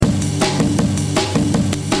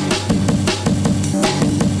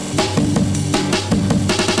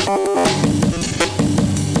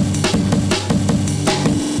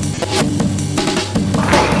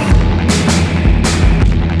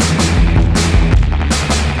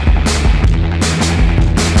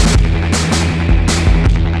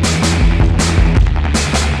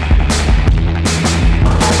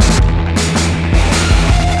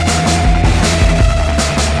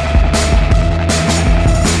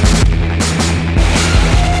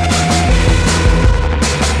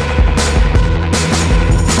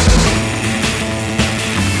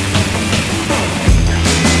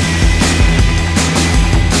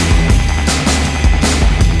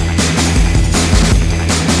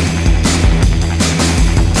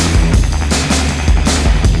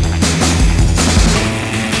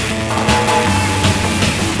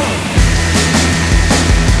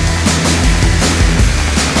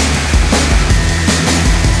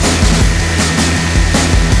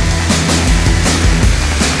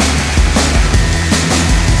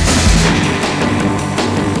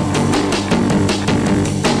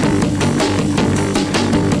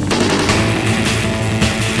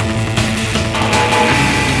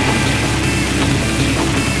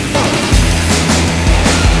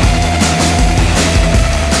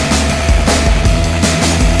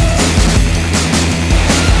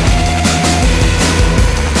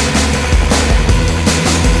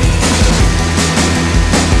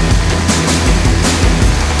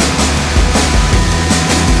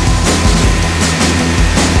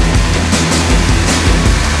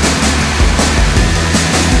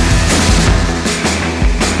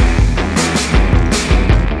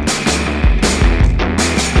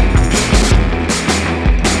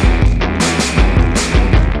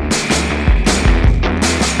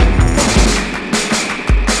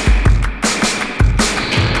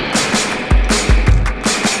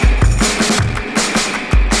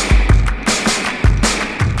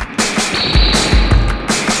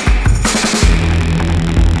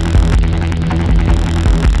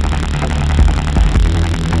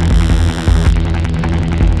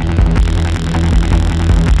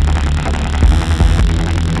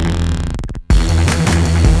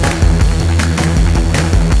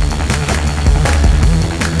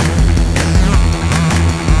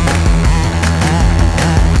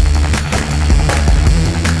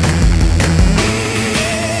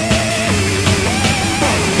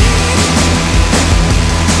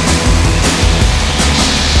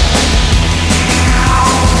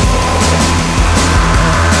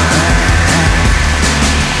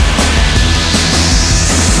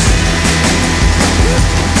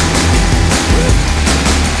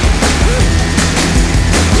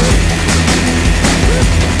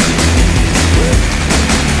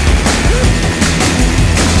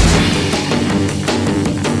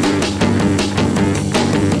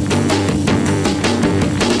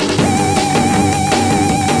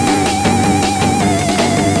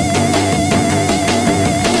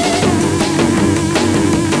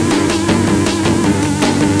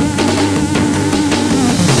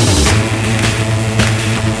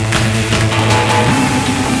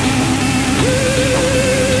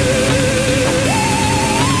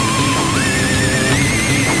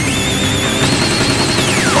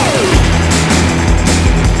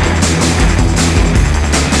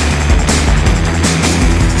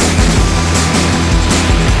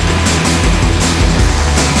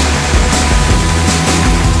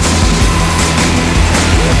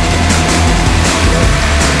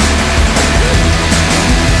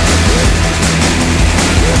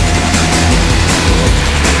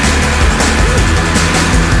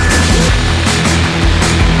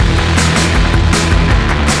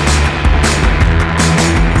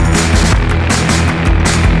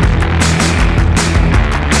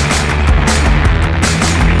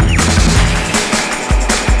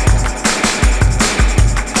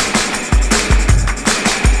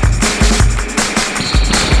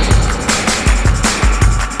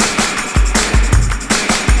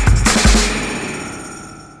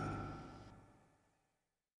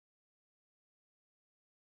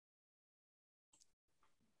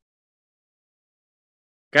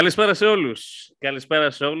Καλησπέρα σε όλους.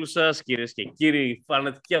 Καλησπέρα σε όλους σας, κυρίες και κύριοι,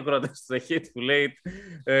 φανατικοί ακροατές του Hateful,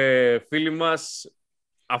 φίλοι μας.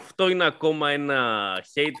 Αυτό είναι ακόμα ένα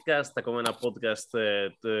HateCast, ακόμα ένα podcast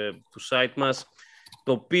του site μας,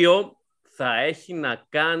 το οποίο θα έχει να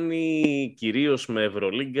κάνει κυρίως με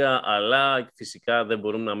Ευρωλίγκα, αλλά φυσικά δεν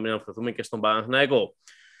μπορούμε να μην αναφερθούμε και στον Παναθηναϊκό.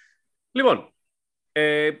 Λοιπόν,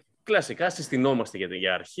 κλασικά συστηνόμαστε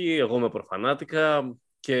για αρχή, εγώ με προφανάτικα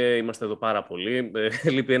και είμαστε εδώ πάρα πολύ.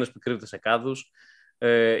 Λείπει ένας που κρύβεται σε κάδους.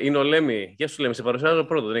 Είναι ο Λέμι. Γεια σου, Λέμι. Σε παρουσιάζω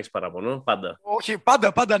πρώτο, δεν έχεις παράπονο. Πάντα. Όχι,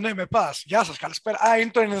 πάντα ναι, με πας. Γεια σας, καλησπέρα.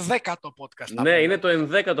 Είναι το 11ο podcast. Ναι, είναι το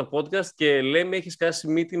 11ο podcast και Λέμι έχει σκάσει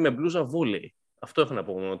μύτη με μπλούζα βόλεϊ. Αυτό έχω να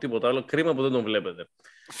πω μόνο. Τίποτα άλλο. Κρίμα που δεν τον βλέπετε.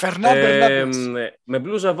 Με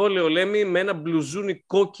μπλούζα βόλεϊ ο Λέμι, με ένα μπλουζούνι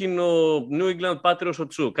κόκκινο New England Patriots ο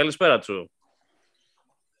Τσου. Καλησπέρα, Τσου.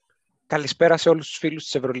 Καλησπέρα σε όλους τους φίλους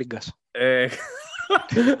της Ευρωλίγκας.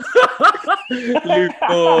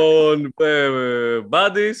 Λοιπόν,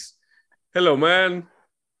 buddies, hello man.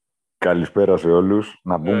 Καλησπέρα σε όλους.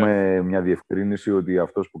 Να πούμε μια διευκρίνηση ότι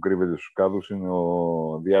αυτός που κρύβεται στους κάδους είναι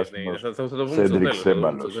ο διάσημος Σέντρικ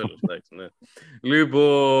Σέμπαλος.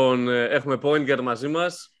 Λοιπόν, έχουμε point guard μαζί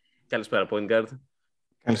μας. Καλησπέρα, point guard.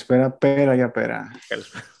 Καλησπέρα, πέρα για πέρα.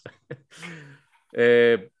 Καλησπέρα.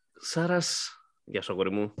 Σάρας, γεια σου,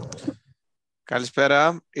 αγόρι μου.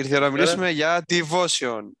 Καλησπέρα. Ήρθε να μιλήσουμε για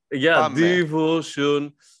devotion. Για devotion.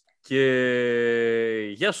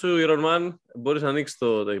 Και γεια σου, Ιρονμάν. Μπορείς να ανοίξεις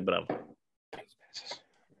το μπράβο.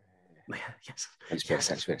 Καλησπέρα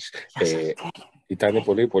σας. Ήταν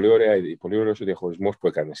πολύ ωραίος ο διαχωρισμός που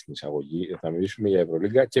έκανε στην εισαγωγή. Θα μιλήσουμε για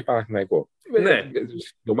Ευρωλίγκα και Παναθηναϊκό. Ναι.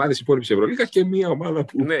 Ομάδες υπόλοιπης Ευρωλίγκα και μία ομάδα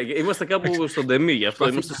που... Ναι, είμαστε κάπου στον τεμί, γι' αυτό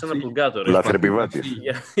είμαστε σε ένα πουργκάτο. Λαθρεπιβάτης.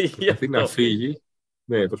 Προσπαθεί να φύγει.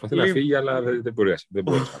 Ναι, προσπαθεί να φύγει, αλλά δεν μπορεί.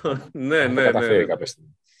 Ναι. Καταφέρει κάποια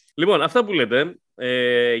στιγμή. Λοιπόν, αυτά που λέτε,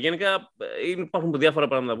 γενικά υπάρχουν διάφορα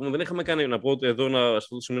πράγματα να πούμε. Δεν είχαμε κάνει, να πω ότι εδώ, σε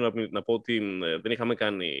αυτό το σημείο να πω ότι δεν είχαμε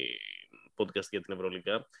κάνει podcast για την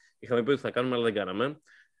Ευρωλίγκα. Είχαμε πει ότι θα κάνουμε, αλλά δεν κάναμε.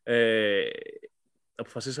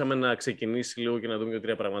 Αποφασίσαμε να ξεκινήσει λίγο και να δούμε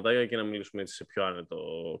 2-3 πραγματάκια και να μιλήσουμε έτσι σε πιο άνετο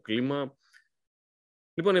κλίμα.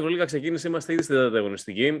 Λοιπόν, η Ευρωλίγκα ξεκίνησε, είμαστε ήδη στην τέταρτη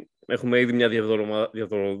αγωνιστική. Έχουμε ήδη μια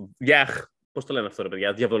πώς το λένε αυτό, ρε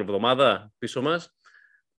παιδιά, διαβολοβδομάδα πίσω μας.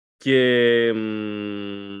 Και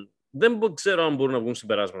δεν ξέρω αν μπορούν να βγουν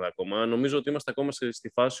συμπεράσματα ακόμα. Νομίζω ότι είμαστε ακόμα στη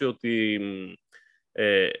φάση ότι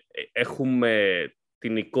έχουμε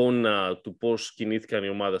την εικόνα του πώς κινήθηκαν οι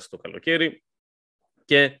ομάδες το καλοκαίρι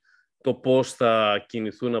και το πώς θα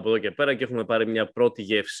κινηθούν από εδώ και πέρα και έχουμε πάρει μια πρώτη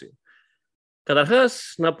γεύση.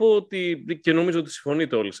 Καταρχάς, να πω ότι, και νομίζω ότι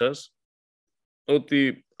συμφωνείτε όλοι σας,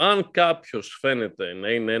 ότι αν κάποιος φαίνεται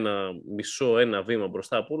να είναι ένα βήμα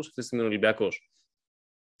μπροστά από όλους, αυτή τη στιγμή είναι Ολυμπιακός.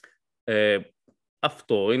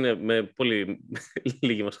 Αυτό είναι με πολύ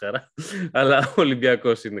λίγη μας χαρά, αλλά ο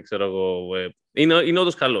Ολυμπιακός είναι, ξέρω εγώ, είναι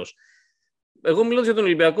όντως καλός. Εγώ μιλώντας για τον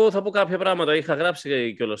Ολυμπιακό θα πω κάποια πράγματα. Είχα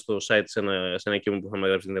γράψει κιόλας στο site σε ένα κείμενο που είχαμε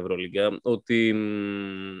γράψει στην Ευρωλίγκα, ότι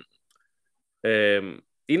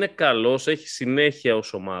είναι καλός, έχει συνέχεια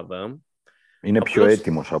ως ομάδα. Είναι πιο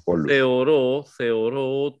έτοιμος από όλους.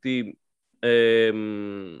 Θεωρώ ότι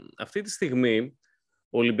αυτή τη στιγμή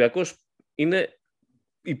ο Ολυμπιακός είναι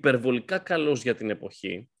υπερβολικά καλός για την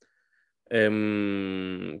εποχή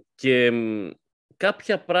και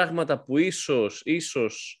κάποια πράγματα που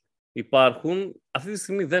ίσως υπάρχουν αυτή τη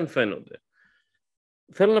στιγμή δεν φαίνονται.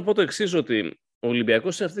 Θέλω να πω το εξής, ότι ο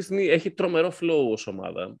Ολυμπιακός αυτή τη στιγμή έχει τρομερό flow ως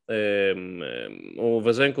ομάδα. Ο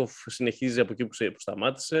Βεζένκοφ συνεχίζει από εκεί που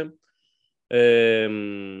σταμάτησε.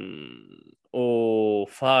 Ο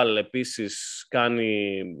Φαλ επίσης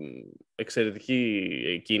κάνει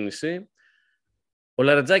εξαιρετική κίνηση. Ο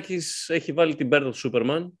Λαρετζάκης έχει βάλει την πέρτα του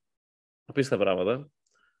Σούπερμαν. Απίστευτα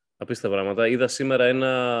πράγματα. Είδα σήμερα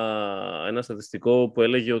ένα στατιστικό που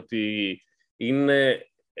έλεγε ότι είναι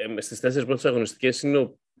στις 4 πρώτες αγωνιστικές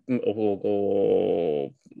είναι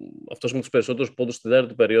αυτός με τους περισσότερους πόντους στην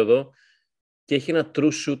τέταρτη περίοδο και έχει ένα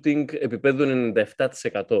true shooting επίπεδου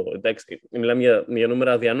 97%. Εντάξει, μιλάμε για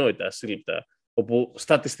νούμερα αδιανόητα, ασύλληπτα, όπου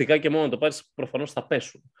στατιστικά και μόνο το πάρεις προφανώς θα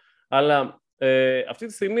πέσουν. Αλλά αυτή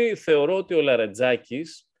τη στιγμή θεωρώ ότι ο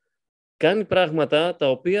Λαρετζάκης κάνει πράγματα τα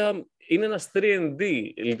οποία είναι ένας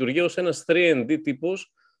 3&D, λειτουργεί ως ένας 3&D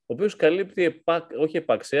τύπος, ο οποίος καλύπτει όχι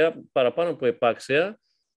επάξια, παραπάνω από επάξια,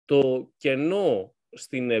 το κενό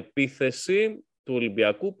στην επίθεση του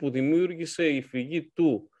Ολυμπιακού που δημιούργησε η φυγή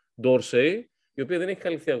του Ντόρσεϊ, η οποία δεν έχει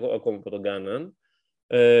καλυφθεί ακόμα από τον Κάναν,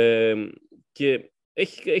 και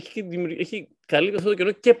έχει καλύπτει αυτό το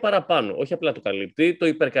κενό και παραπάνω. Όχι απλά το καλύπτει, το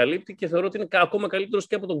υπερκαλύπτει και θεωρώ ότι είναι ακόμα καλύτερος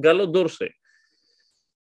και από τον καλό Ντόρσεϊ.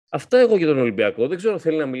 Αυτά εγώ για τον Ολυμπιακό. Δεν ξέρω αν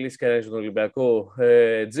θέλει να μιλήσει κανένας για τον Ολυμπιακό.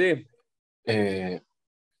 Τζι.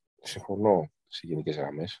 Συμφωνώ σε γενικές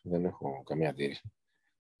γραμμές. Δεν έχω καμία αντίρρηση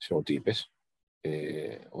σε ό,τι είπες.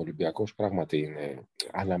 Ο Ολυμπιακός πράγματι είναι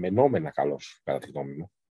αναμενόμενα καλός, κατά τη γνώμη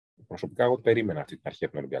μου. Προσωπικά, εγώ περίμενα αυτή την αρχή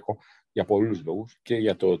από τον Ολυμπιακό για πολλούς λόγους και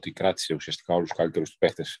για το ότι κράτησε ουσιαστικά όλους τους καλύτερους του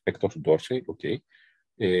παίχτες εκτός του Ντόρσεϊ. Okay.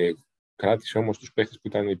 Κράτησε όμως τους παίχτες που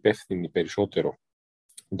ήταν υπεύθυνοι περισσότερο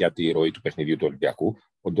για τη ροή του παιχνιδιού του Ολυμπιακού.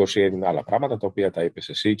 Ο Ντόρσεϊ έδινε άλλα πράγματα τα οποία τα είπες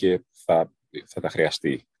εσύ και θα τα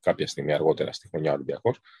χρειαστεί κάποια στιγμή αργότερα στη χρονιά ο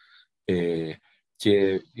Ολυμπιακός.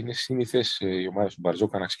 Και είναι σύνηθες οι ομάδες του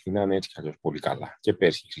Μπαρτζόκα να ξεκινάνε έτσι κι αλλιώς πολύ καλά. Και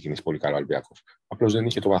πέρσι είχε ξεκινήσει πολύ καλά ο Ολυμπιακός. Απλώς δεν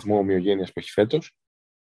είχε το βαθμό ομοιογένειας που έχει φέτος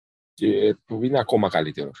και που είναι ακόμα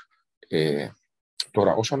καλύτερος.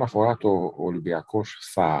 Τώρα, όσον αφορά το Ολυμπιακός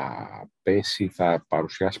θα πέσει, θα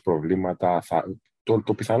παρουσιάσει προβλήματα,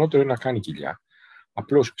 το πιθανότερο είναι να κάνει κοιλιά.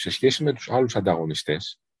 Απλώς, σε σχέση με τους άλλους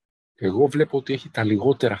ανταγωνιστές, εγώ βλέπω ότι έχει τα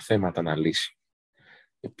λιγότερα θέματα να λύσει.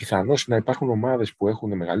 Πιθανώς να υπάρχουν ομάδες που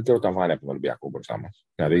έχουν μεγαλύτερο ταβάνι από τον Ολυμπιακό μπροστά μας.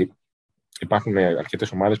 Δηλαδή, υπάρχουν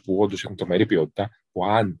αρκετές ομάδες που όντως έχουν τρομερή ποιότητα, που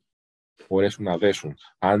αν μπορέσουν να δέσουν,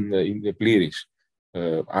 αν είναι πλήρεις,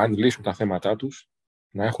 αν λύσουν τα θέματά τους,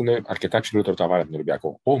 να έχουν αρκετά ψηλότερο ταβάνι από τον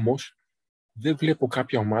Ολυμπιακό. Όμως, δεν βλέπω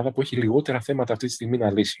κάποια ομάδα που έχει λιγότερα θέματα αυτή τη στιγμή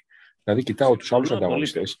να λύσει. Δηλαδή, κοιτάω τους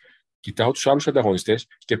άλλους ανταγωνιστές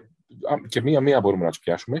και μία-μία μπορούμε να τους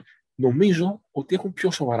πιάσουμε. Νομίζω ότι έχουν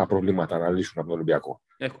πιο σοβαρά προβλήματα να λύσουν από τον Ολυμπιακό.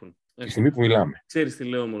 Έχουν. Τη στιγμή που μιλάμε. Ξέρεις τι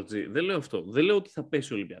λέω όμως, Τζι. Δεν λέω αυτό. Δεν λέω ότι θα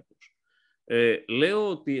πέσει ο Ολυμπιακός. Λέω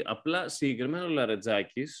ότι απλά συγκεκριμένα ο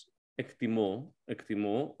Λαρετζάκης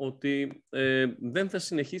εκτιμώ ότι δεν θα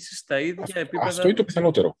συνεχίσει στα ίδια επίπεδα. Αυτό είναι το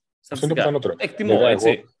πιθανότερο. Εκτιμώ,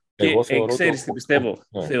 έτσι. Και ξέρεις τι πιστεύω.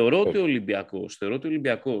 Θεωρώ ότι ο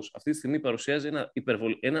Ολυμπιακός αυτή τη στιγμή παρουσιάζει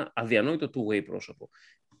ένα αδιανόητο two-way πρόσωπο.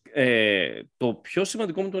 Το πιο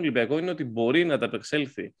σημαντικό με τον Ολυμπιακό είναι ότι μπορεί να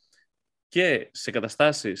ανταπεξέλθει και σε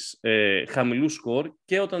καταστάσεις χαμηλού σκορ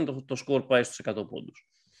και όταν το σκορ πάει στους 100 πόντους.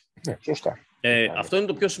 Ναι, σωστά. Αυτό είναι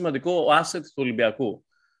το πιο σημαντικό asset του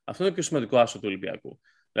Ολυμπιακού.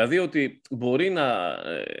 Δηλαδή ότι μπορεί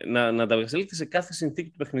να ανταπεξέλθει σε κάθε συνθήκη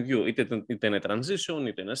του παιχνιδιού. Είτε είναι transition,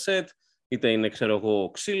 είτε είναι set, είτε είναι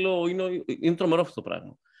ξύλο. Είναι τρομερό αυτό το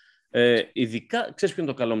πράγμα. Ειδικά, ξέρεις ποιο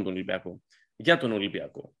είναι το καλό με τον Ολυμπιακό. Για τον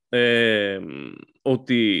Ολυμπιακό.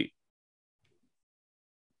 Ότι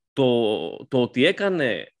το ότι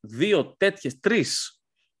έκανε 3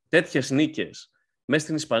 τέτοιες νίκες μέσα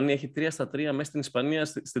στην Ισπανία, έχει 3-3 μέσα στην Ισπανία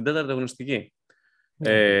στην 4η αγωνιστική.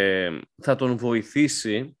 Θα τον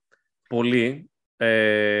βοηθήσει πολύ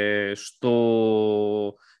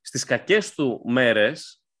στις κακές του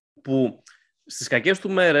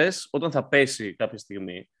μέρες, όταν θα πέσει κάποια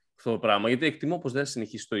στιγμή αυτό το πράγμα, γιατί εκτιμώ πως δεν θα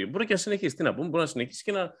συνεχίσει το ίδιο. Μπορεί και να συνεχίσει, τι να πούμε, μπορεί να συνεχίσει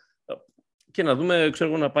και να δούμε,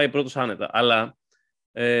 ξέρω, να πάει πρώτος άνετα. Αλλά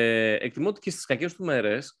εκτιμώ ότι και στις κακές του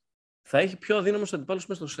μέρες θα έχει πιο αδύναμους αντιπάλους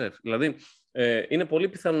μέσα στο σεφ. Δηλαδή, είναι πολύ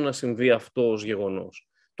πιθανό να συμβεί αυτό ως γεγονός.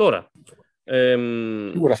 Τώρα,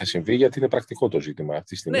 σίγουρα θα συμβεί γιατί είναι πρακτικό το ζήτημα. Αυτή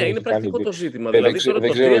τη στιγμή ναι, είναι πρακτικό το ζήτημα. Δηλαδή,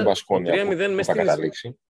 δεν ξέρω η Μπασκόνια που θα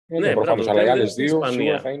καταλήξει. Ναι, προφανώς, αλλά οι άλλες δύο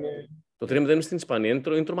σίγουρα θα είναι. Το 3-0 στην Ισπανία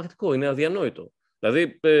είναι τρομακτικό, είναι αδιανόητο.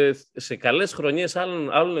 Δηλαδή, σε καλές χρονιές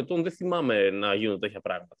άλλων ετών δεν θυμάμαι να γίνονται τέτοια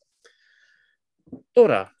πράγματα.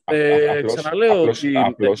 Τώρα, ξαναλέω ότι...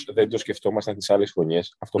 Απλώς δεν το σκεφτόμασταν τις άλλες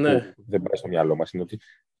χρονιές. Αυτό που δεν πάει στο μυαλό μας είναι ότι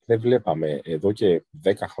δεν βλέπαμε εδώ και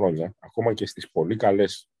 10 χρόνια, ακόμα και στις πολύ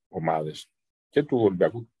καλές ομάδες και του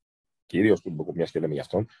Ολυμπιακού, κυρίως του Ολυμπιακού, μιας και λέμε για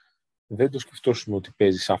αυτόν, δεν το σκεφτόσουν ότι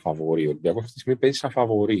παίζει σαν φαβορί. Ο Ολυμπιακός αυτή τη στιγμή παίζει σαν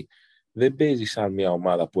φαβορί. Δεν παίζει σαν μια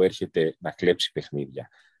ομάδα που έρχεται να κλέψει παιχνίδια.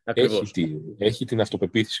 Έχει την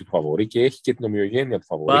αυτοπεποίθηση του φαβορί και έχει και την ομοιογένεια του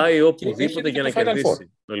φαβορί. Πάει οπουδήποτε για να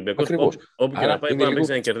κερδίσει. Ο Ολυμπιακός όπου και να πάει να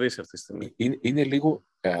παίζει να κερδίσει αυτή τη στιγμή. Είναι λίγο.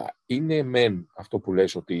 Είναι μεν αυτό που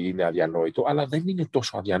λες ότι είναι αδιανόητο, αλλά δεν είναι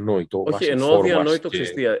τόσο αδιανόητο. Όχι, εννοώ αδιανόητο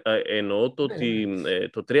ξεστία. Εννοώ το ότι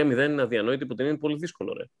το 3-0 είναι αδιανόητο που δεν είναι πολύ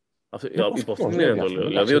δύσκολο. Υπό αυτήν την έννοια το λέω.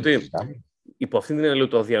 Δηλαδή ότι. Υπό αυτήν την έννοια λέω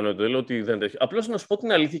το αδιανόητο. Λέω ότι δεν έχει. Απλώς να σου πω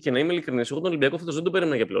την αλήθεια και να είμαι ειλικρινής. Εγώ τον Ολυμπιακό φέτος δεν τον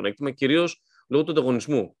περίμενα για πλεονέκτημα, κυρίως λόγω του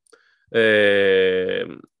ανταγωνισμού.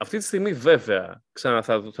 Αυτή τη στιγμή, βέβαια,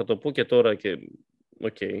 θα το πω και τώρα και.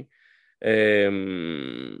 Okay,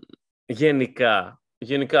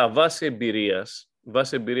 γενικά βάσει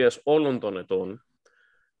εμπειρίας όλων των ετών,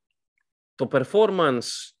 το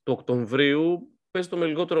performance του Οκτωβρίου παίζει το με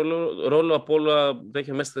λιγότερο ρόλο από όλα που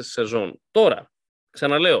έχει μέσα στη σεζόν. Τώρα,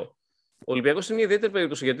 ξαναλέω, ο Ολυμπιακός είναι μια ιδιαίτερη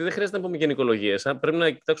περίπτωση, γιατί δεν χρειάζεται να πούμε γενικολογίες. Πρέπει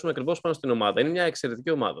να κοιτάξουμε ακριβώς πάνω στην ομάδα. Είναι μια εξαιρετική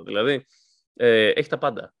ομάδα. Δηλαδή, έχει τα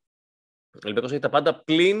πάντα. Ο Ολυμπιακός έχει τα πάντα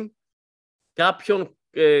πλην κάποιων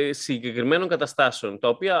συγκεκριμένων καταστάσεων, τα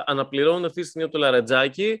οποία αναπληρώνουν αυτή τη στιγμή από το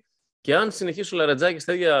Λαρετζάκι, και αν συνεχίσει ο Λαρετζάκι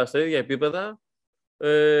στα ίδια επίπεδα,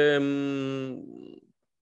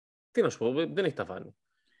 τι να σου πω, δεν έχει ταφάνει.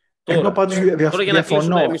 Εγώ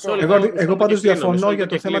πάντως διαφωνώ για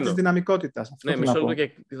το θέμα της δυναμικότητας. Ναι, μισό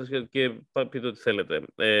λεπτό και πείτε ό,τι θέλετε.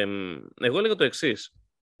 Εγώ έλεγα το εξής,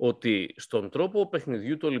 ότι στον τρόπο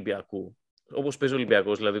παιχνιδιού του Ολυμπιακού, όπως παίζει ο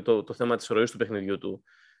Ολυμπιακός, δηλαδή το θέμα της ροής του παιχνιδιού του,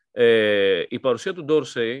 η παρουσία του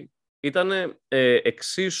Ντόρσεϊ ήταν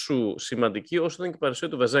εξίσου σημαντική όσο ήταν και η παρουσία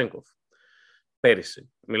του Βεζένκοφ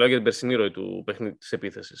πέρυσι. Μιλάω για την περσινή ροή της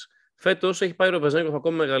επίθεσης. Φέτος έχει πάει ο Βεζένκοφ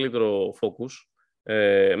ακόμα μεγαλύτερο focus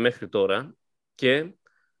μέχρι τώρα, και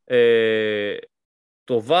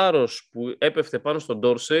το βάρος που έπεφτε πάνω στον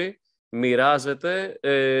Ντόρσεϊ μοιράζεται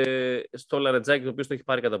στο Λαρετζάκι, το οποίο το έχει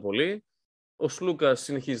πάρει κατά πολύ. Ο Σλούκας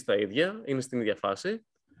συνεχίζει τα ίδια, είναι στην ίδια φάση.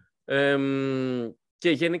 Και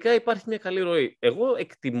γενικά υπάρχει μια καλή ροή. Εγώ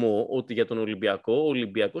εκτιμώ ότι για τον Ολυμπιακό, ο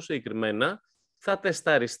Ολυμπιακός συγκεκριμένα θα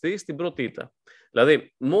τεσταριστεί στην πρώτη ήττα.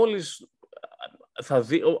 Δηλαδή, μόλις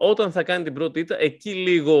όταν θα κάνει την πρώτη ήττα, εκεί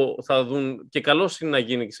λίγο θα δουν, και καλώς είναι να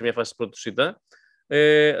γίνει και σε μια φάση της πρώτης ήττα.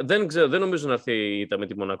 Δεν νομίζω να έρθει η ήττα με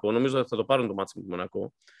τη Μονακό. Νομίζω ότι θα το πάρουν το μάτσι με τη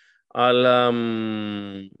Μονακό. Αλλά,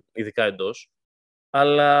 ειδικά εντός.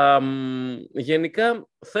 Αλλά γενικά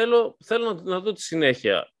θέλω να δω τη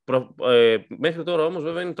συνέχεια. Μέχρι τώρα όμως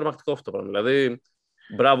βέβαια είναι τρομακτικό αυτό το πράγμα. Δηλαδή,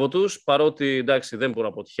 μπράβο τους, παρότι εντάξει δεν μπορώ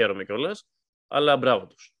να πω ότι χαίρομαι κιόλας, αλλά μπράβο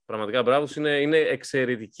τους. Πραγματικά μπράβο τους, είναι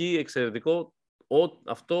εξαιρετικό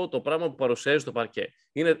αυτό το πράγμα που παρουσιάζει το παρκέ.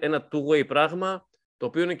 Είναι ένα two-way πράγμα, το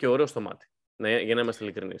οποίο είναι και ωραίο στο μάτι. Ναι, για να είμαστε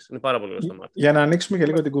ειλικρινείς. Είναι πάρα πολύ ωραίο στο μάτι. Για να ανοίξουμε και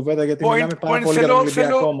λίγο την κουβέντα, γιατί μιλάμε πάρα πολύ για τον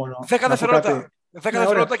Ολυμπιακό μόνο. 10 δευτερόλεπτα. 10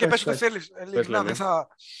 δευτερόλεπτα και πες ό,τι θέλεις.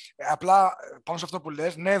 Απλά πάνω σε αυτό που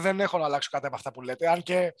λες, ναι, δεν έχω να αλλάξω κάτι από αυτά που λέτε. Αν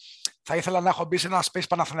και θα ήθελα να έχω μπει σε ένα space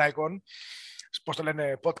Παναθηναϊκών, πώς το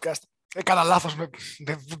λένε, podcast. Έκανα λάθος,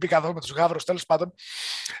 δεν μπήκα εδώ με τους γάβρους, τέλος πάντων.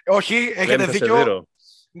 Όχι, έχετε δίκιο.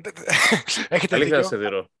 Έχετε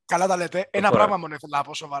δίκιο. Καλά τα λέτε. Ένα πράγμα μόνο ήθελα να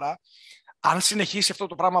πω σοβαρά. Αν συνεχίσει αυτό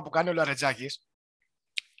το πράγμα που κάνει ο Λαρετζάκης,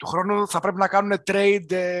 του χρόνου θα πρέπει να κάνουν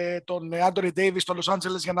trade τον Άντονι Ντέιβις στο Λος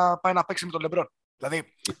Άντζελες για να πάει να παίξει με τον Λεμπρόν. Δηλαδή,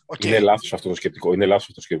 είναι λάθος αυτό το σκεπτικό. Είναι λάθος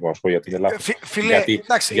αυτό το σκεπτικό, να σου πω γιατί είναι λάθος. Φίλε,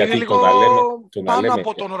 εντάξει, είναι λίγο πάνω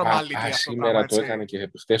από το normality. Σήμερα το έκανε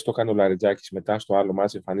και χθες το έκανε ο Λαρετζάκης, μετά στο άλλο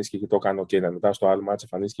μάτς εμφανίστηκε και το έκανε ο Κέναν, μετά στο άλλο μάτς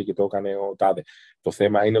εμφανίστηκε και το έκανε ο Τάδε. Το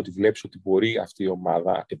θέμα είναι ότι βλέπεις ότι μπορεί αυτή η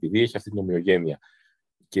ομάδα, επειδή έχει αυτή την ομοιογένεια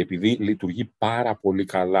και επειδή λειτουργεί πάρα πολύ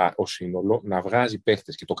καλά ως σύνολο, να βγάζει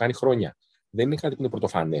παίχτες, και το κάνει χρόνια. Δεν είναι κάτι που είναι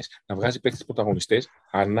πρωτοφανές. Να βγάζει παίχτες πρωταγωνιστές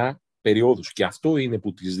ανά περιόδους. Και αυτό είναι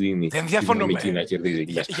που της δίνει την δυναμική να κερδίζει.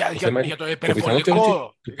 Για το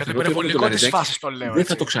υπερβολικό της φάσης το λέω. Δεν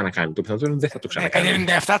θα το ξανακάνει. Το πιθανότερο είναι δεν θα το ξανακάνει.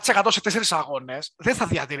 97% σε 4 αγώνες δεν θα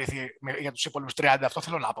διατηρηθεί για τους υπόλοιπους 30. Αυτό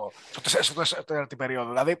θέλω να πω. Σε την περίοδο.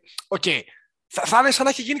 Δηλαδή, οκ. Θα είναι σαν να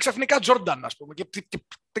έχει γίνει ξαφνικά Τζόρνταν, ας πούμε, και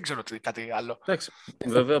δεν ξέρω κάτι άλλο. Εντάξει,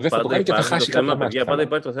 βέβαια πάντα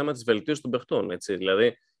υπάρχει το θέμα της βελτίωσης των παιχτών.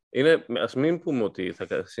 Δηλαδή, ας μην πούμε ότι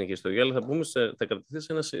θα συνεχίσει το ίδιο, αλλά θα πούμε θα κρατηθεί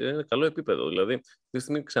σε ένα καλό επίπεδο. Δηλαδή, αυτή τη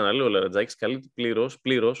στιγμή ξαναλέω, ο Λαρετζάκης καλύπτει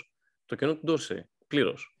πλήρως το κενό του Ντόρσεϊ.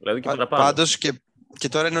 Πλήρως. Δηλαδή και παραπάνω. Πάντως και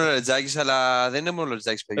τώρα είναι ο Λαρετζάκης, αλλά δεν είναι μόνο ο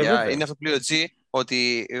Λαρετζάκης, παιδιά. Είναι αυτό που λέει ο Τζι,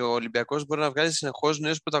 ότι ο Ολυμπιακός μπορεί να βγάζει συνεχώς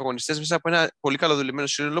νέους πρωταγωνιστές μέσα από ένα πολύ καλοδουλεμένο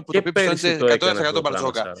σύνολο που το οποίο πιστώνεται 100%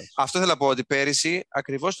 Μπαρτζόκα. Αυτό θέλω να πω, ότι πέρυσι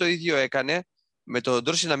ακριβώς το ίδιο έκανε, με τον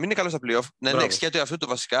Ντόρσεϊ να μην είναι καλό στα playoff, να είναι εξαιτία του εαυτού του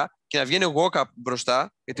βασικά και να βγαίνει ο walk-up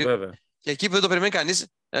μπροστά. Γιατί και εκεί που δεν το περιμένει κανείς,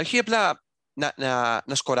 όχι απλά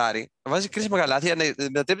να σκοράρει, να βάζει κρίσιμα καλάθια, να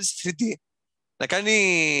μετατρέπεται στη θητή,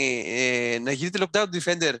 να γίνεται lockdown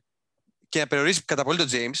defender και να περιορίσει κατά πολύ τον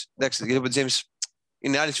James. Εντάξει, γιατί ο James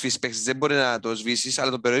είναι άλλη φύση παίκτης, δεν μπορεί να το σβήσει,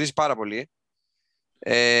 αλλά τον περιορίζει πάρα πολύ.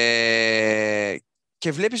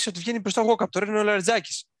 Και βλέπεις ότι βγαίνει μπροστά ο walk-up. Τώρα είναι ο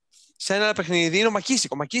Λαρετζάκης. Σε ένα παιχνίδι είναι ο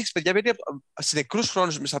Μακίσικ. Ο Μακίσικ, παιδιά, μπαίνει σε νεκρούς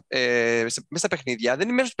χρόνους μέσα στα παιχνίδια. Δεν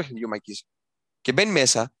είναι μέρος του παιχνιδιού ο Μακίσικ. Και μπαίνει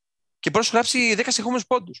μέσα και μπορεί να σου γράψει 10 συνεχόμενους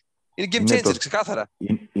πόντους. Είναι game changer, ξεκάθαρα.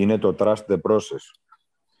 Είναι το trust the process.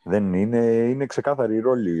 Δεν είναι ξεκάθαρη η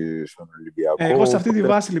ρόλη στον Ολυμπιακό. Εγώ σε αυτή τη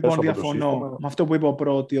βάση λοιπόν διαφωνώ με αυτό που είπε ο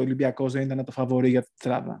Προ, ότι ο Ολυμπιακός δεν ήταν το φαβορί για τη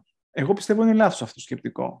τετράδα. Εγώ πιστεύω είναι λάθος αυτό το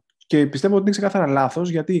σκεπτικό. Και πιστεύω ότι είναι ξεκάθαρα λάθος,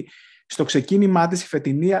 γιατί στο ξεκίνημά της η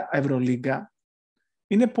φετινή Ευρωλίγκα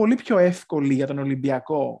είναι πολύ πιο εύκολη για τον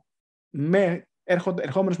Ολυμπιακό,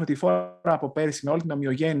 ερχόμενος με τη φόρα από πέρυσι, με όλη την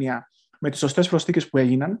ομοιογένεια, με τις σωστές προσθήκες που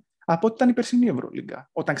έγιναν, από ότι ήταν η περσινή Ευρωλίγκα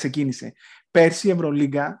όταν ξεκίνησε. Πέρσι η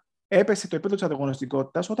Ευρωλίγκα έπεσε το επίπεδο της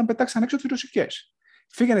ανταγωνιστικότητας όταν πετάξαν έξω τις ρωσικές.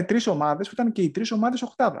 Φύγανε 3 ομάδες που ήταν και οι 3 ομάδες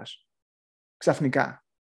οκτάδας. Ξαφνικά.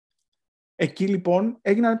 Εκεί λοιπόν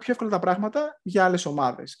έγιναν πιο εύκολα τα πράγματα για άλλες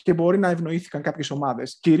ομάδες και μπορεί να ευνοήθηκαν κάποιες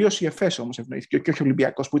ομάδες. Κυρίως η ΕΦΕΣ όμως ευνοήθηκε και όχι ο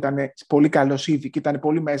Ολυμπιακός που ήταν πολύ καλός ήδη και ήταν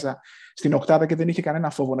πολύ μέσα στην οκτάδα και δεν είχε κανένα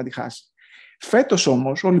φόβο να τη χάσει. Φέτος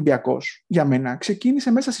όμως ο Ολυμπιακός για μένα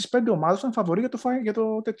ξεκίνησε μέσα στις 5 ομάδες σαν φαβορί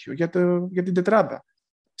για την τετράδα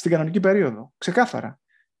στην κανονική περίοδο. Ξεκάθαρα.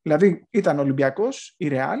 Δηλαδή ήταν ο Ολυμπιακός, η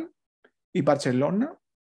Ρεάλ, η Μπαρτσελώνα,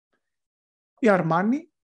 η Αρμάνι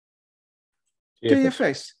και η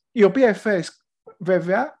ΕΦΕΣ. Η οποία ΕΦΕΣ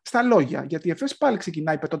βέβαια στα λόγια, γιατί η ΕΦΕΣ πάλι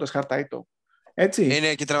ξεκινάει πετώντας χαρταίτο. Έτσι.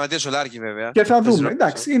 Είναι και τραυματίας ο Λάρκι βέβαια. Και θα δούμε.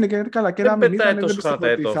 Εντάξει, είναι και καλά. Και να μην ήταν, δεν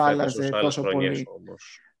πιστεύω ότι θα άλλαζε τόσο πολύ.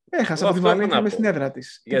 Έχασε από τη Βαλένθια μες στην έδρα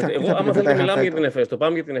της. Άμα θέλετε μιλάμε για την ΕΦΕΣ, το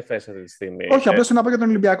πάμε για την ΕΦΕΣ αυτή τη στιγμή. Όχι, απλώς να πω για τον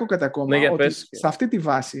Ολυμπιακό κατά ακόμα. Ναι, ότι σε αυτή τη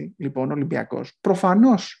βάση, λοιπόν, ο Ολυμπιακός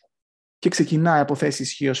προφανώς και ξεκινάει από θέση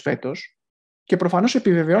ισχύως φέτος και προφανώς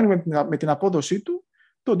επιβεβαιώνει με την απόδοσή του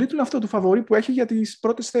τον τίτλο αυτό του φαβορί που έχει για τις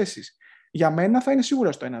πρώτες θέσεις. Για μένα θα είναι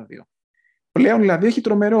σίγουρα στο 1-2. Πλέον δηλαδή έχει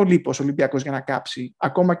τρομερό λίπος ο Ολυμπιακός για να κάψει,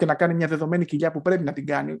 ακόμα και να κάνει μια δεδομένη κοιλιά που πρέπει να την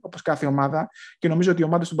κάνει, όπως κάθε ομάδα. Και νομίζω ότι οι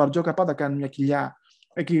ομάδες του Μπαρτζόκα πάντα κάνουν μια κοιλιά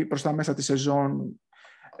εκεί προς τα μέσα τη σεζόν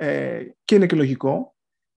και είναι και λογικό.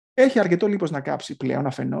 Έχει αρκετό λίπος να κάψει πλέον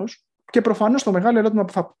αφενός. Και προφανώς το μεγάλο ερώτημα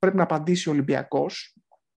που θα πρέπει να απαντήσει ο Ολυμπιακός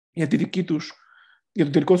για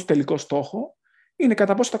τον τελικό του τελικό στόχο είναι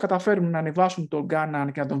κατά πόσο θα καταφέρουν να ανεβάσουν τον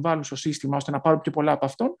Γκάναν και να τον βάλουν στο σύστημα ώστε να πάρουν πιο πολλά από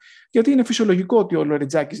αυτόν. Γιατί είναι φυσιολογικό ότι ο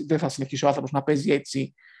Λορετζάκης δεν θα συνεχίσει ο άνθρωπος να παίζει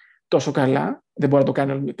έτσι τόσο καλά. Δεν μπορεί να το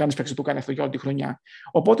κάνει, κανείς παίκτης το κάνει αυτό για όλη τη χρονιά.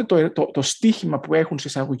 Οπότε το στίχημα που έχουν σε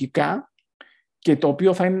εισαγωγικά και το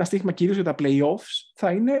οποίο θα είναι ένα στίχημα κυρίως για τα play-offs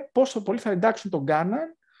θα είναι πόσο πολύ θα εντάξουν τον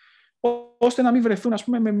Γκάναν ώστε να μην βρεθούν ας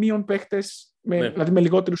πούμε, με μείον παίκτες, δηλαδή με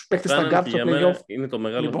λιγότερους παίκτες στα γκάπ στο play-off. Είναι το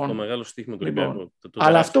μεγάλο στίχημα του Ολυμπιακού.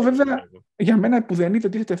 Αλλά αυτό βέβαια για μένα που δεν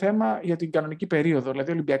τίθεται θέμα για την κανονική περίοδο. Δηλαδή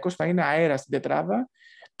ο Ολυμπιακός θα είναι αέρα στην τετράδα,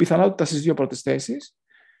 πιθανότητα στις 2 πρώτες θέσεις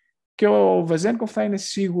και ο Βεζένκοφ θα είναι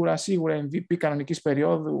σίγουρα MVP κανονικής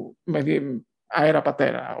περίοδου με αέρα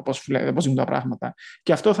πατέρα, όπως ζουν τα πράγματα.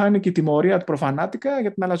 Και αυτό θα είναι και η τιμωρία του προφανάτικα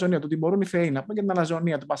για την αλαζονία του. Ότι μπορούν οι θεοί να πούμε για την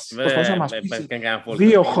αλαζονία του. Προσπαθούν να μας πείσει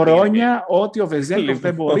 2 χρόνια ότι ο Βεζένκοφ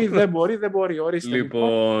δεν μπορεί. Ορίστε.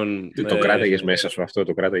 Λοιπόν. Το κράταγες μέσα σου αυτό,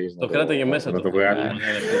 το κράταγε μέσα. Να το βγάλει.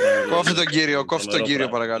 Κόφτε τον κύριο,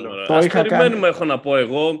 παρακαλώ. Ας περιμένουμε, έχω να πω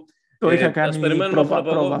εγώ. Το είχα κάνει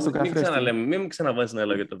πρόβα στο καφέ. Μην ξαναβάζεις να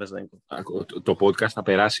λέω για το Βεζένκοφ. Το podcast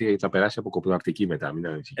θα περάσει από κοπροτακτική μετά.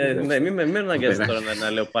 Ναι, μην αναγκάζεσαι τώρα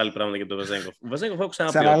να λέω πάλι πράγματα για το Βεζένκοφ. Ο Βεζένκοφ έχω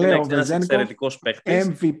ξαναπεί ότι είναι ένας εξαιρετικός παίκτης.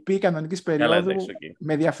 MVP κανονικής περίοδου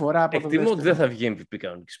με διαφορά από το δεύτερο. Εκτιμώ ότι δεν θα βγει MVP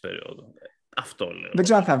κανονικής περίοδου. Αυτό λέω. Δεν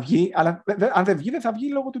ξέρω αν θα βγει, αλλά αν δεν βγει, δεν θα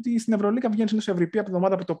βγει λόγω του ότι στην Ευρωλίγκα βγαίνει συνήθως MVP από την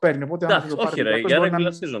εβδομάδα που το παίρνει. Όχι, ρε, για regular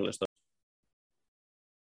season λες.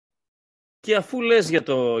 Και αφού λες για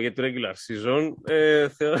το regular season,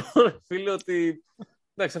 θεωρώ, φίλε, ότι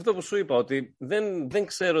εντάξει, αυτό που σου είπα, ότι δεν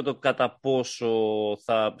ξέρω το κατά πόσο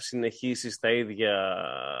θα συνεχίσει στα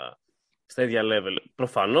ίδια level.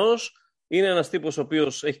 Προφανώς, είναι ένας τύπος ο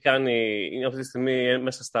οποίος έχει κάνει, είναι αυτή τη στιγμή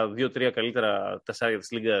μέσα στα 2-3 καλύτερα τεσσάρια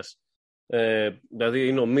της Λίγκας. Δηλαδή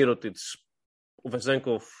είναι ο Μίροτιτς, ο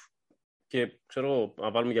Βεζένκοφ και ξέρω,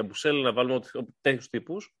 να βάλουμε για Μπουσέλ, να βάλουμε τέτοιους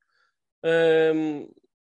τύπους.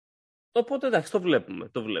 Οπότε εντάξει, το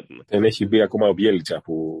βλέπουμε. Δεν έχει μπει ακόμα ο Μπιέλιτσα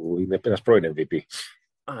που είναι ένας πρώην MVP.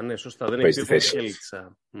 Α, ναι, σωστά. Δεν έχει μπει ο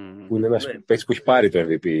Μπιέλιτσα. Που είναι ένας παίκτης που έχει πάρει το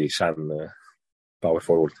MVP σαν power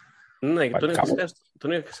forward. Ναι, και τον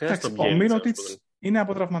είχα ξεχάσει τον Μπιέλιτσα. Ο Μίροτιτς είναι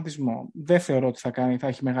από τραυματισμό. Δεν θεωρώ ότι θα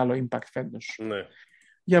έχει μεγάλο impact φέτος. Ναι.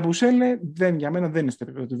 Για Μπουσέλε, για μένα δεν είναι στο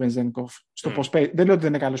επίπεδο του Βεζένκοφ. Δεν λέω ότι δεν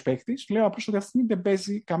είναι καλός παίκτης. Λέω απλώς ότι αυτή δεν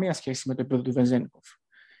παίζει καμία σχέση με το επίπεδο του Βεζένκοφ.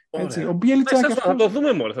 Έτσι, ο θα το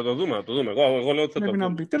δούμε μόνο, θα το δούμε. Εγώ λέω ότι θα το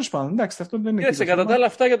δούμε. Τέλος πάντων, εντάξει, αυτό δεν είναι. Κοίταξε, κατά τα άλλα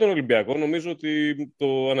αυτά για τον Ολυμπιακό, νομίζω ότι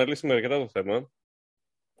το αναλύσαμε αρκετά το θέμα.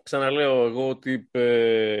 Ξαναλέω εγώ ότι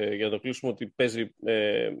για να το κλείσουμε ότι παίζει,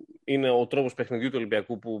 είναι ο τρόπος παιχνιδιού του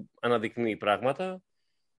Ολυμπιακού που αναδεικνύει πράγματα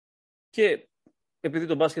και επειδή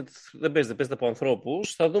το μπάσκετ δεν παίζεται από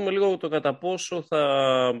ανθρώπους, θα δούμε λίγο το κατά πόσο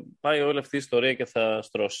θα πάει όλη αυτή η ιστορία και θα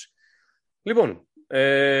στρώσει. Λοιπόν,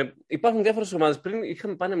 υπάρχουν διάφορες ομάδες. Πριν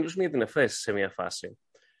είχαμε πάει να μιλήσουμε για την ΕΦΕΣ σε μια φάση.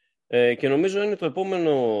 Και νομίζω είναι το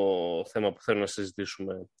επόμενο θέμα που θέλω να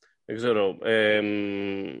συζητήσουμε. Δεν ξέρω.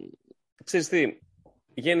 Ξέρεις τι,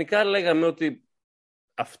 γενικά λέγαμε ότι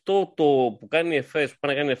αυτό το που κάνει η ΕΦΕΣ, που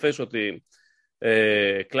πάει να κάνει η ΕΦΕΣ, ότι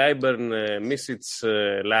Κλάιμπερν, Μίσιτς,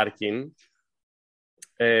 Λάρκιν,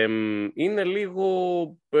 είναι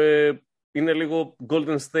λίγο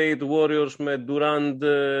Golden State Warriors με Durant,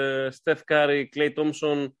 Steph Curry, Klay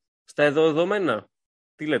Thompson στα εδώ δεδομένα.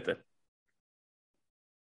 Τι λέτε?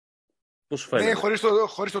 Πώς σου φαίνεται? Ναι,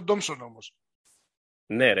 χωρίς τον Thompson όμως.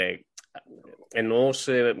 Ναι ρε, εννοώ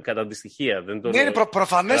κατά αντιστοιχεία. Ναι, είναι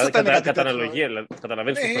προφανέστατα είναι κάτι κατά αναλογία, δηλαδή,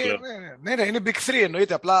 καταλαβαίνεις τι το λέω. Ναι, είναι Big 3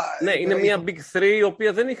 εννοείται. Απλά, ναι, είναι μια Big 3 η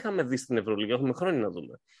οποία δεν είχαμε δει στην Ευρωλίγκα. Έχουμε χρόνια να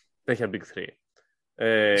δούμε τέτοια Big 3.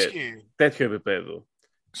 Τέτοιο επίπεδο.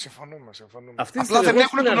 Συμφωνούμε. Απλά δεν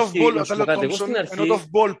έχουν τον off-ball, ενώ το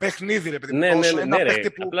off-ball παιχνίδι, ρε παιδί. Ναι,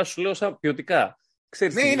 απλά σου λέω σαν ποιοτικά.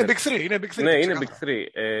 Ξέρεις, ναι, είναι Big 3. Ναι, είναι Big 3.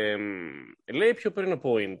 Λέει πιο πριν ο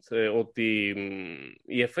point ότι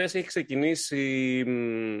η ΕΦΕΣ έχει ξεκινήσει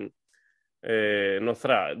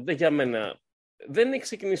νοθρά. Για μένα δεν έχει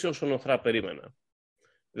ξεκινήσει όσο νοθρά περίμενα.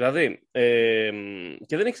 Δηλαδή,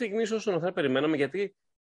 και δεν έχει ξεκινήσει όσο νοθρά περιμέναμε, γιατί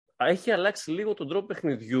έχει αλλάξει λίγο τον τρόπο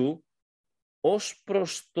παιχνιδιού ως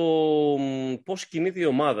προς το πώς κινείται η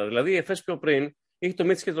ομάδα. Δηλαδή, η ΕΦΕΣ πιο πριν είχε το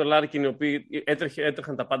Μίτσι και το Λάρκιν, οι οποίοι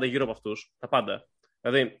έτρεχαν τα πάντα γύρω από αυτούς. Τα πάντα.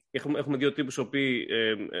 Δηλαδή, έχουμε δύο τύπους οι οποίοι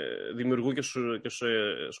δημιουργούν και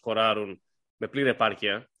σκοράρουν με πλήρη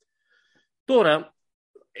επάρκεια. Τώρα,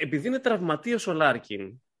 επειδή είναι τραυματίας ο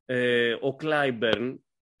Λάρκιν, ο Κλάιμπερν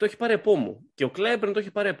το έχει πάρει επόμου. Και ο Κλάιμπερν το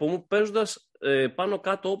έχει πάρει επόμου παίζοντας πάνω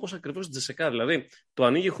κάτω όπως ακριβώς στην Τζεσεκά. Δηλαδή, το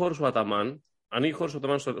ανοίγει χώρος ο Αταμάν,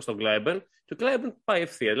 στον Κλάιμπερν και ο Κλάιμπερν πάει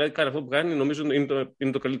ευθεία. Δηλαδή, κάνει αυτό που κάνει, νομίζω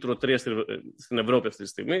είναι το καλύτερο 3 στην Ευρώπη αυτή τη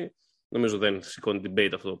στιγμή. Νομίζω δεν σηκώνει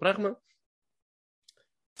debate αυτό το πράγμα.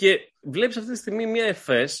 Και βλέπεις αυτή τη στιγμή μια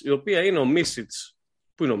ΕΦΕΣ η οποία είναι ο Μίσιτς,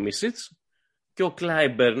 που είναι ο Μίσιτς, και ο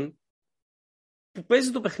Κλάιμπερν που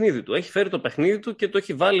παίζει το παιχνίδι του. Έχει φέρει το παιχνίδι του και το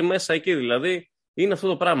έχει βάλει μέσα εκεί. Δηλαδή είναι αυτό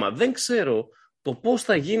το πράγμα. Δεν ξέρω το πώς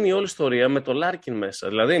θα γίνει η όλη ιστορία με το Λάρκιν μέσα.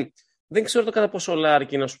 Δηλαδή δεν ξέρω το κατά πόσο ο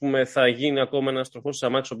Λάρκιν, ας πούμε, θα γίνει ακόμα ένας τροχός της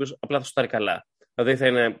αμάξης ο οποίος απλά θα σουτάρει καλά. Δηλαδή θα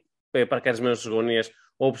είναι παρκαρισμένος στις γωνίες,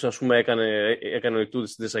 όπως ας πούμε έκανε ο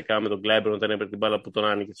Ιτούδης στην Τζεσεκά με τον Κλάιμπερν όταν έπαιρνε την μπάλα που τον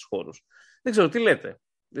άνοιγε στους χώρους. Δεν ξέρω τι λέτε.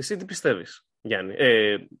 Εσύ τι πιστεύεις, Γιάννη?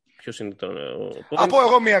 Ποιος είναι Θα πω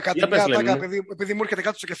εγώ μία κάτι, επειδή μου έρχεται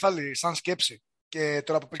κάτι στο κεφάλι σαν σκέψη και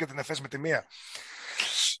τώρα που πες για την ΕΦΕΣ με τη μία.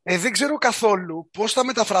 Δεν ξέρω καθόλου πώς θα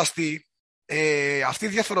μεταφραστεί αυτή η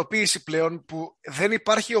διαφοροποίηση πλέον που δεν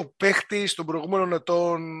υπάρχει ο παίχτης των προηγούμενων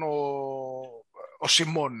ετών, ο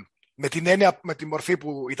Σιμών. Με την έννοια, με τη μορφή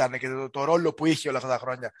που ήταν και το ρόλο που είχε όλα αυτά τα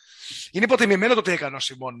χρόνια. Είναι υποτιμημένο το τι έκανε ο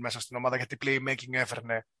Σιμών μέσα στην ομάδα, γιατί playmaking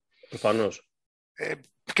έφερνε. Προφανώς.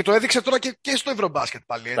 Και το έδειξε τώρα και στο Ευρωμπάσκετ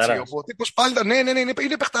πάλι. Έτσι, ο τύπος πάλι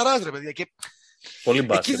είναι παιχταράς, ρε παιδιά. Και πολύ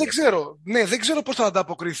μπάσκετ. Εκεί δεν ξέρω πώς θα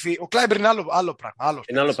ανταποκριθεί. Ο Κλάιμπερ είναι άλλο πράγμα.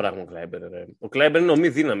 Είναι άλλο πράγμα ο Κλάιμπερ. Ο Κλάιμπερ είναι ομή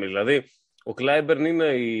δύναμη. Δηλαδή, ο Κλάιμπερ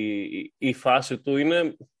είναι η φάση του.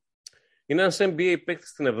 Είναι ένας NBA παίκτης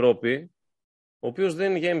στην Ευρώπη, ο οποίος δεν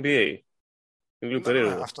είναι για NBA. Είναι λίγο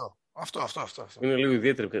περίεργο. Αυτό. Είναι λίγο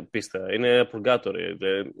ιδιαίτερη πίστα. Είναι purgatory.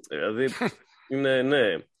 Δηλαδή,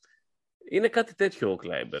 είναι κάτι τέτοιο ο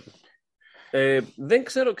Κλάιμπερ. Δεν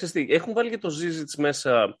ξέρω, ξέρετε, έχουν βάλει και το Ζίζιτς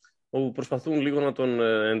μέσα, όπου προσπαθούν λίγο να τον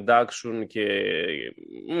εντάξουν και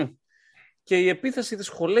η επίθεση της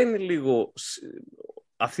χωλαίνει λίγο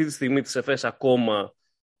αυτή τη στιγμή της ΕΦΕΣ ακόμα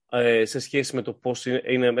σε σχέση με το πώς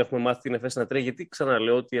έχουμε μάθει την ΕΦΕΣ να τρέχει, γιατί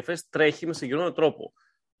ξαναλέω ότι η ΕΦΕΣ τρέχει με συγκεκριμένο τρόπο.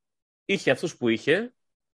 Είχε αυτούς που είχε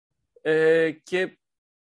και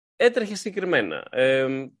έτρεχε συγκεκριμένα.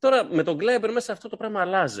 Τώρα με τον Κλάιμπερ μέσα αυτό το πράγμα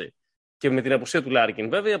αλλάζει. Και με την απουσία του Λάρκιν.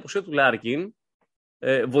 Βέβαια, η απουσία του Λάρκιν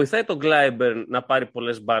βοηθάει τον Κλάιμπερ να πάρει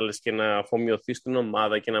πολλές μπάλες και να αφομοιωθεί στην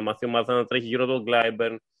ομάδα και να μάθει η ομάδα να τρέχει γύρω τον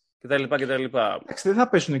Κλάιμπερ κτλ. Εντάξει, δεν θα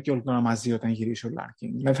πέσουν και όλοι τώρα μαζί όταν γυρίσει ο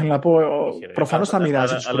Λάρκιν. Δηλαδή, θέλω να πω, προφανώς θα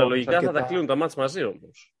μοιράζει τους αλλά λογικά θα τα κλείνουν τα μάτς μαζί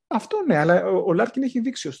όμως. Αυτό ναι, αλλά ο Λάρκιν έχει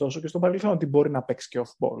δείξει ωστόσο και στο παρελθόν ότι μπορεί να παίξει και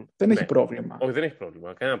off-ball. Δεν έχει πρόβλημα. Όχι, δεν έχει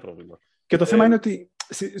πρόβλημα. Κανένα πρόβλημα. Και το θέμα είναι ότι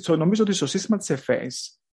νομίζω ότι στο σύστημα της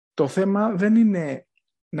ΕΦΕΣ το θέμα δεν είναι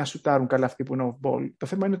να σουτάρουν καλά αυτοί που είναι off-ball. Το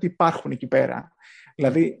θέμα είναι ότι υπάρχουν εκεί πέρα.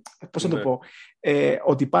 Δηλαδή, πώς θα το πω,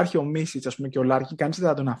 ότι υπάρχει ο Μίσιτς, ας πούμε, και ο Λάρκιν, κανείς δεν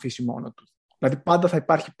θα τον αφήσει μόνο του. Δηλαδή, πάντα θα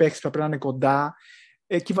υπάρχει παίκτης που θα πρέπει να είναι κοντά.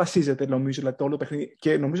 Εκεί βασίζεται, νομίζω, δηλαδή, το όλο παιχνίδι.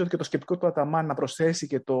 Και νομίζω ότι και το σκεπτικό του Αταμάν να προσθέσει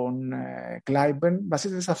και τον Κλάιμπερν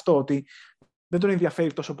βασίζεται σε αυτό, ότι δεν τον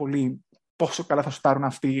ενδιαφέρει τόσο πολύ πόσο καλά θα σουτάρουν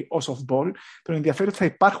αυτοί ως off-ball. Τον ενδιαφέρει ότι θα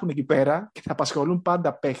υπάρχουν εκεί πέρα και θα απασχολούν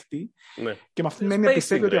πάντα παίχτη. Ναι. Και με αυτήν την έννοια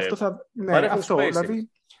πιστεύει ότι αυτό θα. Ναι, αυτό. Δηλαδή,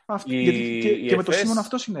 και με το Σίμον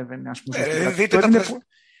αυτό συνέβαινε, ας πούμε.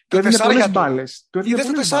 Του έδινε πολλές μπάλες. Είδες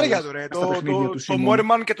τα τεσσάρια του, ρε. Το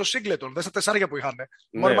Μόρμαν και το Σίγκλετον. Δες τα τεσσάρια που είχαν.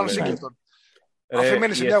 Μόρμαν, Σίγκλετον.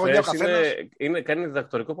 Αφημένοι σε μια γωνιά ο καθένας. Κάνει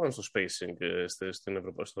διδακτορικό πάνω στο spacing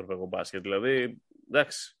στο ευρωπαϊκό μπάσκετ. Δηλαδή,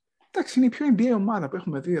 εντάξει. Εντάξει, είναι η πιο NBA ομάδα που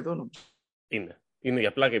έχουμε δει εδώ. Είναι. Είναι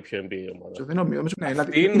για πλάκα η πιο NBA ομάδα. Δεν νομίζω.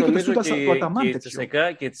 Νομίζω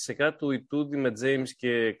και η Τσεσεκά του Ιτούδη με James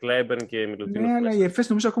και Κλάιμπερν και Μιλουτίνοφ. Ναι, αλλά η Εφές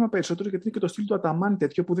νομίζω ακόμα περισσότερο γιατί είναι και το στυλ του Αταμάν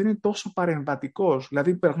τέτοιο που δεν είναι τόσο παρεμβατικός.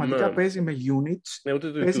 Δηλαδή πραγματικά παίζει με units,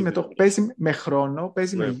 παίζει με χρόνο,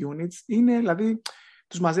 παίζει με units. Είναι δηλαδή.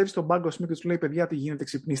 Τους μαζεύει στον πάγκο και τους λέει: παιδιά, τι γίνεται,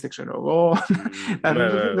 ξυπνήστε, ξέρω εγώ.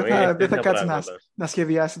 Δεν θα κάτσει να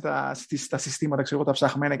σχεδιάσει τα συστήματα, ξέρω εγώ, τα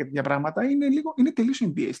ψαχμένα και τέτοια πράγματα. Είναι τελείως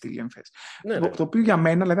NBA στυλ η έμφαση. Το οποίο για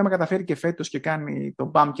μένα, δηλαδή, άμα καταφέρει και φέτος και κάνει το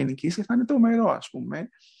μπαμ και νικήσει, θα είναι τρομερό, ας πούμε.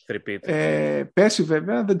 Πέρσι,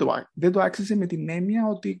 βέβαια, δεν το άξιζε με την έννοια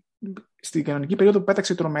ότι στην κανονική περίοδο που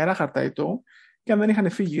πέταξε τρομερά χαρταετό. Και αν δεν είχαν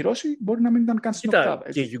φύγει οι Ρώσοι, μπορεί να μην ήταν καν στην οκτάδα.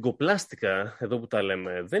 Και η γιουγκοπλάστικα, εδώ που τα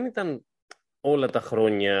λέμε, δεν ήταν όλα τα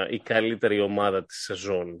χρόνια η καλύτερη ομάδα της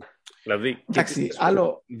σεζόν. Δηλαδή, εντάξει,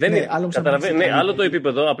 άλλο το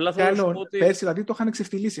επίπεδο. Απλά θέλω να σου πω ότι. Πέρσι δηλαδή το είχαν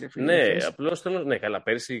ξεφτυλίσει, ρε φίλε. Ναι, απλώς θέλω. Ναι, καλά,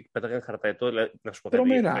 πέρσι πέταγαν χαρταετό. Δηλαδή, να σου πω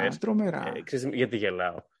τρομερά. Γιατί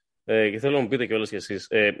γελάω. Και θέλω να μου πείτε κιόλας κι εσείς.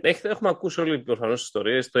 Έχουμε ακούσει όλοι προφανώς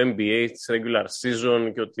ιστορίες στο NBA, της regular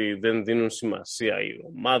season και ότι δεν δίνουν σημασία οι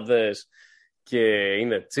ομάδες. Και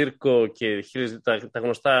είναι τσίρκο και τα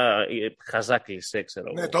γνωστά χαζά κλισέ,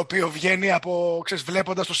 ξέρω. Ναι, το οποίο βγαίνει από,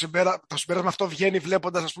 βλέποντας το συμπέρασμα αυτό βγαίνει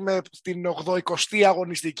βλέποντας, ας πούμε, την 80η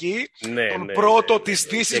αγωνιστική, τον πρώτο της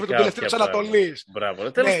Δύσης με τον τελευταίο της Ανατολής. Μπράβο.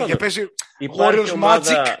 Ναι, και παίζει Warriors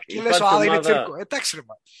Magic και λες, είναι τσίρκο. Εντάξει, ρε.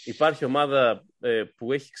 Υπάρχει ομάδα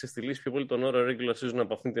που έχει ξεστηλίσει πιο πολύ τον όρο regular season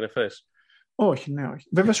από αυτήν την Εφές? Όχι, ναι, όχι.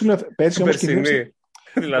 Βέβαια σου λέω, πέρσι όμως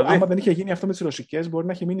δηλαδή. Άμα δεν είχε γίνει αυτό με τις ρωσικές, μπορεί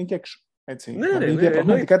να είχε μείνει και έξω. Έτσι.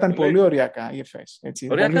 Πραγματικά ήταν πολύ οριακά η ΕΦΕΣ.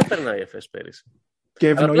 Οριακά περνάει η ΕΦΕΣ πέρυσι.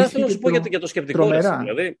 Απλά θέλω να σου πω για το σκεπτικό.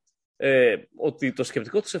 Δηλαδή, ότι το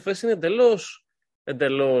σκεπτικό της ΕΦΕΣ είναι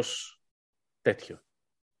εντελώς τέτοιο.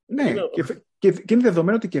 Ναι, και είναι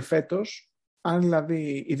δεδομένο ότι και φέτος, αν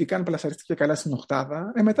δηλαδή ειδικά αν πλασαριστεί καλά στην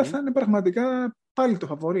οκτάδα, μετά θα είναι πραγματικά πάλι το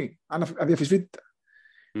φαβορί, αδιαφυσβήτητα.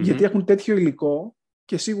 Γιατί έχουν τέτοιο υλικό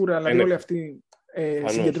και σίγουρα δηλαδή, όλοι αυτοί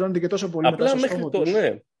συγκεντρώνονται και τόσο πολύ μετά στο στόχο τους.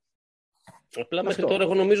 Απλά μέχρι τώρα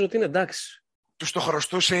εγώ νομίζω ότι είναι εντάξει. Τους το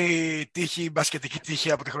χρωστούσε η μπασκετική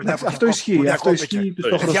τύχη από τη χρονιά που αυτό ισχύει.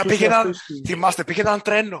 Θυμάστε, πήγαιναν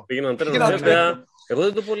τρένο. Βέβαια, εγώ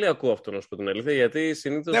δεν το πολύ ακούω αυτό, να σου πω την αλήθεια, γιατί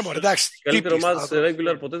συνήθως η καλύτερη ομάδα σε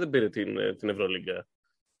regular ποτέ δεν πήρε την Ευρωλίγκα.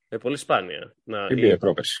 Πολύ σπάνια. Την πήρε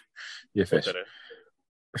πρόπερση. Η ΕΦΕΣ.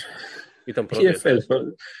 Ήταν πρώτη.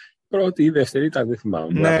 Πρώτη ή δεύτερη ήταν, δεν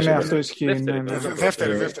θυμάμαι. Ναι, αυτό ισχύει.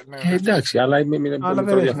 Δεύτερη. Εντάξει, αλλά είναι πολύ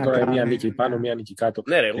μικρό διαφορά. Μία νίκη πάνω, μία νίκη κάτω.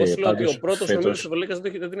 Ναι, εγώ σου λέω ότι ο πρώτος ομίλος της Ευρωλίγκας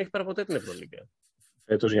δεν την έχει πάρει ποτέ την Ευρωλίγκα.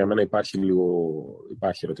 Φέτος για μένα υπάρχει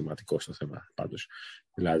ερωτηματικό στο θέμα πάντως.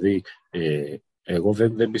 Δηλαδή, εγώ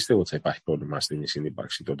δεν πιστεύω ότι θα υπάρχει πρόβλημα στην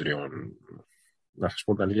συνύπαρξη των τριών. Να σας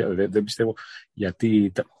πω την αλήθεια, δεν πιστεύω,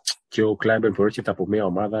 γιατί και ο Κλάιμπερν προέρχεται από μια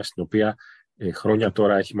ομάδα στην οποία χρόνια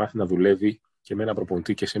τώρα έχει μάθει να δουλεύει και με ένα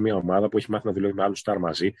προπονητή και σε μια ομάδα που έχει μάθει να δουλεύει με άλλους στάρ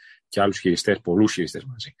μαζί και άλλους χειριστές, πολλούς χειριστές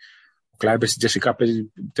μαζί. Ο Κλάιμπερ στην Τζεσικά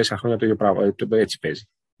παίζει 4 χρόνια το ίδιο πράγμα, έτσι παίζει.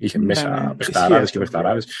 Είχε μέσα παιχταράδες και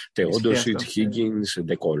παιχταράδες, Τεόντοσιτς, Χίγκινς,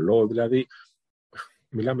 Ντεκολό, δηλαδή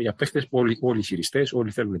μιλάμε για παίχτες που όλοι χειριστές,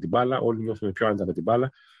 όλοι θέλουν την μπάλα, όλοι νιώθουν πιο άνετα με την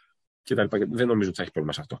μπάλα κτλ. Δεν νομίζω ότι θα έχει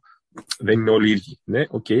πρόβλημα σε αυτό. Δεν είναι όλοι ίδιοι. Ναι,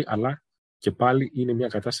 αλλά και πάλι είναι μια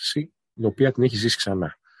κατάσταση την οποία την έχει ζήσει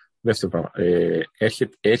ξανά. Δεύτερο πράγμα,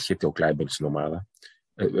 έρχεται ο Κλάιμπερν στην ομάδα.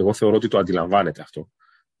 Εγώ θεωρώ ότι το αντιλαμβάνεται αυτό.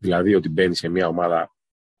 Δηλαδή ότι μπαίνει σε μια ομάδα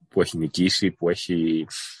που έχει νικήσει,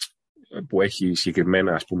 που έχει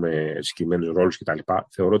συγκεκριμένους ρόλους κτλ.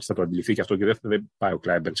 Θεωρώ ότι θα το αντιληφθεί και αυτό και δεν πάει ο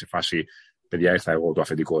Κλάιμπερν σε φάση παιδιά ήρθα εγώ το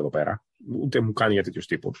αφεντικό εδώ πέρα. Ούτε μου κάνει για τέτοιους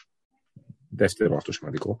τύπους. Δεύτερο αυτό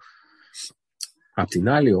σημαντικό. Απ' την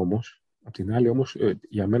άλλη όμως,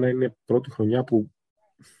 για μένα είναι πρώτη χρονιά που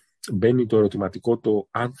μπαίνει το ερωτηματικό το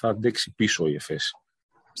αν θα αντέξει πίσω η ΕΦΕΣ.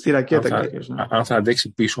 Στη ρακέτα. Αν θα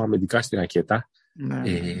αντέξει πίσω αμυντικά στη ρακέτα. Ναι.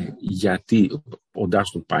 Γιατί ο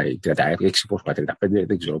Ντάνστον πάει 36, πώς πάει, 35,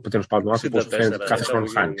 δεν ξέρω. Τέλος πάντων, ο άνθρωπος κάθε χρόνο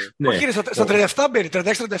χάνει. Όχι, στα 37 μπαίνει,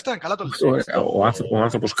 36-37, καλά το λες. Ο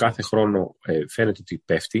άνθρωπος κάθε χρόνο φαίνεται ότι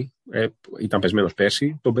πέφτει. Ήταν πεσμένος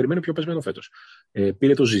πέρσι, τον περιμένει πιο πεσμένο φέτος.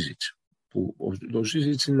 Πήρε το Ζίζιτς. Το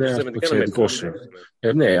Ζίζιτς είναι εξαιρετικός.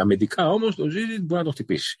 Ναι, αμυντικά όμως το Ζίζιτς μπορεί να το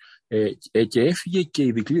χτυπήσει. Και έφυγε και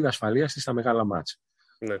η δικλείδα ασφαλείας στα μεγάλα μάτς.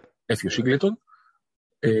 Ναι. Έφυγε ο Σίγκλετον.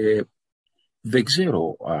 Δεν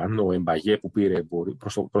ξέρω αν ο Εμπαγέ που πήρε μπορεί.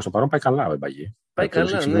 Προς το παρόν πάει καλά ο Εμπαγέ. Πάει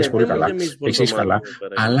καλά, ναι, πολύ καλά. Εξής καλά.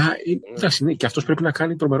 Αλλά και αυτός πρέπει να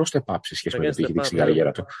κάνει τρομερό step up σε σχέση με το ότι έχει δείξει την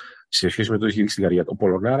καριέρα του. Σε σχέση με το ότι έχει δείξει την καριέρα του. Ο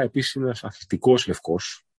Πολωνάρα επίσης είναι ένας αθλητικός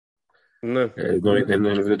λευκός. Ναι.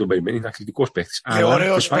 Δεν τον περιμένει, είναι αθλητικός παίκτης. Είναι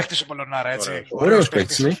ωραίος παίκτης ο Πολωνάρα, έτσι. Ωραίος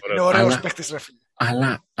παίκτης, ναι. Είναι ωραίος παίκτης, ρε φίλε.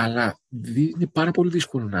 Αλλά είναι πάρα πολύ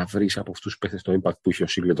δύσκολο να βρεις από αυτούς τους παίκτες το impact που είχε ο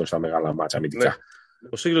Σίγκλετον στα μεγάλα μάτσα αμυντικά. Ναι.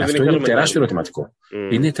 Αυτό είναι τεράστιο ερωτηματικό.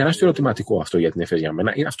 Είναι τεράστιο ερωτηματικό αυτό για την ΕΦΕΣ για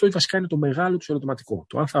μένα. Αυτό βασικά είναι το μεγάλο του ερωτηματικό.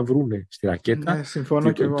 Το αν θα βρούνε στη ρακέτα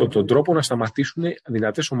τον τρόπο να σταματήσουν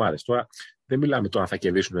δυνατές ομάδες. Τώρα δεν μιλάμε το αν θα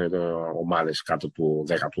κερδίσουν ομάδες κάτω του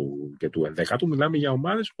 10ου και του 11ου. Μιλάμε για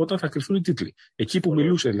ομάδες όταν θα κρυφθούν οι τίτλοι. Εκεί που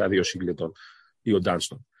μιλούσε δηλαδή ο Σίγκλετον ή ο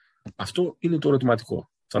Ντάνστον. Αυτό είναι το ερωτηματικό.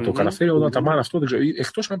 Θα το καταφέρει ο Αταμάν αυτό, δεν ξέρω.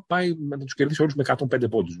 Εκτός αν πάει να τους κερδίσει όλους με 105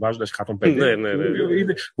 πόντους, βάζοντας 105. Ναι.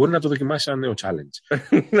 Μπορεί να το δοκιμάσει σαν νέο challenge.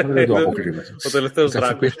 Δεν το αποκλείω. Ο τελευταίος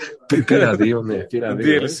δράκος. Πήρα δύο, ναι.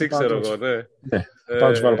 DLC, ξέρω εγώ, ναι. Πάω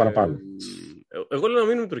να τους βάλω παραπάνω. Εγώ λέω να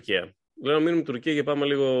μείνουμε Τουρκία. Λέω να μείνουμε Τουρκία και πάμε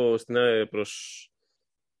λίγο προς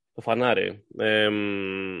το φανάρι.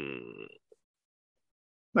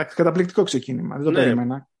 Εντάξει, καταπληκτικό ξεκίνημα. Δεν το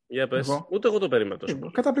περίμενα. Για πες. Ούτε εγώ το περίμενα τόσο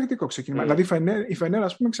πολύ. Καταπληκτικό ξεκίνημα. Δηλαδή η Φενέρα,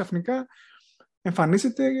 ας πούμε, ξαφνικά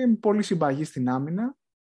εμφανίζεται πολύ συμπαγή στην άμυνα.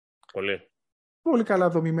 Πολύ καλά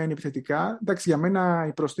δομημένη επιθετικά. Εντάξει, για μένα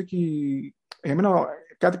η προσθήκη. Για μένα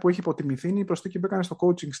κάτι που έχει υποτιμηθεί είναι η προσθήκη που έκανε στο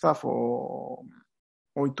coaching staff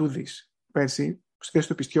ο Ιτούδης πέρσι. Στη θέση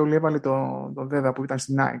του Πιστιόλη έβαλε τον Δέδα που ήταν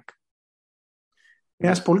στην ΑΕΚ.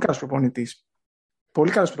 Ένας πολύ καλός προπονητής.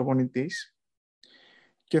 Πολύ καλός προπονητής.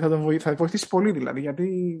 Και θα βοηθήσει πολύ δηλαδή,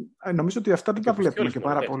 γιατί νομίζω ότι αυτά δεν τα βλέπουμε και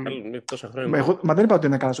πάρα πολύ. Μα δεν είπα ότι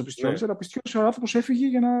είναι καλά ο Πιστιόλης, αλλά ο Πιστιόλης ο άνθρωπος έφυγε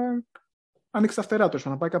για να ανοίξει τα φτερά του,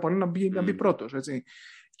 να πάει κάπου αλλού να μπει πρώτος. Έτσι.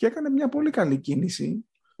 Και έκανε μια πολύ καλή κίνηση.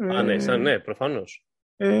 Ναι, προφανώς.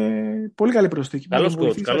 Πολύ καλή προσθήκη. Καλός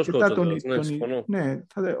coach.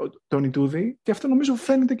 Τον Ιτούδη, και αυτό νομίζω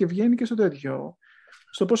φαίνεται και βγαίνει και στο τέτοιο.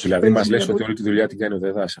 Δηλαδή, μας λες ότι όλη τη δουλειά την κάνει ο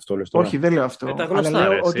Δεδάς, αυτό λες τώρα? Όχι, δεν λέω αυτό. Τα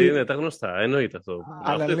γνωστά, είναι τα γνωστά, εννοείται αυτό.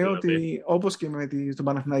 Αλλά λέω ότι όπως και στον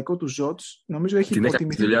Παναθηναϊκό του Ζότς, νομίζω έχει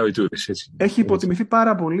υποτιμηθεί. Έχει υποτιμηθεί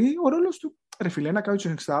πάρα πολύ ο ρόλος του. Ρε φίλε, ένα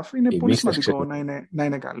coaching staff είναι πολύ σημαντικό να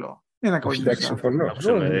είναι καλό. Ένα coaching staff. Συμφωνώ.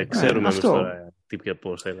 Ξέρουμε εμείς τώρα τι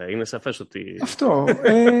πώς θα είναι. Είναι σαφές ότι. Αυτό.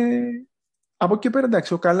 Από εκεί πέρα,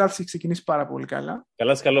 εντάξει, ο Καλάθης έχει ξεκινήσει πάρα πολύ καλά.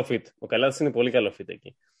 Καλάθης καλό fit. Ο Καλάθης είναι πολύ καλό fit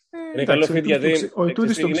εκεί. Είναι καλό fit γιατί.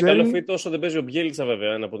 Είναι καλό fit όσο δεν παίζει ο Μπιέλιτσα,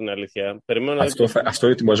 βέβαια, να πω την αλήθεια. Αυτό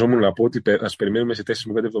ετοιμαζόμουν να πω ότι ας περιμένουμε σε 4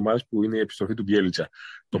 με 5 εβδομάδες που είναι η επιστροφή του Μπιέλιτσα.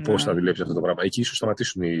 Το πώς θα δουλέψει αυτό το πράγμα. Εκεί ίσως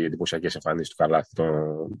σταματήσουν οι εντυπωσιακές εμφανίσεις του Καλάθη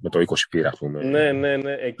με το 20 πήρα, ας πούμε. Ναι.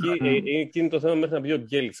 Εκεί είναι το θέμα μέχρι να μπει ο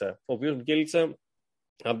Μπιέλιτσα. Ο οποίος Μπιέλιτσα,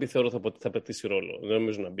 αν μπει, θεωρώ θα πετύσει ρόλο. Δεν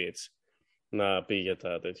νομίζω να μπει έτσι. Να πει για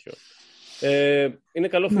τα τέτοιο. Είναι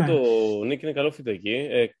καλό fit ο Νίκ, είναι καλό fit εκεί.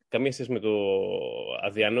 Καμία σχέση με το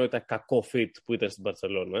αδιανόητα κακό fit που ήταν στην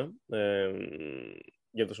Μπαρσελόνα.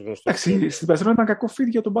 Για το γνωστό. Εντάξει, στην Μπαρσελόνα ήταν κακό fit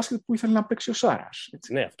για τον μπάσκετ που ήθελε να παίξει ο Σάρας.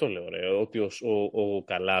 Έτσι. Ναι, αυτό λέω. Ότι ο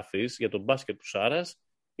Καλάθης για τον μπάσκετ του Σάρας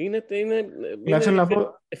είναι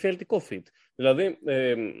εφιαλτικό fit. Δηλαδή,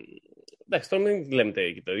 εντάξει, τώρα μην λέμε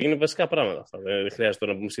τέτοια. Είναι βασικά πράγματα αυτά. Δεν χρειάζεται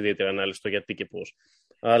να πούμε σε ιδιαίτερη ανάλυση το γιατί και πώς.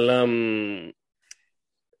 Αλλά.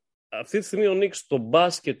 Αυτή τη στιγμή ο Νίκ στο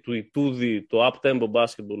μπάσκετ του Ιτούδη, το up-tempo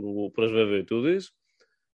basketball που προσβεύει ο Ιτούδης,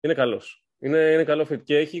 είναι καλός. Είναι καλό fit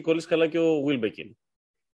και έχει κολλήσει καλά και ο Wilbekin.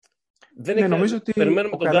 Νομίζω ότι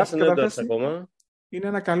περιμένουμε τον Dustin Edwards ακόμα. Είναι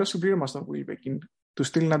ένα καλό συμπλήρωμα στον Wilbekin. Του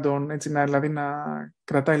στείλει δηλαδή να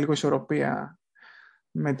κρατάει λίγο ισορροπία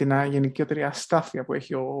με την γενικότερη αστάθεια που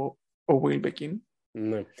έχει ο Wilbekin.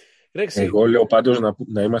 Ναι. Εγώ λέω πάντως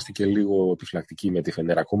να είμαστε και λίγο επιφυλακτικοί με τη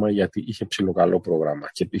Φενέρα ακόμα, γιατί είχε ψιλοκαλό πρόγραμμα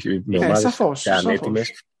και με ομάδες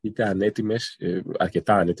είτε ανέτοιμες,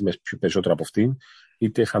 αρκετά ανέτοιμες, περισσότερο από αυτήν,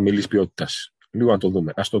 είτε χαμηλής ποιότητας. Λίγο να το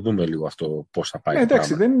δούμε. Ας το δούμε λίγο αυτό πώς θα πάει.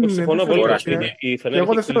 Εντάξει, δεν συμφωνώ πολύ.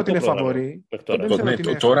 Εγώ δεν θέλω ότι είναι φαβορή.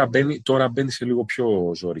 Τώρα μπαίνει σε λίγο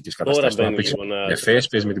πιο ζώρικες καταστάσεις. Τώρα παίζει με Εφές,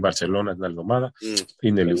 παίζει με την Μπαρσελόνα την άλλη εβδομάδα.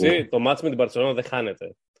 Το μάτς με την Μπαρσελόνα δεν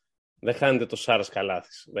χάνεται. Δεν χάνεται το Σάρας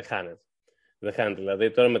Καλάθης. Δεν χάνεται.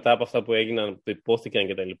 Δηλαδή τώρα μετά από αυτά που έγιναν, που υπόθηκαν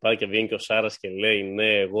και τα λοιπά, και βγαίνει και ο Σάρας και λέει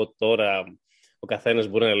ναι, εγώ τώρα ο καθένας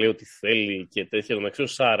μπορεί να λέει ό,τι θέλει και τέτοια. Το μεταξύ ο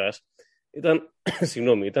Σάρας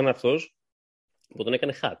ήταν αυτός που τον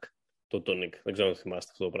έκανε hack το Τόνικ. Δεν ξέρω αν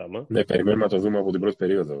θυμάστε αυτό το πράγμα. Ναι, περιμένουμε να το δούμε από την πρώτη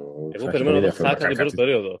περίοδο. Εγώ περιμένω να το hack από την πρώτη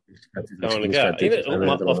περίοδο. Κανονικά.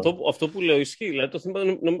 Αυτό που λέω ισχύει. Δηλαδή,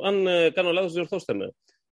 αν κάνω λάθος, διορθώστε με.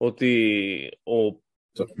 Ότι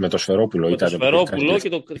με το Σφερόπουλο ήταν. Το Σφερόπουλο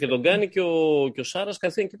και τον κάνει και ο Σάρας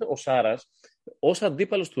καθήν. Ο Σάρας, ως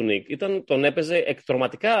αντίπαλος του Νικ, τον έπαιζε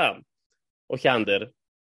εκτροματικά. Όχι under.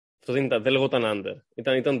 Αυτό δεν λεγόταν under.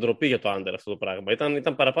 Ήταν ντροπή για το under αυτό το πράγμα.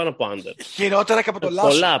 Ήταν παραπάνω από under. Χειρότερα και από το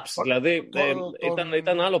λάθος. Collapse. Δηλαδή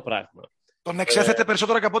ήταν άλλο πράγμα. Τον εξέθετε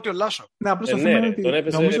περισσότερο και από ότι ο Λάσο. Ναι, απλώς το θέμα είναι ότι τον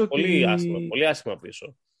έπαιζε πολύ άσχημα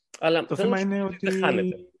πίσω. Αλλά το θέμα είναι ότι δεν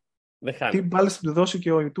χάνεται. Τι μπάλες θα του δώσει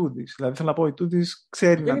και ο Ιτούδης. Δηλαδή θέλω να πω, ο Ιτούδης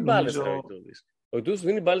ξέρει να νομίζω... Ο Ιτούδης του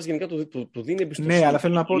δίνει μπάλες, γενικά του δίνει εμπιστοσύνη. Ναι, αλλά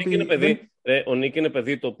θέλω να πω ότι... Ο Νίκ είναι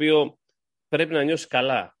παιδί το οποίο πρέπει να νιώσει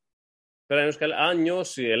καλά. Αν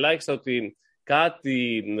νιώσει ελάχιστα ότι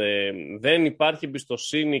κάτι δεν υπάρχει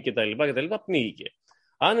εμπιστοσύνη κτλ. Πνίγηκε.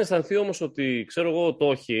 Αν αισθανθεί όμως ότι, ξέρω εγώ, το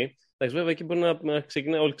όχι, εντάξει, βέβαια εκεί μπορεί να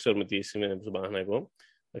ξεκινάει, όλοι ξέρουμε τι σημαίνει στον Παναθηναϊκό,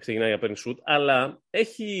 να ξεκινάει να παίρνει σουτ, αλλά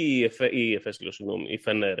έχει η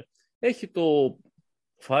Φενέρ, έχει το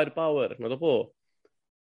firepower, να το πω,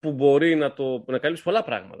 που μπορεί να καλύψει πολλά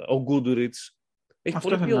πράγματα. Ο Γκούντουριτς έχει αυτό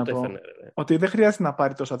πολύ ποιότητα η Φενέρ. Ότι δεν χρειάζεται να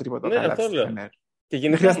πάρει τόσα τρίποτα καλά στη Φενέρ.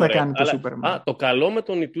 Δεν χρειάζεται να κάνει το Σούπερμαν. Το καλό με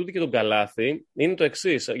τον Ιτούδη και τον Καλάθι είναι το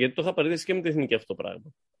εξής, γιατί το είχα παρατηρήσει και με την εθνική αυτό το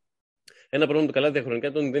πράγμα. Ένα πρόβλημα του Καλάθι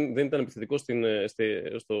διαχρονικά δεν ήταν επιθετικό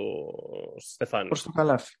στο Στεφάνι. Προς το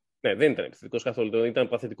Καλάθι. Ναι, δεν ήταν επιθετικός καθόλου, ήταν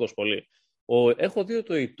παθητικός πολύ. Έχω δει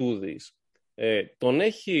ότι ο Ιτούδης τον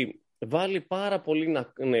έχει βάλει πάρα πολύ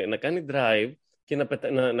να κάνει drive και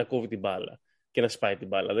να κόβει την μπάλα και να σπάει την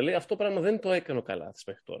μπάλα. Δηλαδή αυτό πράγμα δεν το έκανε ο Καλάθης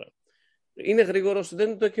μέχρι τώρα. Είναι γρήγορος,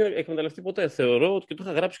 δεν το έχει εκμεταλλευτεί ποτέ. Θεωρώ ότι και το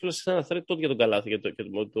είχα γράψει κιόλας σε ένα thread τότε για τον Καλάθη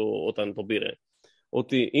όταν τον πήρε.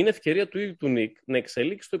 Ότι είναι ευκαιρία του ίδιου του Νικ να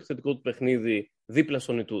εξελίξει το επιθετικό του παιχνίδι δίπλα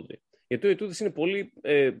στον Ιτούδη. Γιατί ο Ιτούδης είναι πολύ.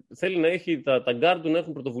 Θέλει να έχει τα γκάρ του να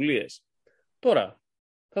έχουν πρωτοβουλίες. Τώρα,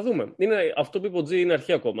 θα δούμε. Αυτό που είπε ο Τζι είναι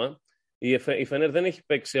αρχή ακόμα. Η Φενέρ δεν έχει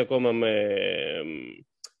παίξει ακόμα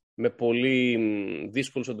με πολύ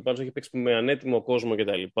δύσκολους αντιπάλους. Έχει παίξει με ανέτοιμο κόσμο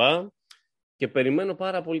κτλ. Και περιμένω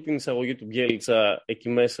πάρα πολύ την εισαγωγή του Μπιέλτσα εκεί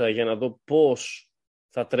μέσα για να δω πώς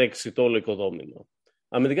θα τρέξει το όλο οικοδόμημα.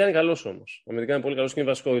 Αμυντικά είναι καλός όμως. Αμυντικά είναι πολύ καλός και είναι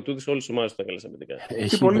βασικό. Ο Ιτούδης όλες τις ομάδες του ήταν καλές αμυντικά.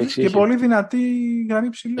 Και πολύ δυνατή γραμμή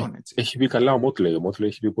ψηλών. Έχει μπει καλά ο Μότλεϊ. Ο Μότλεϊ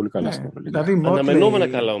έχει μπει πολύ καλά στην Ευρωλίγκα. Δηλαδή, αναμενόμενα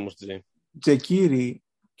καλά όμως. Τζεκίρι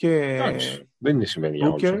και. Δεν είναι σημαίνει για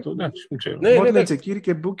όλους αυτό. Μότλεϊ, Τζεκίρι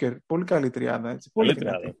και Μπούκερ. Πολύ καλή τριάδα. Πολύ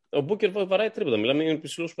τριάδα. Ο Μπούκερ βαράει τρίποτα. Μιλάμε για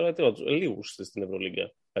ψηλούς βαράει τρίποτα. Λίγους στην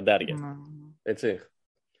Ευρωλίγκα. Πεντάρια. Έτσι.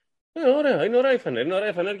 Ωραία. Είναι ωραία η Φενέρ. Είναι ωραία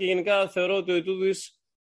η Φενέρ και γενικά θεωρώ ότι ο Ιτούδης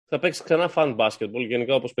θα παίξει ξανά fan basketball,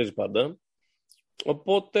 γενικά όπως παίζει πάντα.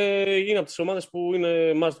 Οπότε είναι από τις ομάδες που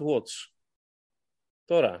είναι must watch.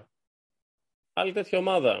 Τώρα, άλλη τέτοια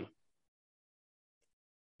ομάδα.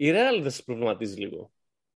 Η Real δεν σας προβληματίζει λίγο?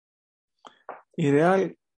 Η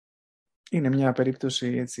Real είναι μια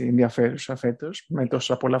περίπτωση έτσι ενδιαφέρουσα φέτος, με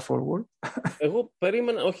τόσα πολλά forward. Εγώ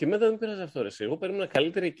περίμενα, όχι, δεν με πειράζει αυτό εσύ. Εγώ περίμενα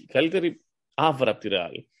καλύτερη άβρα από τη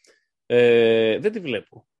Real. Δεν τη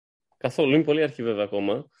βλέπω καθόλου, είναι πολύ αρχή βέβαια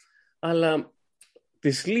ακόμα. Αλλά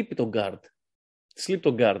τη λείπει τον guard.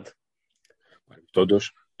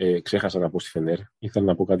 Παρεμπιπτόντως, ξέχασα να πω στη Φενέρ. Ήθελα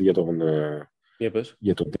να πω κάτι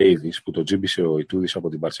για τον Davis που τον τζίμπησε ο Ιτούδης από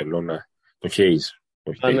την Μπαρσελόνα. Τον Hayes.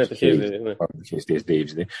 Ναι, το Hayes.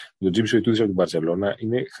 Τον τζίμπησε ο Ιτούδης από την Μπαρσελόνα.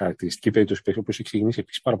 Είναι χαρακτηριστική περίπτωση παίχτη, όπως έχει ξεκινήσει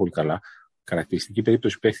επίσης πάρα πολύ καλά. Χαρακτηριστική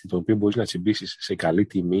περίπτωση παίχτη, το οποίο μπορεί να τσιμπήσει σε καλή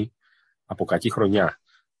τιμή από κακή χρονιά.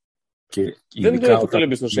 Και δεν το έχω πολύ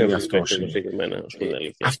εμπιστοσύνη αυτό.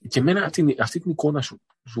 Και εμένα αυτή την εικόνα σου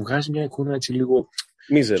βγάζει μια εικόνα έτσι λίγο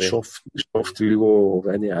soft, λίγο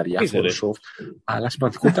αριάφορο soft. Αλλά στην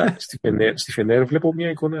πραγματικότητα στη Φενέρ βλέπω μια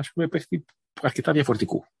εικόνα, ας πούμε, παίχτη αρκετά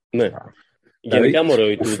διαφορετικού. Ναι. Γενικά μωρέ, ο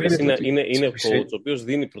Ιτούδης είναι ο coach, ο οποίος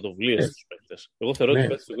δίνει πρωτοβουλίες στους παίκτες. Εγώ θεωρώ ότι οι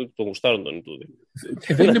παίκτες τον γουστάρουν τον Ιτούδη.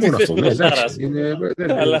 Δεν είναι μόνο αυτό.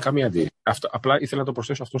 Δεν είναι καμία αντίρρηση. Απλά ήθελα να το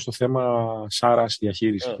προσθέσω αυτό στο θέμα Σάρας,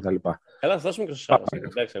 διαχείριση κτλ. Καλά, θα φτάσουμε και στο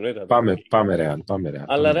Σάρας. Πάμε Real.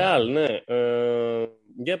 Αλλά Real, ναι.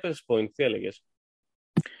 Για πες point, τι έλεγες?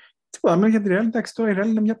 Τίποτα, για τη Real, εντάξει, τώρα η Real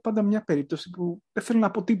είναι πάντα μια περίπτωση που δεν θέλω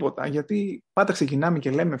να πω τίποτα. Γιατί πάντα ξεκινάμε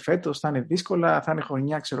και λέμε φέτος θα είναι δύσκολα, θα είναι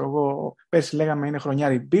χρονιά, ξέρω εγώ. Πέρσι λέγαμε είναι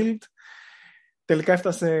χρονιά rebuild. Τελικά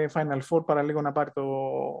έφτασε Final Four παρά λίγο να πάρει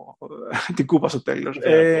την κούπα στο τέλος.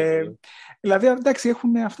 Δηλαδή, εντάξει,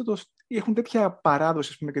 έχουν τέτοια παράδοση,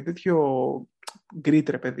 ας πούμε, και τέτοιο γκρίτ,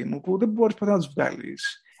 ρε παιδί μου, που δεν μπορείς ποτέ να τους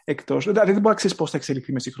βγάλεις εκτός. Δηλαδή, δεν μπορεί να ξέρεις πώς θα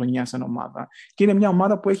εξελιχθεί μες στη χρονιά σαν ομάδα. Και είναι μια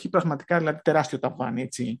ομάδα που έχει πραγματικά δηλαδή, τεράστιο ταβάνι.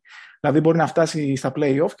 Έτσι. Δηλαδή, μπορεί να φτάσει στα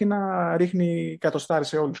play-off και να ρίχνει εκατοστάρες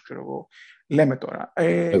σε όλους, ξέρω εγώ. Λέμε τώρα.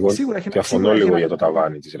 Εγώ διαφωνώ λίγο για το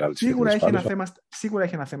ταβάνι της Real. Σίγουρα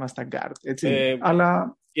έχει ένα θέμα στα guard. Έτσι.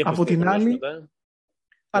 Αλλά από την άλλη.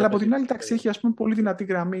 Αλλά από την άλλη, εντάξει, έχει, ας πούμε, πολύ δυνατή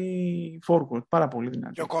γραμμή forward. Πάρα πολύ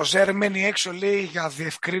δυνατή. Και ο Κοζέρ μένει έξω, λέει, για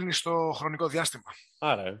διευκρίνηση στο χρονικό διάστημα.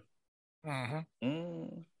 Άρα.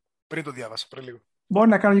 Πριν το διάβασα, πριν λίγο. Μπορεί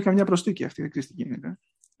να κάνω και καμιά προσθήκη αυτή, δεν ξέρεις τι γίνεται.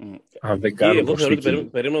 Αν δεν κάνουν εγώ θεωρώ ότι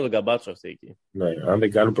περίμενα τον Καμπάτσο αυτή εκεί. Ναι, αν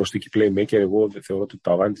δεν κάνουν προσθήκη playmaker, εγώ θεωρώ ότι το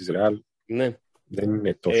ταβάνι της Real. Ναι. Δεν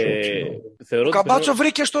είναι τόσο ψηλό. Ο Καμπάτσο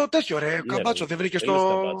βρήκε στο τέτοιο, ρε. Ο Καμπάτσο δεν βρήκε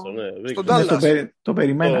στον Ντάλλας. Το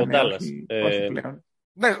περιμέναμε.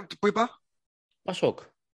 Ναι, που είπα. Πασόκ.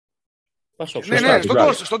 Ναι,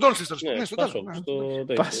 στον Ντόνσιστρο.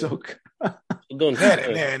 Πασόκ.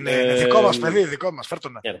 Ναι, δικό μας παιδί, δικό μας. Φέρτο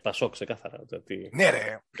να. Ναι, Πασόκ, ξεκάθαρα. Ναι,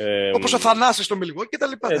 ρε. Όπως ο Θανάσης στο Μιλγό και τα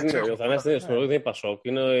λοιπά. Ο Θανάσης δεν είναι Πασόκ.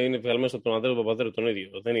 Είναι βγαλμένος από τον Ανδρέα Παπαδέρου τον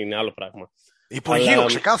ίδιο. Δεν είναι άλλο πράγμα. Υπογείο,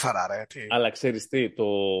 ξεκάθαρα, ρε. Αλλά ξέρεις τι,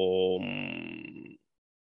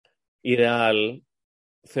 η Ρεάλ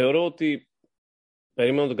θεωρώ ότι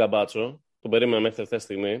περίμενα τον Καμπάτσο, τον περίμενα μέχρι τελευταία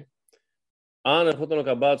στιγμή. Αν ερχόταν ο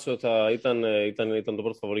Καμπάτσο θα ήταν το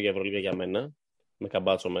πρώτο φαβορί για Ευρωλίγκα για μένα, με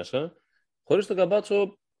Καμπάτσο μέσα. Χωρίς τον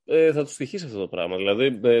Καμπάτσο θα τους στοιχήσει αυτό το πράγμα.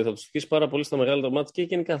 Δηλαδή θα τους στοιχήσει πάρα πολύ στα μεγάλα μάτια και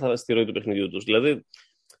γενικά στη ροή του παιχνιδιού τους. Δηλαδή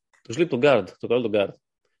τους λείπει τον γκάρντ, το καλό τον γκάρντ.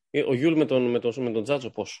 Ο Γιούλ με τον Τζάτσο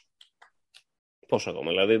πόσο ακόμα,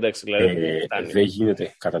 δηλαδή εντάξει. Δεν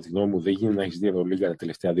γίνεται, κατά τη γνώμη μου, δεν γίνεται να έχεις δει Ευρωλίγκα τα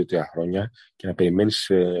τελευταία 2-3 χρόνια και να περιμένεις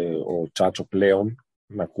ο Τσάτσο πλέον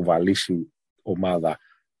να κουβαλήσει ομάδα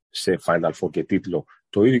σε Final Four και τίτλο.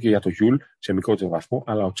 Το ίδιο και για το Γιούλ σε μικρότερο βαθμό,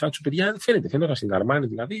 αλλά ο Τσάτσο, παιδιά, φαίνεται να συναρμάνει,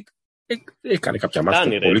 δηλαδή έκανε κάποια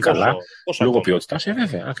μάτια πολύ καλά. Λόγω ποιότητας,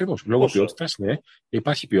 βέβαια, ακριβώς. Λόγω ποιότητας, ναι.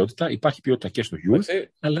 Υπάρχει ποιότητα και στο Γιούλ,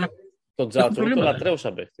 αλλά. Τον Τσάτσο το λατρεύω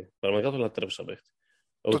σαν παίχτη. Πραγματικά το λατρεύω σαν παίχτη.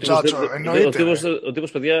 Το Τσάτσο, εννοείται. Ο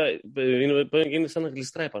τύπος, παιδιά, είναι σαν να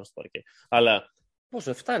γλιστράει πάνω στο παρκέ. Αλλά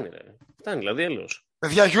πόσο, φτάνει, ρε. Φτάνει, δηλαδή, έλεος.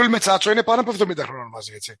 Παιδιά, Γιούλ με Τσάτσο είναι πάνω από 70 χρόνων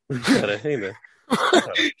μαζί, έτσι. Ρε, είναι.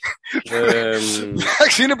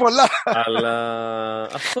 Εντάξει, είναι πολλά. Αλλά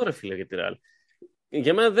αυτό, ρε φίλε, για τη Real.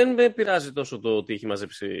 Για μένα δεν με πειράζει τόσο το ότι έχει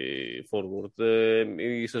μαζέψει forward.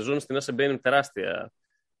 Η σεζόν στην ACB είναι τεράστια.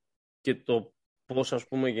 Και το πώς, ας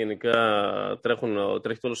πούμε, γενικά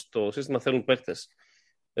τρέχει όλο το σύστημα, θέλουν παίχτες.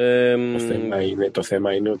 Το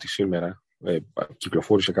θέμα είναι ότι σήμερα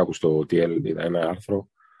κυκλοφόρησε κάπου στο TL ένα άρθρο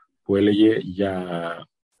που έλεγε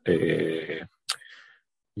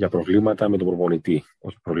για προβλήματα με τον προπονητή.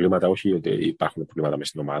 Όχι ότι υπάρχουν προβλήματα μες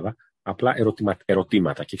στην ομάδα, απλά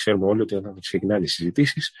ερωτήματα. Και ξέρουμε όλοι ότι όταν ξεκινάνε οι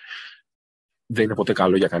συζητήσεις δεν είναι ποτέ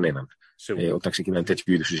καλό για κανέναν. Όταν ξεκινάνε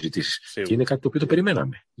τέτοιου είδους συζητήσεις. Και είναι κάτι το οποίο το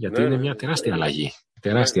περιμέναμε. Γιατί είναι μια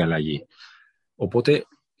τεράστια αλλαγή. Οπότε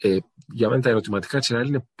για μένα τα ερωτηματικά της Real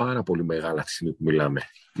είναι πάρα πολύ μεγάλα τη στιγμή που μιλάμε.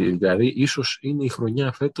 Δηλαδή, ίσως είναι η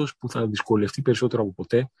χρονιά φέτος που θα δυσκολευτεί περισσότερο από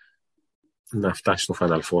ποτέ να φτάσει στο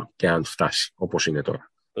Final Four και αν φτάσει, όπως είναι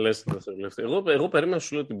τώρα. Εγώ περίμενα,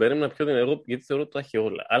 σου λέω ότι περίμενα πιο δυνατό, γιατί θεωρώ ότι τα έχει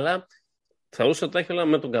όλα. Αλλά θεωρούσα ότι τα έχει όλα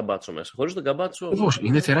με τον Καμπάτσο μέσα. Χωρίς τον Καμπάτσο.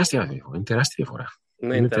 Είναι τεράστια διαφορά.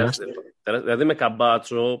 Ναι, είναι τεράστια. Δηλαδή με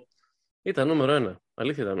Καμπάτσο ήταν νούμερο 1.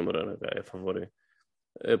 Αλήθεια ήταν νούμερο 1 φαβορί.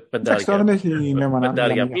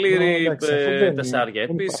 Πεντάρια πλήρη, 4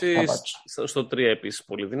 επίσης, στο 3 επίσης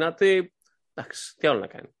πολύ δυνατή. Εντάξει, τι άλλο να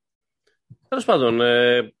κάνει. Τέλος πάντων,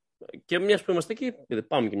 και μιας που είμαστε εκεί,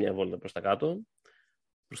 πάμε και μια βόλτα προς τα κάτω,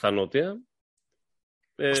 προς τα νότια.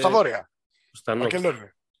 Προς τα βόρεια.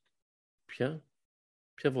 Βαρκελόνη.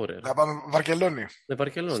 Ποια βόρεια? Να πάμε Βαρκελόνη. Ναι,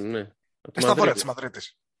 Βαρκελόνη, ναι. Στα βόρεια της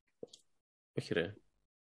Μαδρίτης. Όχι ρε.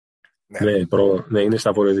 Ναι, είναι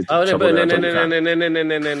στα βορειοδυτικά. Ναι,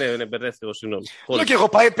 μπερδεύτηκα, συγγνώμη. Λέω και εγώ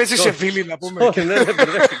παίζει σε Βίλη να πούμε. Όχι, ναι,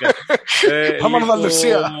 μπερδεύτηκα. Πάμε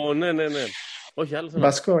Ανδαλουσία. Ναι. Όχι, άλλο θέλω.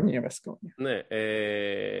 Βασκόνια.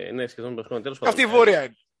 Ναι, σχεδόν Βασκόνια. Αυτή η βόρεια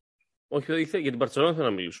είναι. Όχι, για την Μπαρτσελόνα θέλω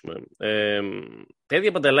να μιλήσουμε. Τα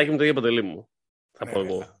ίδια παντελάκια μου, τα ίδια παντελή μου. Θα πω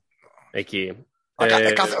εγώ. Εκεί.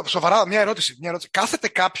 Σοβαρά, μια ερώτηση. Κάθεται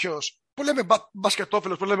κάποιος που λέμε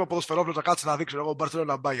μπασκετόφιλος, που λέμε ποδοσφαιρόφιλος, θα κάτσει να δείξει εγώ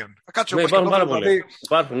Μπαρτσελόνα Μπάγερν. Θα κάτσει ο μπασκετόφιλος να δει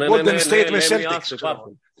Golden State με Celtics.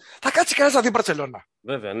 Θα κάτσει κανένας να δει Μπαρτσελόνα.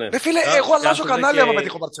 Βέβαια, ναι. Φίλε, εγώ αλλάζω κανάλι άμα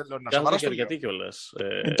πετύχω Μπαρτσελόνα. Γιατί κιόλας.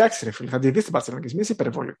 Εντάξει, ρε φίλε, θα τη δεις την Μπαρτσελόνα και είσαι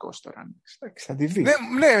υπερβολικός τώρα. Θα τη δεις.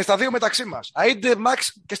 Ναι, στα δύο μεταξύ μας. Αΐντε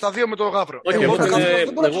Μαξ και στα δύο με τον Γαύρο. Εγώ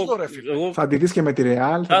δεν μπορώ να σου δω, ρε φίλε. Θα τη δεις και με τη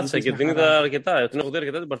Real. Κάτσε και την είδα αρκετά. Την έχω δει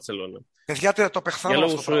αρκετά την Μπαρτσελόνα. Παιδιά, το παιχθάνω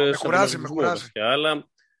αυτό. Με κουράζει.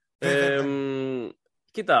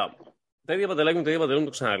 Κοίτα, τα ίδια παντελάκια μου, το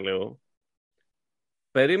ξαναλέω.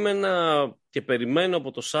 Περίμενα και περιμένω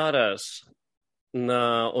από το Σάρας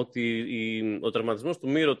ότι ο τερματισμός του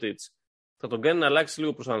Μίροτιτς θα τον κάνει να αλλάξει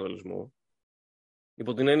λίγο προσανατολισμό.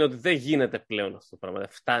 Υπό την έννοια ότι δεν γίνεται πλέον αυτό το πράγμα.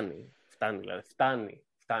 Φτάνει,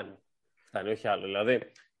 όχι άλλο.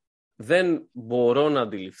 Δηλαδή, δεν μπορώ να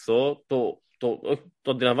αντιληφθώ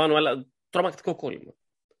το αντιλαμβάνω, αλλά τρομακτικό κόλλημα.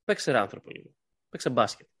 Παίξε άνθρωπο λίγο. Παίξε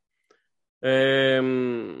μπάσκετ.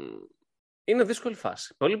 Είναι δύσκολη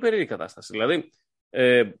φάση. Πολύ περίεργη κατάσταση. Δηλαδή,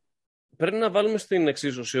 πρέπει να βάλουμε στην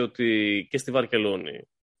εξίσωση ότι και στη Βαρκελόνη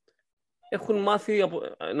έχουν μάθει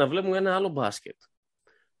να βλέπουν ένα άλλο μπάσκετ.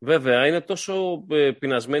 Βέβαια, είναι τόσο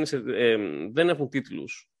πεινασμένοι, δεν έχουν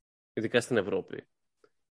τίτλους, ειδικά στην Ευρώπη,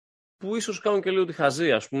 που ίσως κάνουν και λίγο τη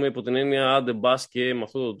χαζή, ας πούμε, υπό την έννοια άντε μπας και με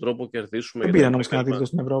αυτόν τον τρόπο κερδίσουμε. Δεν πήραν όμως κανένα τίτλο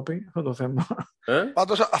στην Ευρώπη, αυτό το θέμα.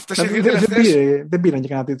 Πάντως αυτές οι δύο τελευταίες... Δεν πήραν και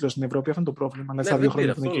κανένα τίτλο στην Ευρώπη, αυτό είναι το πρόβλημα. Δηλαδή, στα 2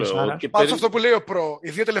 χρόνια που είναι και ο Σάρας. Πάντως αυτό που λέει ο Προ, οι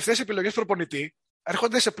δύο τελευταίες επιλογές προπονητή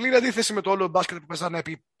έρχονται σε πλήρη αντίθεση με το όλο μπάσκετ που παίζανε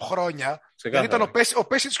επί χρόνια. Δηλαδή ήταν ο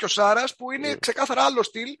Πέσιτς και ο Σάρας που είναι ξεκάθαρα άλλο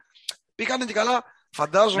στυλ. Πήγανε και καλά,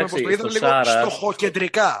 φαντάζομαι πως το είδαν λίγο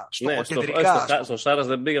στοχοκεντρικά. Στο Σάρας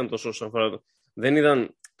δεν πήγαν τόσο όσον αφορά. Δεν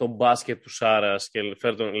είδαν το μπάσκετ του Σάρας και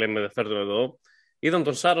λέμε φέρτον εδώ. Είδαν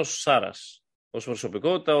τον Σάρα ως Σάρας. Ως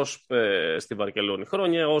προσωπικότητα, στη Βαρκελόνη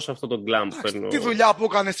χρόνια, ως αυτό το γκλάμ που παίρνει. Τη δουλειά που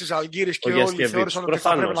έκανε στις Αλγύρες και όλοι θεώρησαν ότι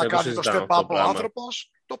θα πρέπει να κάνει το step up ο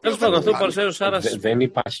άνθρωπος. Δεν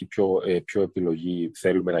υπάρχει πιο επιλογή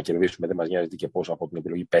θέλουμε να κερδίσουμε, δεν μας νοιάζει τι και πώς από την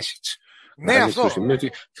επιλογή Πέσιτς. Ναι, αυτό. Σημαίνει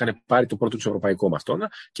ότι είχαν πάρει το πρώτο του ευρωπαϊκό με αυτόν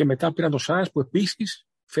και μετά πήραν τον Σάρας που επίσης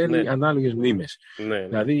φέρνει ανάλογες μνήμες. Ναι,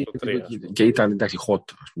 δηλαδή και ήταν εντάξει hot,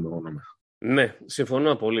 ας πούμε, όνομα. Ναι,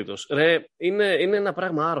 συμφωνώ απολύτως. Είναι ένα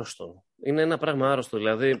πράγμα άρρωστο. Είναι ένα πράγμα άρρωστο.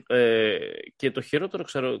 Δηλαδή, και το χειρότερο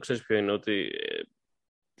ξέρεις ποιο είναι, ότι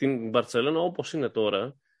την Μπαρτσελόνα όπως είναι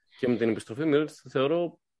τώρα και με την επιστροφή μου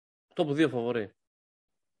θεωρώ top 2 φαβορί.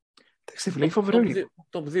 Εντάξει, φίλε, έχει φοβερό υλικό.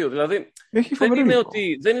 Top 2, δηλαδή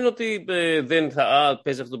δεν είναι ότι δεν θα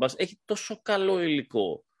παίζει αυτό το μπάσκετ. Έχει τόσο καλό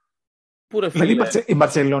υλικό. Δηλαδή η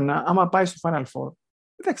Μπαρτσελόνα, άμα πάει στο Final Four,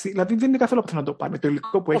 εντάξει, δηλαδή δεν είναι καθόλου πιθανό να το πάρει. Με το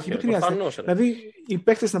υλικό που έχει, δεν χρειάζεται. Δηλαδή οι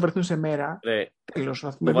παίκτες να βρεθούν σε μέρα. Τέλος,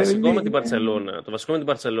 το βασικό με την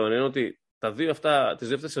Μπαρτσελόνα είναι ότι τις δύο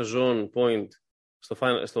αυτές σεζόν point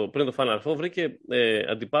πριν το Final Four βρήκε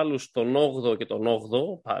αντιπάλους τον 8ο και τον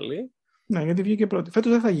 8ο πάλι. Ναι, γιατί βγήκε πρώτη.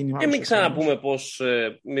 Φέτος δεν θα γίνει. Και μην ξαναπούμε πως.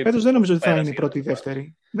 Φέτος δεν νομίζω ότι θα είναι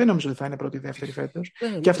πρώτη-δεύτερη. Δεν νομίζω ότι θα είναι πρώτη-δεύτερη φέτος.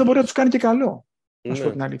 Και αυτό μπορεί να τους κάνει και καλό. Να σου πω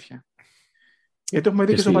την αλήθεια. Γιατί το έχουμε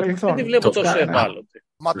δει και στο παρελθόν. Δεν βλέπω τόσο ευάλωτη.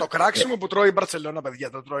 Μα το κράξιμο που τρώει η Μπαρτσελόνα, παιδιά,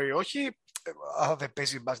 το τρώει όχι. Δεν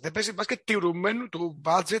παίζει μπάσκετ. Δεν παίζει μπάσκετ τηρουμένου του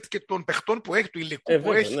μπάτζετ και των παιχτών που έχει, του υλικού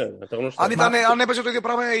που έχει. Αν έπαιζε το ίδιο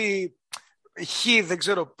πράγμα η Χ, δεν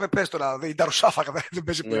ξέρω, πες τώρα, η Νταρουσάφα δεν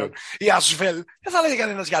παίζει πλέον. Η Ασβέλ. Δεν θα λέγει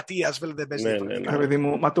κανένας γιατί η Ασβέλ δεν παίζει.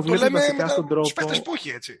 Μα το βλέπει βασικά στον τρόπο.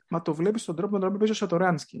 Έτσι. Μα το βλέπει στον τρόπο με τον οποίο παίζει ο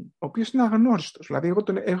Σατοράνσκι, ο οποίος είναι αγνώριστος. Δηλαδή, εγώ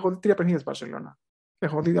έχω δει 3 παιχνίδια στην Μπαρσελόνα.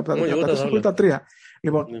 Έχω δει από τα 4 τα 3.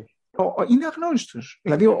 Λοιπόν, είναι αγνώριστος.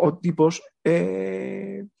 Δηλαδή, ο τύπος.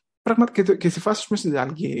 Πραγματικά και στη φάση που στις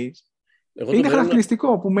Αλγύρες. Είναι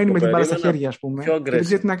χαρακτηριστικό που μένει με την μπάλα στα χέρια, ας πούμε, και δεν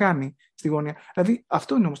ξέρει τι να κάνει στη γωνία. Δηλαδή,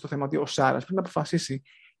 αυτό είναι όμως το θέμα, ότι ο Σάρας πρέπει να αποφασίσει,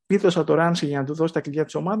 πήρε το Σατοράνσκι για να του δώσει τα κλειδιά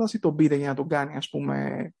της ομάδας ή τον πήρε για να τον κάνει, ας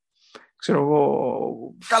πούμε, ξέρω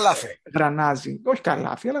εγώ. Καλάθι. Γρανάζι. Όχι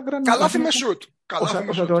καλάθι, αλλά γρανάζι. Καλάθι με σουτ.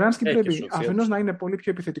 Ο Σατοράνσκι πρέπει αφενός να είναι πολύ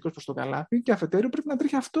πιο επιθετικός προς το καλάθι και αφετέρου πρέπει να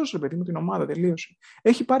τρέχει αυτός, ρε παιδί μου, την ομάδα. Τελείωσε.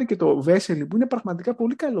 Έχει πάρει και το Βέσελι που είναι πραγματικά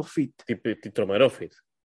πολύ καλό fit. Τι τρομερό fit.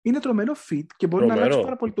 Είναι τρομερό fit και μπορεί να αλλάξει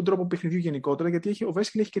πάρα πολύ τον τρόπο παιχνιδιού γενικότερα, γιατί ο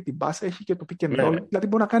Βέσελι έχει και την μπάσα, έχει και το pick and roll. Δηλαδή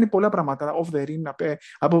μπορεί να κάνει πολλά πράγματα. Off the rim,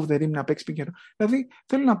 από off the rim να παίξει pick and roll. Δηλαδή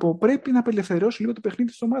θέλω να πω, πρέπει να απελευθερώσει λίγο το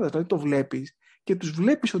παιχνίδι της ομάδας. Δηλαδή το βλέπεις και τους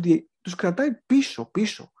βλέπεις ότι τους κρατάει πίσω.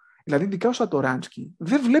 Δηλαδή, ειδικά ο Σατοράνσκι,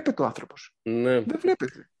 δεν βλέπετε ο άνθρωπος. Ναι. Δεν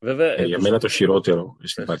βλέπετε. Βέβαια, για μένα το χειρότερο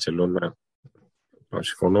στην Μπαρσελόνα.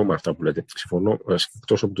 Συμφωνώ με αυτά που λέτε. Συμφωνώ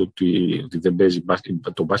εκτός από το ότι δεν παίζει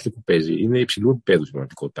το μπάσκετ που παίζει είναι υψηλού επίπεδου στην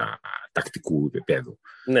πραγματικότητα, τακτικού επίπεδου.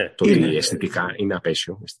 Ναι. Το ότι αισθητικά είναι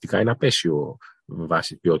απέσιο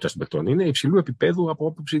βάσει ποιότητας των παιχτών. Είναι υψηλού επίπεδου από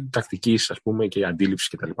άποψη τακτικής, ας πούμε, και αντίληψης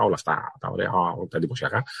και τα λοιπά. Όλα αυτά τα ωραία, τα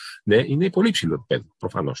εντυπωσιακά. Ναι, είναι πολύ υψηλό επίπεδο,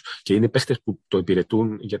 προφανώς. Και είναι παίχτες που το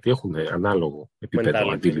υπηρετούν γιατί έχουν ανάλογο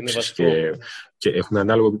επίπεδο αντίληψης και έχουν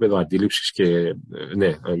ανάλογο επίπεδο αντίληψης και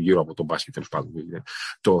ναι, γύρω από τον μπάσκετ, τέλος πάντων.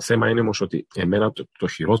 Το θέμα είναι όμως ότι εμένα το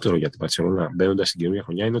χειρότερο για την Μπαρσελόνα μπαίνοντας στην καινούργια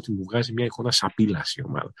χρονιά είναι ότι μου βγάζει μια εικόνα σαπίλας η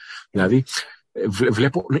ομάδα. Δηλαδή,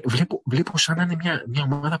 βλέπω σαν να είναι μια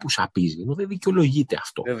ομάδα που σαπίζει, ενώ δεν δικαιολογείται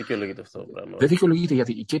αυτό. Δεν δικαιολογείται αυτό το πράγμα. Δεν δικαιολογείται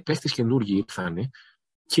γιατί και παίχτες καινούργιοι ήρθανε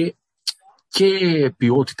και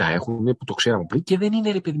ποιότητα έχουν που το ξέραμε πριν και δεν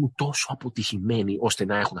είναι, ρε παιδί μου, τόσο αποτυχημένοι ώστε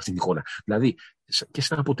να έχουν αυτή την εικόνα. Δηλαδή και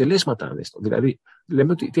στα αποτελέσματα. Δηλαδή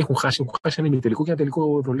λέμε ότι έχουν χάσει ένα ημιτελικό και ένα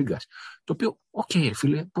τελικό Ευρωλίγκας. Το οποίο,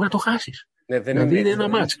 φίλε, μπορεί να το χάσεις. Ναι, δηλαδή είναι ένα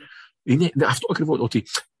μάτς. Είναι αυτό ακριβώς, ότι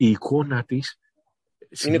η εικόνα της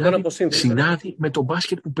συνάδει με το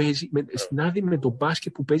μπάσκετ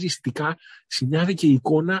που παίζει, αισθητικά, συνάδει και η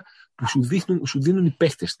εικόνα που σου δίνουν οι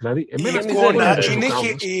παίχτες. Δηλαδή,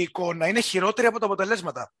 η εικόνα είναι χειρότερη από τα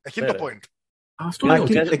αποτελέσματα. Εκεί είναι το point. Αυτό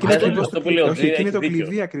είναι το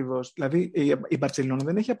κλειδί ακριβώς. Δηλαδή η Μπαρσελόνα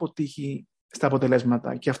δεν έχει αποτύχει στα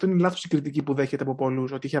αποτελέσματα. Και αυτό είναι λάθος η κριτική που δέχεται από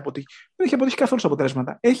πολλούς, ότι δεν έχει αποτύχει καθόλου στα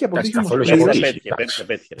αποτελέσματα. Έχει αποτύχει όμως.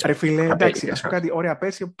 Ρε φίλε, εντάξει, ας πω κάτι. Ωραία,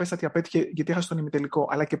 πέρσι πες ότι απέτυχε γιατί έχασε τον ημιτελικό.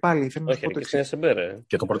 Αλλά και πάλι θέλω να σου πω το εξής.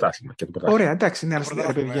 Και το πρωτάθλημα. Ωραία, εντάξει, ναι,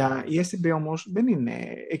 αλλά παιδιά, η SCB όμως δεν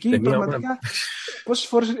είναι. Εκεί πραγματικά. Πόσες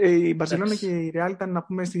φορές η Μπαρσελόνα και η Real ήταν, να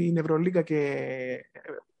πούμε, στην Ευρωλίγκα και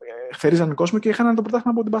χθερίζαν κόσμο και είχαν το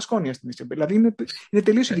πρωτάθλημα από την Μπασκόνια στην SCB. Δηλαδή είναι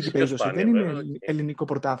τελείως ειδική περίπτωση. Δεν είναι ελληνικό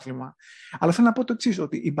πρωτάθλημα. Αλλά θέλω να πω το εξής,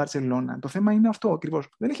 ότι η Μπαρσελόνα, το θέμα είναι αυτό ακριβώς.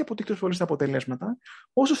 Δεν έχει αποτύχει τόσο πολύ στα αποτελέσματα,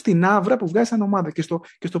 όσο στην άβρα που βγάζει σαν ομάδα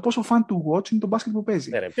και στο πόσο fan to watch είναι το μπάσκετ που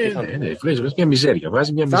παίζει. Βγάζει μια μιζέρια.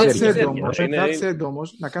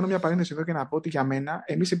 Όμως, να κάνω μια παρένθεση εδώ και να πω ότι για μένα,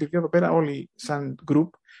 εμείς επειδή εδώ πέρα όλοι σαν group,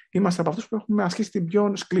 είμαστε από αυτούς που έχουμε ασκήσει την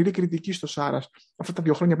πιο σκληρή κριτική στο Σάρας αυτά τα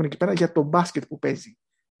 2 χρόνια που είναι εκεί πέρα για το μπάσκετ που παίζει.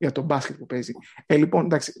 Λοιπόν,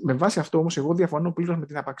 εντάξει, με βάση αυτό όμως, εγώ διαφωνώ πλήρως με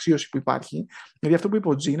την απαξίωση που υπάρχει, γιατί αυτό που είπε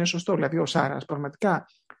ο Τζι είναι σωστό. Δηλαδή, ο Σάρας πραγματικά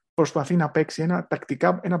προσπαθεί να παίξει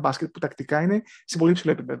ένα μπάσκετ που τακτικά είναι σε πολύ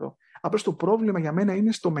ψηλό επίπεδο. Απλώς το πρόβλημα για μένα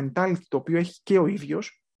είναι στο mentality το οποίο έχει και ο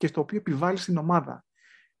ίδιος και στο οποίο επιβάλλει στην ομάδα.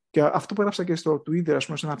 Και αυτό που έγραψα και στο Twitter, ας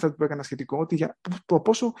πούμε, σε ένα thread που έκανα σχετικό, ότι για το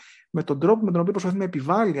πόσο με τον τρόπο με τον οποίο προσπαθεί να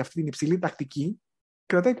επιβάλλει αυτή την υψηλή τακτική,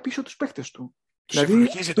 κρατάει πίσω τους παίχτες του. Δηλαδή,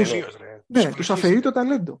 τους αφαιρεί το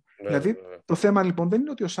ταλέντο. Δηλαδή, το θέμα λοιπόν δεν είναι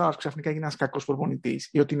ότι ο Σάρας ξαφνικά γίνει ένας κακός προπονητής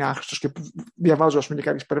ή ότι είναι άχρηστος και διαβάζω, ας πούμε, και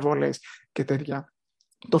κάποιες υπερβολές και τέτοια.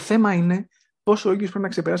 Το θέμα είναι πόσο ο ίδιος πρέπει να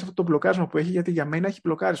ξεπεράσει αυτό το μπλοκάρισμα που έχει, γιατί για μένα έχει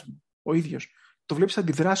μπλοκάρισμα ο ίδιος. Το βλέπεις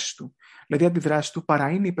αντιδράσεις του. Δηλαδή, οι αντιδράσεις του παρά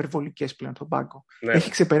είναι υπερβολικές πλέον στον πάγκο. Ναι. Έχει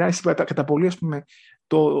ξεπεράσει κατά πολύ, ας πούμε,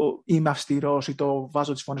 το είμαι αυστηρός ή το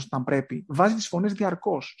βάζω τις φωνές όταν πρέπει. Βάζει τις φωνές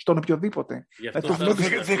διαρκώς, στον οποιοδήποτε.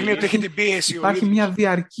 Δείχνει ότι έχει την πίεση. Υπάρχει μια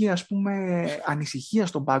διαρκή, ας πούμε, ανησυχία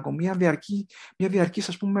στον πάγκο, μια διαρκή,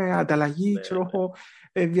 ας πούμε, ανταλλαγή,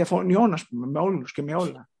 διαφωνιών, ας πούμε, με όλους και με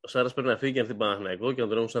όλα. Ο Σάρας πρέπει να φύγει από την Παναθηναϊκό και να τον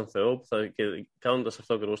δρόμουν σαν Θεό, και κάνοντας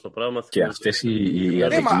αυτό ακριβώς το πράγμα. Και αυτές οι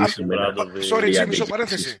αντικρίσεις. Sorry, μισό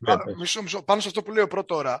παρένθεση. Πάνω σε αυτό που λέει ο Προ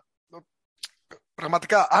τώρα.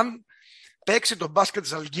 Πραγματικά, αν παίξει τον μπάσκετ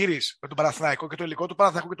της Αλγύρης με τον Παναθηναϊκό και το υλικό του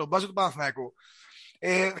Παναθηναϊκού και τον μπάσκετ του Παναθηναϊκού,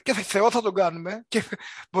 και Θεό θα τον κάνουμε και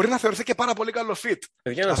μπορεί να θεωρηθεί και πάρα πολύ καλό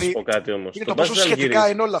fit. Για να σας πω κάτι όμως. Είναι το πόσο σχετικά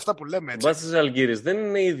είναι όλα αυτά που λέμε. Το μπάσκετ της Αλγύρης δεν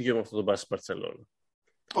είναι ίδιο με αυτό το μπάσκετ της Μπαρσελόνα.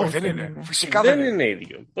 Όχι, δεν είναι. Φυσικά δεν είναι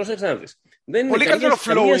ίδιο. Πρόσεξε να δεις. Πολύ καλύτερο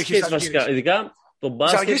flow έχει η βασικά. Ειδικά το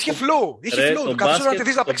μπάσκετ. Της Αλγύρης είχε flow. Είχε flow. Καθώς να τη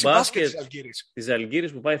δεις να παίξει μπάσκετ της Αλγύρης. Της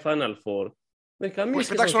Αλγύρης που πάει Final Four. Δεν έχει καμία σχέση.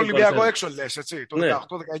 Κοιτάξτε τον Ολυμπιακό έξω, λες, έτσι. Το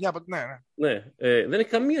 18-19. Ναι. Δεν έχει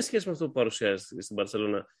καμία σχέση με αυτό που παρουσιάζει στην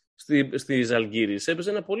Μπαρσελόνα. Στη Αλγύρης έπαιζε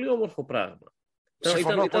ένα πολύ όμορφο πράγμα.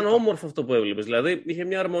 Ήταν όμορφο αυτό που έβλεπες. Δηλαδή είχε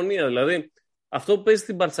μια αρμονία. Δηλαδή αυτό που παίζει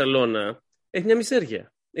στην Μπαρσελόνα έχει μια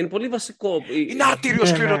μιζέρια. Είναι πολύ βασικό. Είναι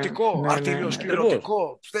αρτηριοσκληρωτικό.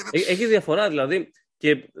 Αρτηριοσκληρωτικό. Έχει διαφορά δηλαδή.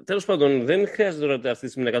 Και τέλος πάντων, δεν χρειάζεται τώρα αυτή τη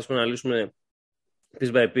στιγμή να κάτσουμε να αναλύσουμε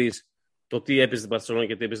τις by-piece το τι έπαιζε στην Μπαρσελόνα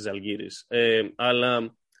και τι έπαιζε στην Αλγύρης.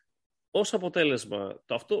 Αλλά ως αποτέλεσμα,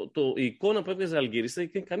 η εικόνα που έπαιζε η Αλγύρης δεν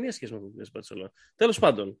έχει καμία σχέση με το που έπαιζε στην Μπαρσελόνα. Τέλος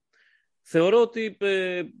πάντων, θεωρώ ότι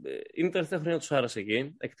είναι η τελευταία χρονιά του Σάρας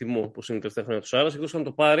εκεί. Εκτιμώ πως είναι η τελευταία χρονιά του Σάρας. Εκτός αν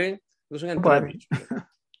το πάρει, εκτός αν κάνει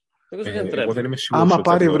εγώ δεν είμαι σίγουρος. Άμα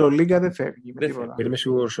πάρει η Ευρωλίγκα δεν φεύγει. Δεν είμαι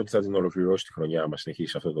σίγουρος ότι θα την ολοκληρώσει τη χρονιά, άμα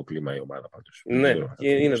συνεχίσει αυτό το κλίμα η ομάδα πάντως. Ναι,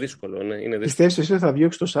 είναι δύσκολο. Πιστεύεις εσύ ότι θα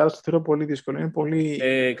διώξει το Σάρας? Το θεωρώ πολύ δύσκολο. Είναι πολύ...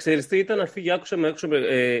 Ξέρεις τι ήταν να φύγει, άκουσα με έξω.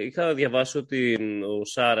 Είχα διαβάσει ότι ο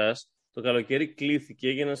Σάρας το καλοκαίρι κλήθηκε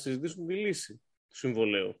για να συζητήσουν τη λύση του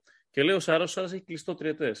συμβολαίου. Και λέει ο Σάρας έχει κλειστό 3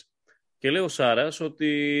 ετές. Και λέει ο Σάρας ότι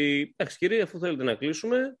εντάξει κύριε, αφού θέλετε να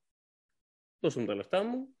κλείσουμε, δώστε μου τα λεφτά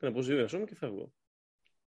μου, την αποζημίωσή μου και φεύγω.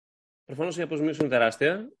 Προφανώς η αποζημίωση είναι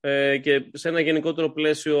τεράστια και σε ένα γενικότερο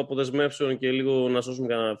πλαίσιο αποδεσμεύσεων και λίγο να σώσουμε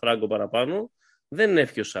κανένα φράγκο παραπάνω, δεν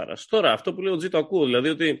έφυγε ο Σάρας. Τώρα, αυτό που λέει ο Τζι το ακούω, δηλαδή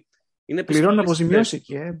ότι είναι πληρώνει αποζημίωση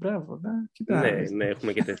εκεί, μπράβο. Ναι,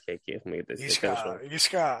 έχουμε και τέτοια εκεί. Έχουμε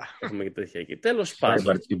και τέτοια εκεί. Τέλος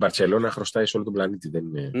πάντων. Η Μπαρσελόνα χρωστάει σε όλο τον πλανήτη, δεν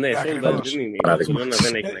είναι. Ναι, σε όλο τον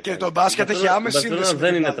πλανήτη. Και το μπάσκετ έχει άμεση σύνδεση.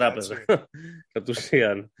 Δεν είναι τράπεζα. Κατ'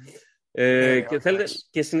 ουσίαν.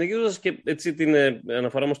 Και συνεχίζοντας και έτσι την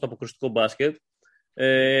αναφορά μας στο αποκρουστικό μπάσκετ,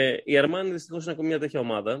 η Αρμάνι δυστυχώς είναι ακόμη μια τέτοια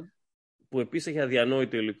ομάδα που επίσης έχει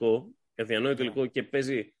αδιανόητο υλικό και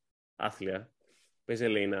παίζει άθλια, παίζει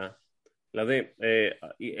ελεηνά. Δηλαδή,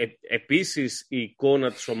 επίσης η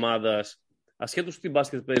εικόνα της ομάδας, ασχέτως τι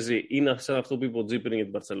μπάσκετ παίζει, είναι σαν αυτό που είπε ο Τζι πριν για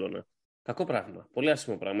την Μπαρσελόνα. Κακό πράγμα, πολύ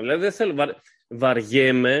άσχημο πράγμα. Δηλαδή δεν θέλω,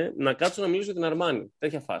 βαριέμαι να κάτσω να μιλήσω για την Αρμάνι,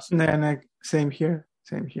 τέτοια φάση. Ναι, same here.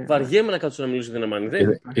 Βαριέμαι να κάτσω να μιλήσω για την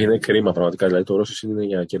Αρμάνι. Είναι κρίμα πραγματικά. Δηλαδή το Ρώσος είναι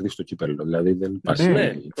για να κερδίσει το κύπελλο. Δηλαδή δεν υπάρχει.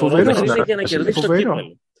 Ναι, το Ρώσος είναι για να κερδίσει το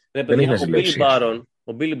κύπελλο. Ο Μπίλι Μπάρον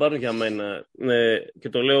Ο Billy Baron για μένα, και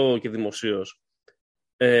το λέω και δημοσίως,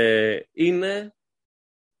 είναι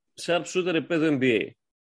sharp shooter επίπεδο NBA.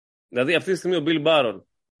 Δηλαδή αυτή τη στιγμή ο Billy Baron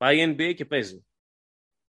πάει NBA και παίζει.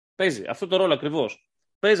 Παίζει αυτό το ρόλο ακριβώς.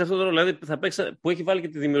 Παίζει αυτό το ρόλο, δηλαδή θα παίξει, που έχει βάλει και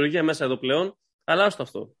τη δημιουργία μέσα εδώ πλέον, αλλά άστο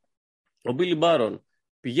αυτό. Ο Billy Baron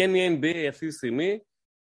πηγαίνει NBA αυτή τη στιγμή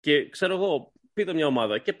και ξέρω εγώ, πείτε μια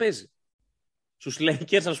ομάδα και παίζει. Στους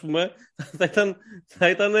Lakers, ας πούμε, θα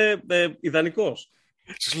ήταν ιδανικός.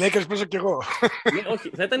 Στους Lakers παίζω κι εγώ. Όχι,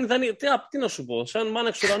 θα ήταν ιδανικό. Τι να σου πω, σαν μάνα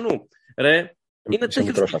εξ ουρανού. Ρε, είναι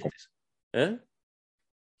τέτοιος.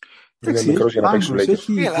 Είναι μικρός για να παίξει στους Lakers.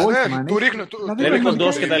 Δεν είναι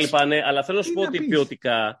κοντός και τα λοιπά, ναι, αλλά θέλω να σου πω ότι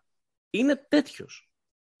ποιοτικά είναι τέτοιος.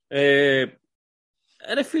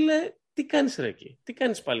 Ρε φίλε, τι κάνεις ρε εκεί? Τι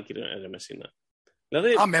κάνεις πάλι κύριε ρε Μεσίνα?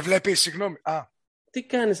 Δηλαδή, με βλέπεις, συγγνώμη. Τι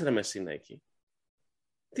κάνεις ρε Μεσίνα εκεί?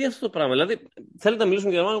 Τι αυτό το πράγμα? Δηλαδή, θέλετε να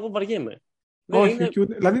μιλήσουμε για Αρμάνι, εγώ βαριέμαι. Όχι,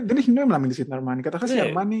 δηλαδή δεν έχει νόημα να μιλήσει για την Αρμάνι. Καταρχάς η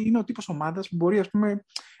Αρμάνι είναι ο τύπος ομάδας που μπορεί, ας πούμε,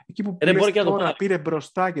 εκεί που τώρα πήρε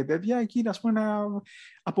μπροστά και τέτοια, εκεί ας πούμε,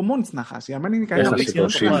 από μόνη της να χάσει. Η Αρμάνι είναι καλή να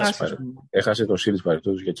χάσει. Έχασε τον Σίλις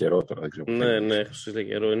παρεπτώσεις για καιρό τώρα. Ναι, έχασε για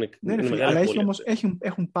καιρό. Αλλά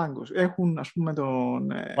έχουν πάγκος. Έχουν, ας πούμε,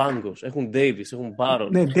 τον. Πάγκος, έχουν Ντέιβις, έχουν Μπάρον.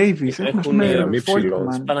 Ναι, Ντέιβις, έχουν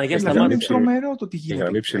Φόλτμαν. Παναγιά στα μάτια. Είναι τρομερό το τι γίνεται. Η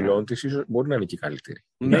γραμμή ψηλών της ίσως μπορεί να είναι και καλύτερη.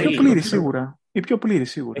 Είναι πιο πλήρη σίγουρα. Η πιο πλήρη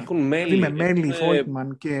σίγουρα. Έχουν Μέλι. Με Μέλι,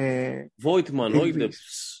 Βόιτμαν και. Βόιτμαν,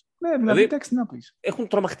 Όιντεψ. Ναι, δηλαδή εντάξει να πεις. Έχουν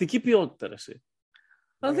τρομακτική ποιότητα, εσύ.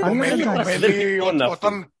 Ο Μέλι,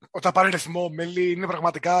 όταν πάρει ρυθμό, ο Μέλι είναι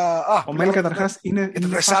πραγματικά. Ο Μέλι καταρχάς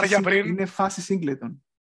είναι φάση Σίγκλετον.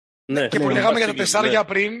 Ναι. Και που λέγαμε για τα τεσσάρια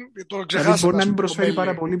πριν, το ξεχάσαμε. Δηλαδή μπορεί να μην προσφέρει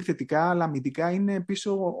πάρα πολύ επιθετικά, αλλά αμυντικά είναι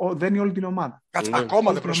πίσω, δένει όλη την ομάδα.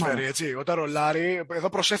 Ακόμα δεν προσφέρει, έτσι. Όταν ρολάρει, εδώ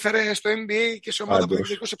προσέφερε στο NBA και σε ομάδα που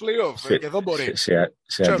έχει σε playoff. Και εδώ μπορεί.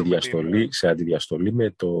 Σε αντιδιαστολή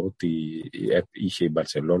με το ότι είχε η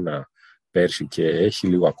Μπαρσελόνα πέρσι και έχει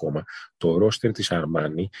λίγο ακόμα, το ρόστερ της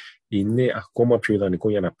Αρμάνι είναι ακόμα πιο ιδανικό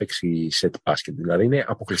για να παίξει set basket. Δηλαδή είναι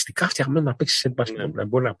αποκλειστικά φτιαγμένο να παίξει set basket. Ναι.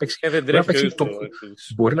 Μπορεί να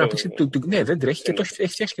παίξει. Ναι, δεν τρέχει και το έχει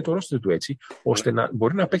φτιάξει και το ρόστερ του έτσι, ώστε να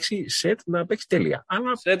μπορεί να παίξει set, να παίξει τέλεια.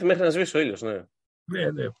 Set μέχρι να σβήσει ο ήλιος, ναι. Ναι.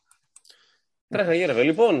 Τρέχα γέρευε.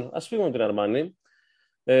 Λοιπόν, ας φύγουμε από την Αρμάνι.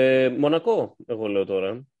 Μονακό, εγώ λέω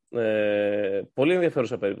τώρα. Πολύ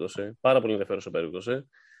ενδιαφέρουσα περίπτωση. Πάρα πολύ ενδιαφέρουσα περίπτωση.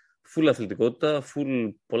 Φουλ αθλητικότητα, φουλ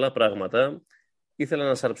πολλά πράγματα. Ήθελα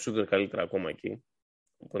ένα sharp shooter καλύτερα ακόμα εκεί.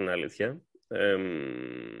 Αυτό είναι αλήθεια.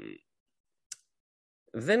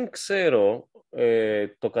 Δεν ξέρω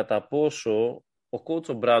το κατά πόσο ο coach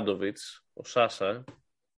ο Μπράντοβιτς, ο Σάσα,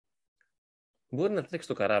 μπορεί να τρέξει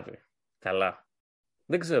το καράβι καλά.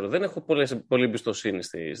 Δεν ξέρω. Δεν έχω πολύ εμπιστοσύνη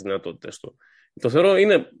στις δυνατότητες του. Το θεωρώ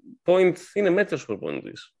είναι μέτριος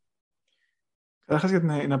προπονητής. Καταρχάς,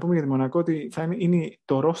 να πούμε για τη Μονακό ότι είναι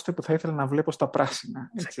το ρόστερ που θα ήθελα να βλέπω στα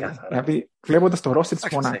πράσινα. Δηλαδή, βλέποντας το ρόστερ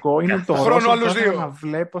της Μονακό, είναι το ρόστερ που θα ήθελα να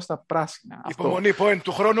βλέπω στα πράσινα. Υπομονή,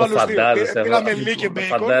 του χρόνου άλλους δύο. Πήραμε Λί και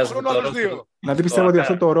Μπέικον, του χρόνου άλλους δύο. Δηλαδή, πιστεύω ότι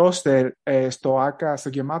αυτό το ρόστερ στο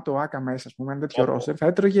γεμάτο άκα μέσα, ας πούμε, ένα τέτοιο ρόστερ, θα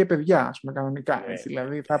έτρωγε παιδιά, ας πούμε, κανονικά.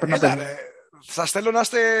 Δηλαδή, θα έπαιρνα παιδιά. Σας θέλω να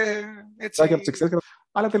είστε έτσι.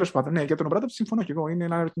 Αλλά τέλος πάντων, ναι, για τον Μπράντοβιτς συμφωνώ κι εγώ, είναι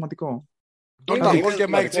ένα ερωτηματικό.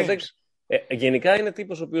 Γενικά είναι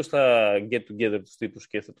τύπος ο οποίος θα get together τους τύπους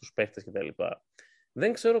και τους παίχτες κτλ.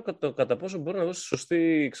 Δεν ξέρω κατά πόσο μπορεί να δώσει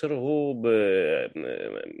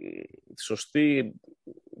σωστή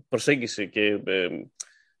προσέγγιση και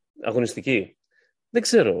αγωνιστική. Δεν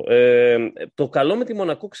ξέρω. Το καλό με τη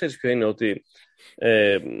Μονακό ξέρεις ποιο είναι, ότι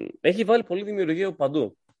έχει βάλει πολύ δημιουργία από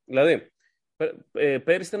παντού. Δηλαδή,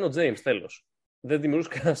 πέρυσι ήταν ο James, τέλος. Δεν δημιουργούσε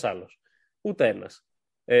κανένας άλλος. Ούτε ένας.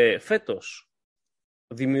 Φέτος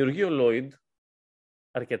δημιουργεί ο Λόιντ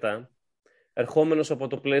αρκετά, ερχόμενος από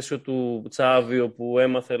το πλαίσιο του Τσάβιο που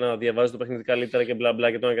έμαθε να διαβάζει το παιχνίδι καλύτερα και μπλα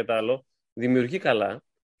μπλα και το ένα και το άλλο. Δημιουργεί καλά.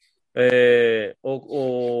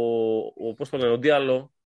 Ο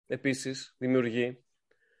Ντιάλο επίσης δημιουργεί.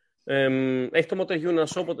 Έχει το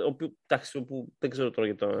Μοτεγιούνας, όπου δεν ξέρω τώρα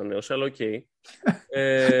γιατί το ανανέωσε, αλλά οκ.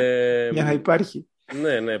 Για να υπάρχει.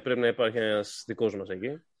 Ναι, πρέπει να υπάρχει ένας δικός μας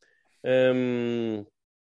εκεί.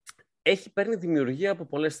 Παίρνει δημιουργία από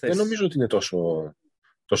πολλές θέσεις. Δεν νομίζω ότι είναι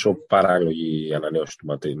τόσο παράλογη η ανανέωση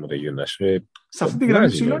του Μοτεγιούνας. Σε αυτή τη γραμμή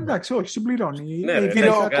ψηλών, εντάξει, όχι, συμπληρώνει.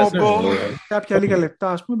 Κάποια λίγα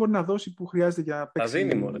λεπτά, ας πούμε, μπορεί να δώσει που χρειάζεται για παίξει.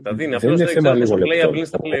 Τα δίνει. Δεν είναι θέμα λίγο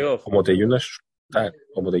λεπτό.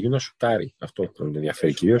 Ο Μοτεγιούνας σουτάρει. Αυτό τον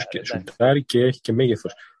ενδιαφέρει κυρίως. Σουτάρει και έχει και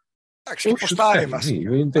μέγεθος. Εντάξει, και ποστάρι μας.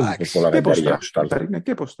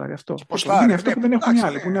 Και ποστάρι αυτό. Είναι αυτό που δεν έχουν οι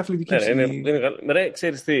άλλοι, που είναι αθλητική.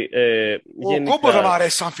 Ξέρεις τι, ο Κόμπο δεν μ'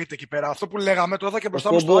 αρέσει σαν φίτε εκεί πέρα. Αυτό που λέγαμε το είδα και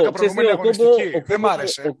μπροστά μου στο 10 προηγούμενη αγωνιστική. Δεν μ'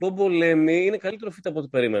 άρεσε. Ο Κόμπο Λέμι είναι καλύτερο φίτε από ό,τι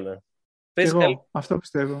περίμενα. Εγώ αυτό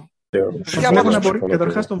πιστεύω.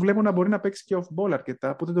 Καταρχάς τον βλέπω να μπορεί να παίξει και off-ball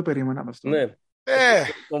αρκετά, που δεν το περίμενα αυτό. Ναι.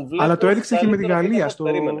 Αλλά το έδειξε και με τη Γαλλία στο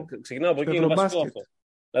ξεκινάω από εκεί, είναι βασικό αυτό.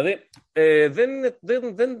 Δηλαδή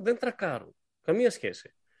δεν τρακάρουν. Καμία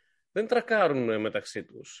σχέση. Δεν τρακάρουν μεταξύ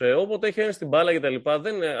τους. Όποτε έχει ένα στην μπάλα και τα λοιπά,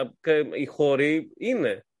 οι χώροι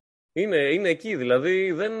είναι εκεί.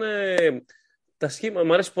 Δηλαδή τα σχήμα.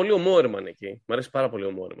 Μ' αρέσει πολύ ο Μόρμαν εκεί. Μ' αρέσει πάρα πολύ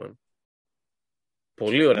ο Μόρμαν.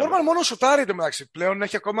 Πολύ ωραία. Ο Μόρμαν μόνο σουτάρει το μεταξύ. Πλέον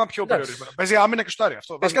έχει ακόμα πιο περιορισμένο. Παίζει άμυνα και σουτάρει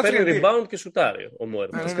αυτό. Παίζει rebound και σουτάρει ο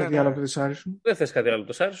Μόρμαν. Θες κάτι άλλο από το τεσάρι σου? Δεν θες κάτι άλλο από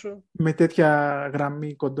το τεσάρι σου? Με τέτοια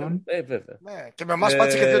γραμμή κοντών. Βέβαια. Ναι. Και με εμάς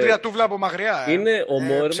πάτησε και 2-3 τούβλα από μακριά. Είναι ο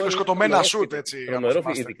Μόρμαν. Ψιλοσκοτωμένα σουτ έτσι.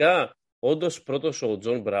 Ειδικά όντως πρώτος ο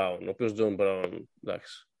Τζον Μπράουν. Ο οποίος Τζον Μπράουν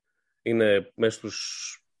είναι μέσα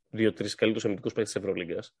στους 2-3 καλύτερους αμυντικούς παίκτες της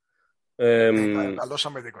Ευρωλίγκας. Καλός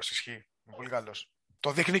αμυντικός, ισχύει. Πολύ καλός.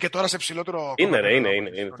 Το δείχνει και τώρα σε ψηλότερο.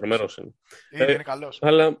 Είναι τρομερός. Είναι καλός.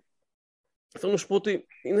 Αλλά θέλω να σου πω ότι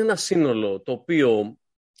είναι ένα σύνολο το οποίο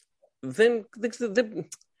δεν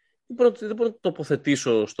μπορώ να το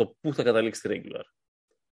τοποθετήσω στο πού θα καταλήξει τη regular.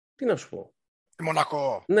 Τι να σου πω.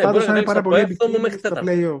 Μονακό. Ναι, πάντως θα είναι πάρα πολύ επικίνδυνη στα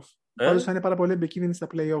play-off. Πάντως θα είναι πάρα πολύ επικίνδυνη στα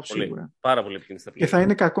play-off σίγουρα. Πάρα πολύ επικίνδυνη στα play-off. Και θα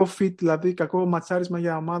είναι κακό fit, δηλαδή κακό ματσάρισμα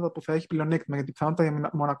για ομάδα που θα έχει πλεονέκτημα. Γιατί πιθανότατα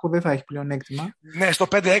η Μονακό δεν θα έχει πλεονέκτημα. Ναι, στο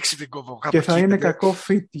 5-6 την κόβω. Και θα είναι κακό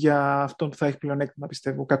fit για αυτόν που θα έχει πλεονέκτημα,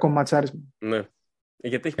 πιστεύω. Κακό ματσάρισμα. Ναι.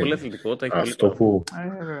 Γιατί έχει πολύ αθλητικότητα.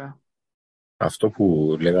 Αυτό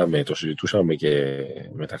που λέγαμε, το συζητούσαμε και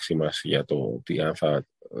μεταξύ μας για το ότι αν θα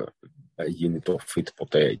γίνει το fit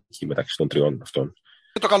ποτέ εκεί μεταξύ των τριών αυτών.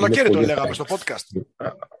 Το καλοκαίρι το λέγαμε στο podcast.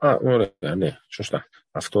 Ωραία, ναι, σωστά.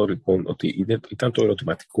 Αυτό λοιπόν ότι ήταν το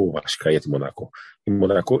ερωτηματικό βασικά για τη Μονακό. Η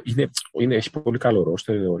Μονακό έχει πολύ καλό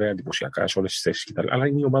ρόστερ, ωραία εντυπωσιακά σε όλες τις θέσεις κτλ. Αλλά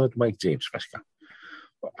είναι η ομάδα του Mike James βασικά.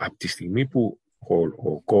 Από τη στιγμή που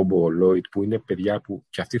ο Κόμπο, ο Λόιτ, που είναι παιδιά που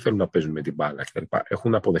και αυτοί θέλουν να παίζουν με την μπάλα κτλ.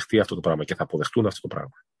 Έχουν αποδεχτεί αυτό το πράγμα και θα αποδεχτούν αυτό το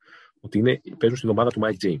πράγμα. Ότι παίζουν στην ομάδα του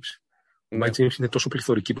Mike James. Ο Mike James είναι τόσο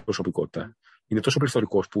πληθωρική προσωπικότητα. Είναι τόσο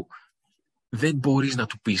πληθωρικός που δεν μπορείς να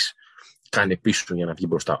του πεις κάνε πίσω για να βγει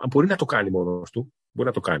μπροστά. Αν μπορεί να το κάνει μόνος του, μπορεί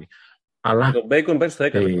να το κάνει. Αλλά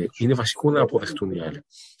είναι βασικό να αποδεχτούν οι άλλοι.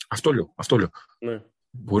 Αυτό λέω. Ναι.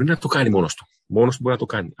 Μπορεί να το κάνει μόνος του. Μόνος του μπορεί να το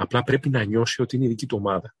κάνει. Απλά πρέπει να νιώσει ότι είναι η δική του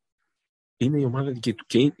ομάδα. Είναι η ομάδα δική του.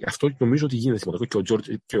 Και αυτό νομίζω ότι γίνεται σημαντικό. Και ο Τζόρτζ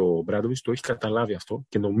και ο Μπράντοβιτς το έχει καταλάβει αυτό.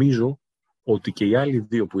 Και νομίζω ότι και οι άλλοι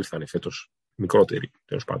δύο που ήρθαν φέτος, μικρότεροι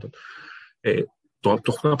τέλος πάντων, το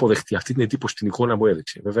έχουν αποδεχτεί. Αυτή την εντύπωση, την εικόνα μου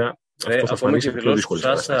έδειξε. Βέβαια, αυτό θα φανεί σε πιο δύσκολη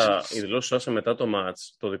κατάσταση. Η δηλώση του Σάσα μετά το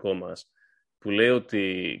μάτς, το δικό μας, που λέει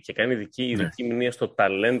ότι και κάνει ειδική μνήμα στο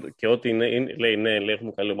ταλέντο και ότι λέει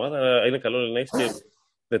έχουμε καλή ομάδα, αλλά είναι καλό να έχει και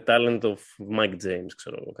the talent of Mike James,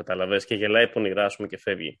 ξέρω, καταλαβες, και γελάει πονηρά, ας πούμε, και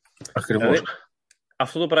φεύγει. Ακριβώς. Δηλαδή,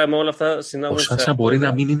 αυτό το πράγμα, όλα αυτά συνάδουν. Ο Σάσα μπορεί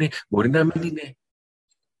να μην είναι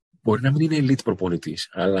elite προπονητής,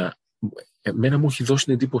 αλλά εμένα μου έχει δώσει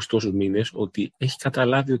την εντύπωση τόσους μήνες ότι έχει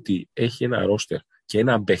καταλάβει ότι έχει ένα ρόστερ και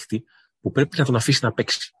ένα παίχτη που πρέπει να τον αφήσει να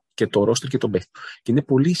παίξει. Και το ρόστερ και τον παίχτη. Και είναι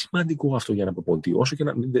πολύ σημαντικό αυτό για να προπονητή. Όσο και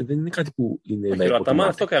δεν είναι κάτι που είναι να υποτιμάται.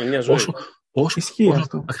 Αυτό κάνει μια ζωή.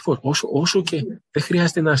 Όσο και δεν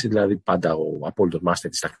χρειάζεται να είσαι δηλαδή πάντα ο απόλυτος μάστερ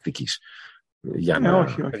της τακτικής. Για να...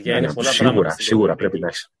 όχι. Σίγουρα πρέπει να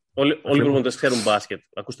είσαι. Όλοι μπορούμε να το ξέρουν μπάσκετ.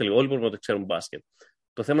 Ακούστε λίγο, όλοι μπορούμε να το ξέρουν μπάσκετ.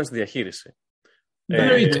 Το θέμα είναι στη διαχείριση.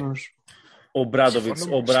 Ο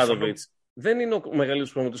Μπράντοβιτς δεν είναι ο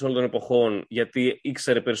μεγαλύτερος προπονητής όλων των εποχών, γιατί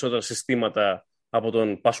ήξερε περισσότερα συστήματα από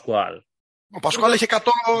τον Πασκουάλ. Ο Πασκουάλ είχε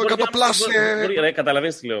 100 πλάσ.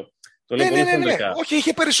 Καταλαβαίνεις τι λέω. Το λέω πολύ χοντρικά. Όχι,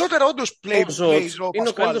 είχε περισσότερα όντως plays. Είναι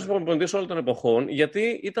ο καλύτερος προπονητής όλων των εποχών,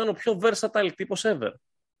 γιατί ήταν ο πιο versatile τύπος ever.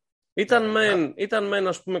 Ήταν μεν,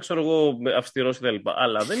 ας πούμε, ξέρω εγώ, αυστηρός κτλ.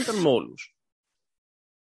 Αλλά δεν ήταν με όλους.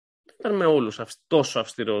 Ήταν με όλους τόσο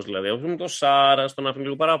αυστηρός, δηλαδή. Όπως με τον Σάρας, τον άφηνε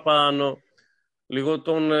λίγο παραπάνω. Λίγο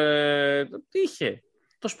τον... τι είχε.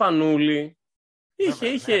 Το Σπανούλι.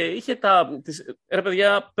 Είχε τα... Ρε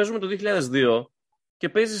παιδιά, παίζουμε το 2002 και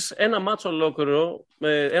παίζεις ένα μάτσο ολόκληρο,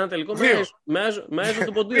 ένα τελικό με Άιζο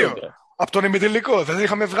τον Ποντίρογκα. Από τον ημιτελικό. Δεν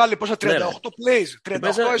είχαμε βγάλει πόσα 38 plays. 38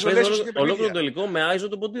 isolation. Ολόκληρο το τελικό με Άιζο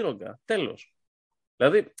τον Ποντίρογκα. Τέλος.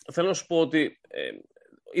 Δηλαδή, θέλω να σου πω ότι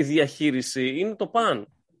η διαχείριση είναι το παν.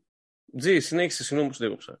 Συνέχισε, συγγνώμη που σου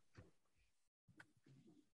διέκοψα.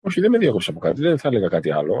 Όχι, δεν με διέκοψα από κάτι. Δεν θα έλεγα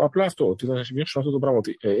κάτι άλλο. Απλά αυτό, ότι θα σημειώσω αυτό το πράγμα.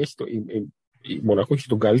 Ότι η Μονακό έχει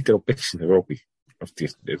τον καλύτερο παίκτη στην Ευρώπη.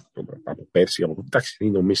 από πέρσι, εντάξει,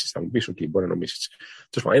 είναι ο Μίσιτς, θα μου πεις, okay, μπορεί να είναι ο Μίσιτς.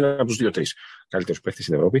 Τέλος πάντων, είναι από τους 2-3 καλύτερους παίκτες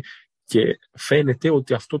στην Ευρώπη και φαίνεται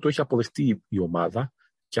ότι αυτό το έχει αποδεχτεί η ομάδα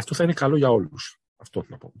και αυτό θα είναι καλό για όλους. Αυτό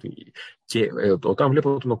να πω. Και όταν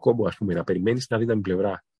βλέπω τον Οκόμπο, ας πούμε, να περιμένει στην αδύναμη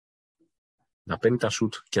πλευρά, να παίρνει τα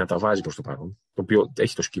σουτ και να τα βάζει προς το παρόν, το οποίο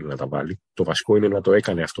έχει το σκύλο να τα βάλει. Το βασικό είναι να το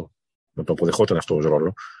έκανε αυτό, να το αποδεχόταν αυτό ως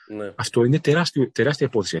ρόλο. Ναι. Αυτό είναι τεράστια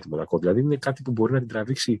υπόθεση για τη Μονακό. Δηλαδή είναι κάτι που μπορεί να την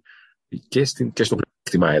τραβήξει και στο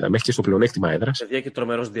πλεονέκτημα έδρα, μέχρι και στο πλεονέκτημα έδρας. Παιδιά, και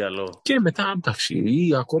τρομερός διαλό. Και μετά, εντάξει,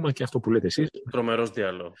 ή ακόμα και αυτό που λέτε εσείς. Τρομερός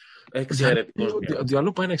διαλό. Εξαιρετικός διαλό. Ο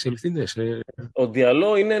διαλό πάει να εξελιχθεί. Ο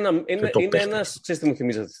διαλό είναι ένας. Ξέρεις τι μου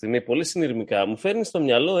θυμίζει αυτή τη στιγμή, πολύ συνειρμικά. Μου φέρνει στο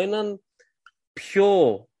μυαλό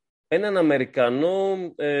έναν Αμερικανό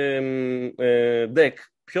deck.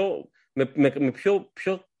 Με πιο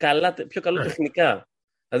καλό τεχνικά.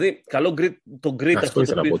 Δηλαδή, το grit αυτό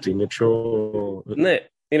ήθελα να πω ότι είναι πιο. Ναι,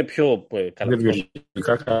 είναι πιο καλά. Είναι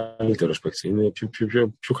βιολογικά καλύτερος παίκτης. Είναι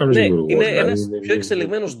πιο καλός δημιουργός. Είναι ένας πιο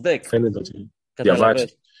εξελιγμένος deck. Φαίνεται ότι διαβάζει.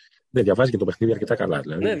 Ναι, διαβάζει και το παιχνίδι αρκετά καλά.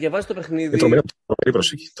 Δηλαδή. Ναι, διαβάζει το παιχνίδι. Τρομερή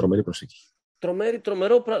προσοχή. Τρομερή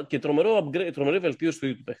βελτίωση του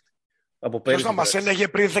ίδιου του παίκτη. Ποιος να μας έλεγε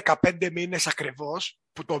πριν 15 μήνες ακριβώς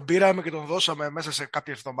που τον πήραμε και τον δώσαμε μέσα σε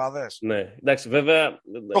κάποιες εβδομάδες. Ναι, εντάξει, βέβαια. Το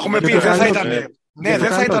έχουμε πει, δεν θα ήταν. Ναι,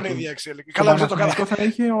 δεν θα ήταν η ίδια εξέλιξη. Καλά, δεν το κάναμε.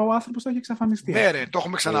 Ο άνθρωπος θα είχε εξαφανιστεί. Ναι, ρε, το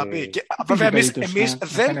έχουμε ξαναπεί. Και βέβαια εμείς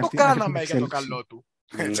δεν το κάναμε για το καλό του.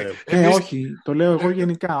 Όχι, το λέω εγώ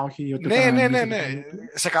γενικά. Ναι.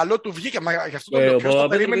 Σε καλό του βγήκε. Γι' αυτό το λέω. Ποιος το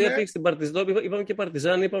περίμενε. Είπαμε και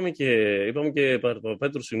Παρτιζάν, είπαμε και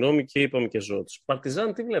Πέτρου, συγγνώμη, και είπαμε και Ζώτς.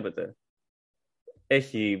 Παρτιζάν, τι βλέπετε?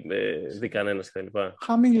 Έχει δει κανένας κτλ.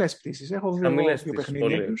 Χαμηλές πτήσεις. Έχω δει δύο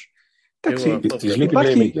παιχνίδια τους. Εντάξει, της λείπει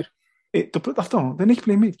playmaker. Το πρώτο αυτό, δεν έχει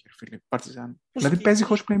playmaker, φίλε, Παρτιζάν. Δηλαδή παίζει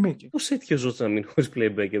χωρίς playmaker. Πώς έτυχε ο Ζώτς να μείνει χωρίς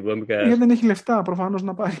playmaker? Γιατί δεν έχει λεφτά προφανώς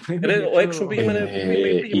να πάρει playmaker. Ο Έξον πήγε με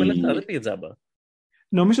λεφτά, δεν πήγε τζάμπα.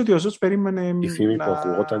 Νομίζω ότι ο Ζώτς περίμενε. Η φήμη που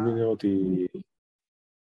ακουγόταν είναι ότι.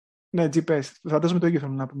 Ναι, Τζι, πες. Φαντάζομαι το ίδιο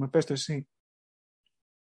θέλω να πούμε. Πες το εσύ.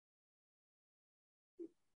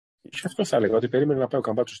 Και αυτό θα έλεγα, ότι περίμενε να πάει ο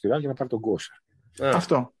Καμπάτσος στη Ράλ για να πάρει τον Γκόσα.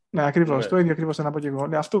 Αυτό. Ναι, ακριβώς. Το ίδιο ακριβώς θα να πω και εγώ.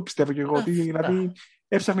 Ναι, αυτό πιστεύω και εγώ. Ότι δηλαδή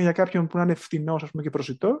έψαχνε για κάποιον που να είναι φτηνός, ας πούμε, και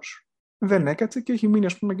προσιτός. Δεν έκατσε και έχει μείνει,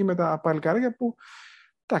 ας πούμε, εκεί με τα παλικάρια που.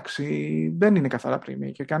 Εντάξει, δεν είναι καθαρά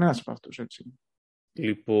playmaker. Κανένας από αυτούς, έτσι.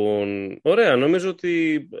 Λοιπόν, ωραία. Νομίζω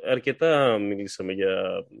ότι αρκετά μιλήσαμε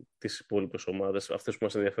για τις υπόλοιπες ομάδες, αυτές που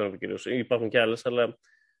μας ενδιαφέρουν κυρίως. Υπάρχουν και άλλες, αλλά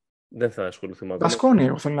δεν θα ασχοληθούμε μαζί. Μπασκόνια,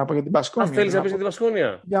 εγώ θέλω να πω για την Μπασκόνια. Θέλεις να πεις για την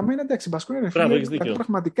Μπασκόνια? Για μένα, εντάξει, η Μπασκόνια είναι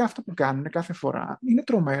πραγματικά αυτό που κάνουν κάθε φορά. Είναι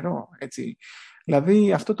τρομερό, έτσι.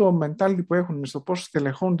 Δηλαδή, αυτό το mentality που έχουν στο πώς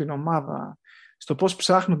στελεχώνουν την ομάδα, στο πώς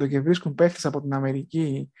ψάχνονται και βρίσκουν παίχτες από την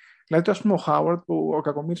Αμερική. Δηλαδή, ας πούμε, ο Χάουαρντ, που ο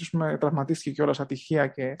κακομοίρης τραυματίστηκε κιόλας ατυχία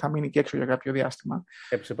και θα μείνει και έξω για κάποιο διάστημα.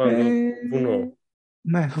 Έπεσε πάνω το βουνό.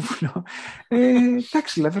 Ναι, το βουνό.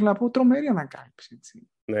 Εντάξει, δηλαδή, θέλω να πω τρομερή ανακάλυψη.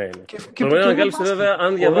 Ναι. Τρομερή ανακάλυψη, βέβαια,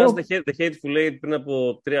 αν διαβάζετε The Hateful Eight πριν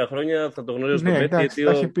από 3 χρόνια, θα το γνωρίζω στον παίχτη,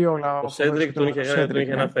 γιατί ο Σέντρικ τον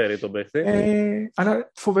είχε αναφέρει τον παίχτη.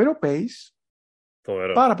 Αλλά φοβερό pace.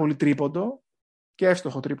 Πάρα πολύ τρίποντο και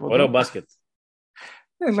εύστοχο τρίποντο. Ωραίο μπάσκετ.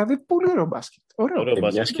 Δηλαδή, πολύ ωραίο μπάσκετ.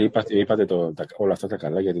 Μιας και είπατε όλα αυτά τα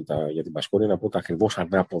καλά για την Μπασκόνια, να πω τα ακριβώς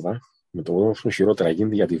ανάποδα, με το όσο χειρότερα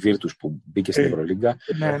γίνεται για τη Virtus που μπήκε στην Ευρωλίγκα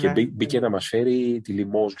και μπήκε να μας φέρει τη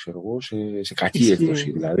Λιμόζ, ξέρω εγώ, σε κακή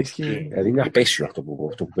έκδοση. Δηλαδή είναι απέσιο αυτό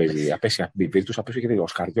που παίζει. Απέσια η Virtus, απέσιο γιατί ο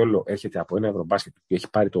Σκαριόλο έρχεται από ένα Ευρωμπάσκετ που έχει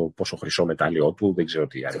πάρει το πόσο χρυσό μετάλλιο του, δεν ξέρω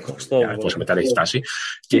τι πόσο μετάλλιο έχει φτάσει,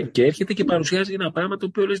 και έρχεται και παρουσιάζει ένα πράγμα το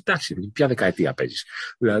οποίο λες, εντάξει, ποια δεκαετία παίζει.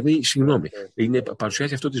 Δηλαδή, συγγνώμη,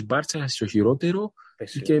 παρουσιάζει αυτό τη μπάρτσα στο χειρότερο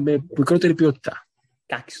και με μικρότερη ποιότητα.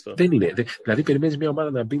 Κάκιστο. Δεν είναι. Δηλαδή, περιμένεις μια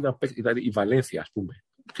ομάδα να μπει να παίξει. Δηλαδή, η Βαλένθια, ας πούμε,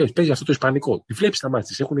 παίζει αυτό το ισπανικό. Τη βλέπεις τα μάτια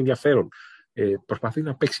της, έχουν ενδιαφέρον. Προσπαθεί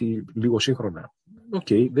να παίξει λίγο σύγχρονα.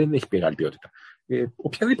 Δεν έχει μεγάλη ποιότητα.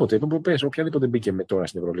 Οποιαδήποτε μπήκε με τώρα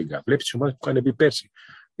στην Ευρωλίγκα. Βλέπεις τις ομάδες που είχαν μπει πέρσι.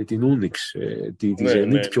 Την Ούνιξ, τη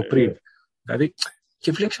Zenit πιο πριν. Δηλαδή,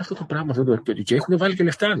 και βλέπεις αυτό το πράγμα. Και έχουν βάλει και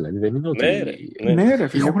λεφτά, δηλαδή. Δεν είναι ότι. Ναι, ρε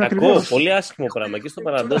φίλε, έχουν ακριβώς. Πολύ άσχημο πράγμα. Και στο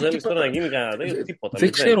παραντός δεν τώρα να γίνει κανένα τίποτα.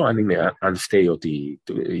 Δεν ξέρω αν φταίει ότι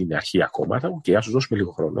είναι αρχή ακόμα. Ας τους δώσουμε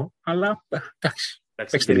λίγο χρόνο. Αλλά εντάξει.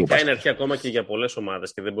 Τελικά είναι αρχή ακόμα και για πολλές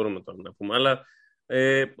ομάδες και δεν μπορούμε τώρα να πούμε. Αλλά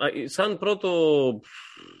σαν πρώτο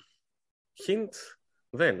hint,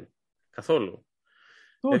 δεν. Καθόλου.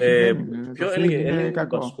 Ποιο έλεγε η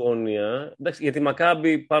Μπασκόνια. Για τη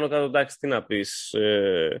Μακάμπι πάνω κάτω, εντάξει, τι να πεις.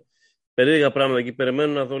 Περίεργα πράγματα εκεί.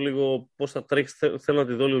 Περιμένω να δω λίγο πώς θα τρέξει. Θέλω να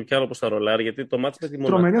τη δω λίγο κι άλλο πώς θα ρολάρει. Γιατί το μάτς με τη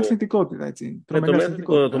Μονακό. Τρομερή αθλητικότητα, έτσι.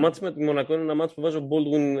 Το μάτς με τη Μονακό είναι ένα μάτς που βάζει ο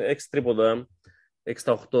Baldwin 6 τρίποντα.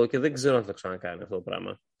 6-8 και δεν ξέρω αν θα το ξανακάνει αυτό το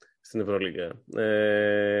πράγμα στην Ευρωλίγκα.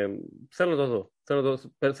 Θέλω να το δω.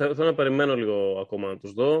 Θέλω να περιμένω λίγο ακόμα να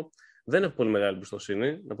τους δω. Δεν έχω πολύ μεγάλη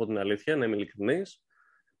εμπιστοσύνη, να πω την αλήθεια, να είμαι ειλικρινής.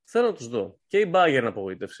 Θέλω να τους δω. Και η Bayern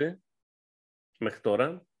απογοήτευση μέχρι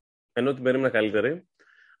τώρα, ενώ την περίμενα καλύτερη,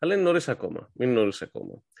 αλλά είναι νωρίς ακόμα.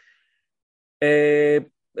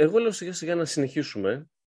 Εγώ λέω σιγά σιγά να συνεχίσουμε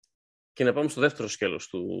και να πάμε στο δεύτερο σκέλος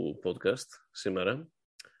του podcast σήμερα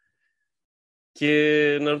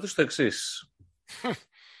και να ρωτήσω το εξής.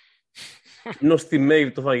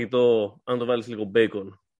 Νοστιμεύει το φαγητό αν το βάλεις λίγο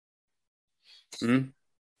μπέικον?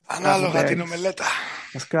 Ανάλογα την ομελέτα.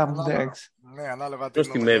 Ναι, ανάλογα την ομελέτα.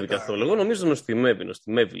 Νοστιμεύει καθόλου. Εγώ νομίζω νοστιμεύει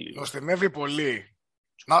λίγο. Νοστιμεύει πολύ.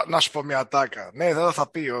 Να σου πω μια τάκα. Ναι, δεν θα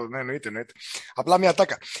πει. Ναι, εννοείται. Απλά μια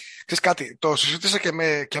τάκα. Ξέρεις κάτι, το συζήτησα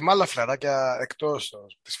και με άλλα φλεράκια εκτός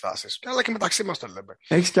της φάσης. Αλλά και μεταξύ μας το λέμε.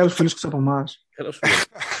 Έχεις και άλλους φίλους από εμάς.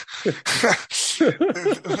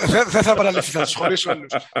 Δεν θα παραλυθεί, θα τους χωρίσω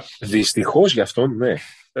όλους. Δυστυχώς γι' αυτό, ναι.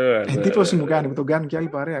 Εντύπωση μου κάνει που τον κάνουν και άλλη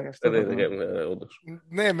παρέα γι' αυτό.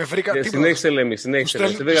 Ναι, με βρήκα. Συνέχισε, Λέμι,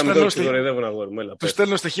 συνέχισε. Τους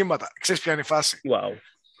στέλνω στοιχήματα. Ξέρεις ποια είναι η φάση?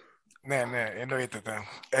 Ναι, εννοείται.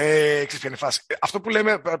 Ξέρεις ποια είναι η φάση. Αυτό που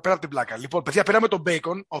λέμε πέρα από την πλάκα. Λοιπόν, παιδιά, πήραμε τον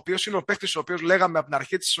Bacon, ο οποίος είναι ο παίκτης, ο οποίος λέγαμε από την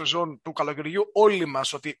αρχή της σεζόν του καλοκαιριού όλοι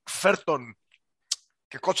μας ότι φέρτον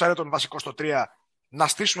και κότσαρε τον βασικό στο 3 να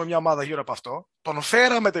στήσουμε μια ομάδα γύρω από αυτό. Τον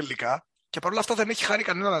φέραμε τελικά και παρόλα αυτά δεν έχει χαρεί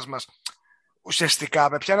κανένας μας. Ουσιαστικά,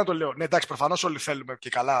 με ποια να το λέω? Ναι, εντάξει, προφανώς όλοι θέλουμε και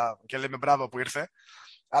καλά και λέμε μπράβο που ήρθε.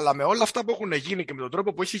 Αλλά με όλα αυτά που έχουν γίνει και με τον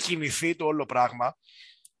τρόπο που έχει κινηθεί το όλο πράγμα,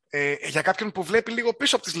 για κάποιον που βλέπει λίγο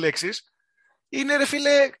πίσω από τις λέξεις, είναι, ρε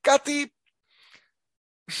φίλε, κάτι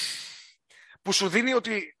που σου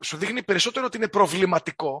δείχνει περισσότερο ότι είναι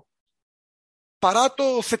προβληματικό παρά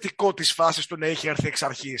το θετικό της φάσης του να έχει έρθει εξ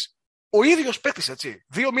αρχής. Ο ίδιος παίκτης, έτσι,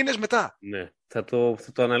 2 μήνες μετά. Ναι, θα το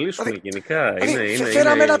αναλύσουμε γενικά.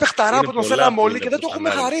 Φέραμε ένα παιχταρά που τον θέλαμε όλοι και δεν το έχουμε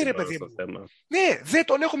χαρεί, ρε παιδί μου. Ναι, δεν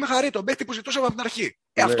τον έχουμε χαρεί, τον παίκτη που ζητούσαμε από την αρχή.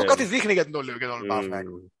 Αυτό κάτι δείχνει για την όλη και τον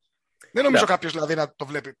Παναθηναϊκό. Δεν νομίζω κάποιος δηλαδή να το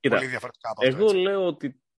βλέπει πολύ διαφορετικά από αυτό. Εγώ λέω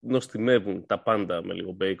ότι νοστιμεύουν τα πάντα με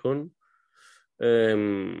λίγο μπέικον.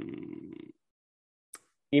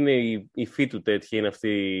 Είναι η υφή του τέτοια, είναι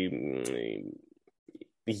αυτή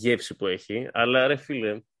η γεύση που έχει. Αλλά ρε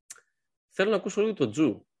φίλε, θέλω να ακούσω λίγο το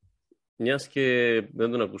Τζου. Μιας και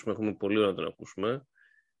δεν τον ακούσουμε, έχουμε πολύ ώρα να τον ακούσουμε.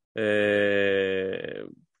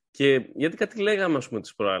 Και γιατί κάτι λέγαμε, ας πούμε,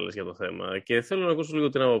 τις προάλλες για το θέμα. Και θέλω να ακούσω λίγο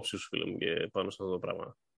την άποψή σου, φίλε μου, και πάνω σε αυτό το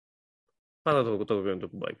πράγμα. Πάντα το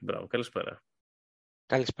κουμπάκι. Μπράβο, καλησπέρα.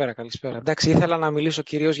 Καλησπέρα. Εντάξει, ήθελα να μιλήσω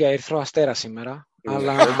κυρίως για Ερυθρό Αστέρα σήμερα.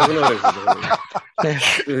 Αλλά... Δεν γνωρίζω.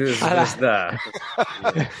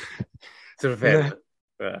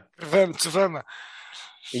 Τσιφέρνα.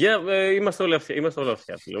 Είμαστε όλοι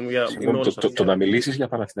αυτιά. Το να μιλήσεις για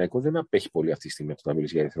Παναθηναϊκό δεν απέχει πολύ αυτή τη στιγμή από το να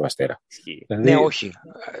μιλήσεις για Ερυθρό Αστέρα. Ναι, όχι.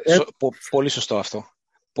 Πολύ σωστό αυτό.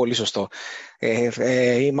 Πολύ σωστό.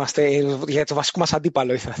 Είμαστε για το βασικό μας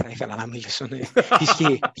αντίπαλο θα ήθελα να μιλήσω. Ναι.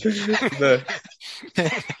 Ισχύει.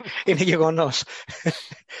 Είναι γεγονός.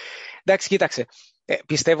 Εντάξει, κοίταξε.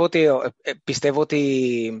 Πιστεύω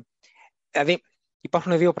ότι δηλαδή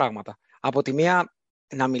υπάρχουν 2 πράγματα. Από τη μία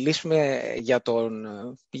να μιλήσουμε για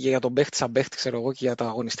τον παίχτη σαν παίχτη, ξέρω εγώ, και για το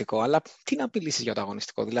αγωνιστικό. Αλλά τι να μιλήσεις για το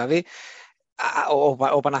αγωνιστικό? Δηλαδή,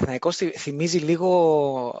 ο Παναθηναϊκός θυμίζει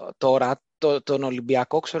λίγο τώρα τον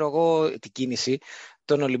Ολυμπιακό, ξέρω εγώ, την κίνηση,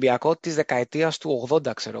 τον Ολυμπιακό της δεκαετίας του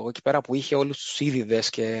 80, ξέρω εγώ, εκεί πέρα που είχε όλους τους είδηδες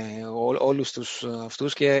και όλους τους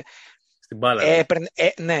αυτούς και στην μπάλα.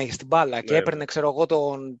 Ναι, στην μπάλα. Και έπαιρνε, ξέρω εγώ,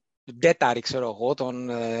 τον Ντέταρη, ξέρω εγώ,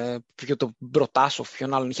 τον Μπροτάσοφ,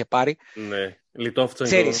 ποιον άλλον είχε πάρει. Ναι, Λιτόφτσεν.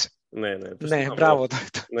 Ξέρεις. Ναι, μπράβο.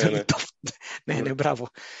 Ναι, μπράβο.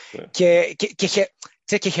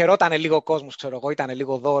 Και χαιρότανε λίγο ο κόσμος, ξέρω εγώ, ήταν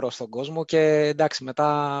λίγο δώρο στον κόσμο και εντάξει,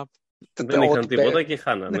 μετά... Δεν είχαν τίποτα και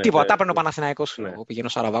χάνανε. Τίποτα, τα έπαιρνε ο Παναθηναϊκός, πήγαινε ο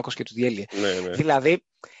Σαραβάκος και του διέλυε. Δηλαδή,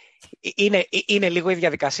 είναι λίγο η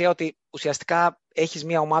διαδικασία ότι ουσιαστικά έχεις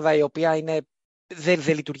μια ομάδα η οποία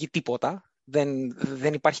δεν λειτουργεί τίποτα,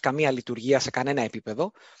 δεν υπάρχει καμία λειτουργία σε κανένα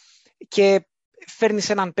επίπεδο και φέρνεις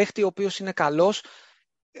έναν παίχτη ο οποίος είναι καλός.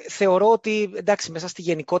 Θεωρώ ότι εντάξει, μέσα στη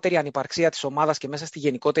γενικότερη ανυπαρξία της ομάδας και μέσα στη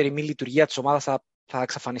γενικότερη μη λειτουργία της ομάδας θα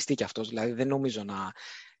εξαφανιστεί κι αυτός. Δηλαδή δεν νομίζω να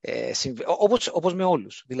συμβεί. Όπως με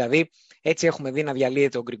όλους. Δηλαδή έτσι έχουμε δει να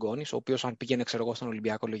διαλύεται ο Γκριγκόνης, ο οποίος αν πήγαινε, ξέρω εγώ, στον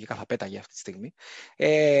Ολυμπιακό λογικά θα πέταγε αυτή τη στιγμή.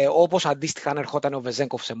 Όπως αντίστοιχα αν ερχόταν ο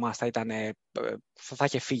Βεζένκοφ σε εμάς θα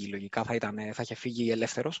είχε φύγει λογικά, θα είχε φύγει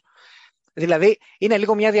ελεύθερος. Δηλαδή, είναι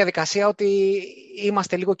λίγο μια διαδικασία ότι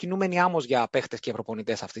είμαστε λίγο κινούμενοι άμμος για παίχτες και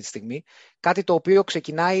προπονητές αυτή τη στιγμή. Κάτι το οποίο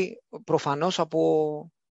ξεκινάει προφανώς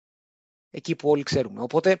από εκεί που όλοι ξέρουμε.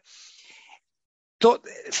 Οπότε,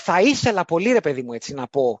 Θα ήθελα πολύ, ρε παιδί μου, έτσι να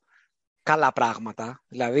πω καλά πράγματα.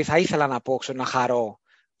 Δηλαδή, θα ήθελα να πω, να χαρώ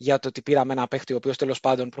για το ότι πήραμε ένα παίχτη, ο οποίος τέλος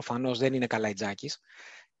πάντων προφανώς δεν είναι Καλαϊτζάκης.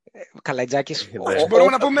 Καλαϊτζάκης.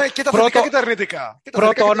 Μπορούμε να πούμε και τα θετικά και τα αρνητικά.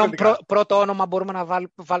 Πρώτο όνομα μπορούμε να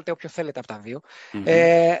βάλετε όποιο θέλετε από τα δύο.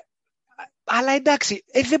 Αλλά εντάξει,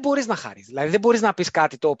 δεν μπορείς να χαρείς. Δηλαδή, δεν μπορείς να πεις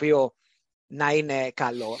κάτι το οποίο να είναι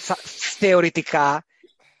καλό. Θεωρητικά,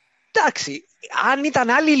 εντάξει, αν ήταν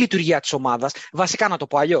άλλη η λειτουργία της ομάδας, βασικά να το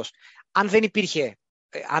πω αλλιώς, αν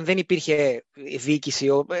δεν υπήρχε διοίκηση,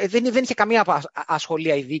 δεν είχε καμία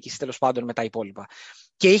ασχολία η διοίκηση τέλος πάντων με τα υπόλοιπα,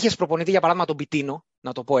 και είχες προπονητή για παράδειγμα τον Πιτίνο,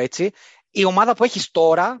 να το πω έτσι, η ομάδα που έχεις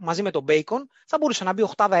τώρα μαζί με τον Μπέικον θα μπορούσε να μπει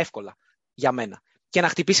οχτάδα εύκολα για μένα και να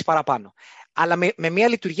χτυπήσει παραπάνω. Αλλά με μια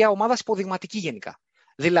λειτουργία ομάδας υποδειγματική γενικά.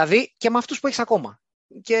 Δηλαδή και με αυτούς που έχεις ακόμα.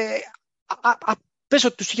 Και πες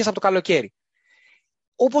ότι τους είχες από το καλοκαίρι.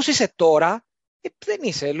 Όπως είσαι τώρα, δεν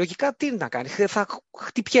είσαι. Λογικά τι να κάνεις. Θα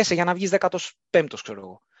χτυπιέσαι για να βγεις 15ος, ξέρω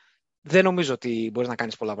εγώ. Δεν νομίζω ότι μπορείς να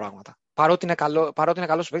κάνεις πολλά πράγματα. Παρότι είναι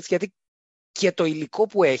καλός παίκτης, γιατί και το υλικό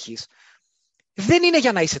που έχεις δεν είναι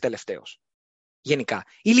για να είσαι τελευταίος. Γενικά.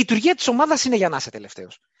 Η λειτουργία της ομάδας είναι για να είσαι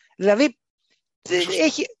τελευταίος. Δηλαδή,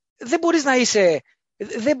 δεν μπορείς να είσαι.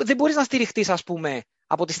 Δεν μπορείς να στηριχτείς, ας πούμε,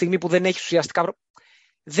 από τη στιγμή που δεν έχεις ουσιαστικά.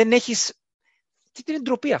 Δεν έχεις. Τι είναι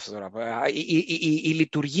ντροπή αυτό τώρα. Η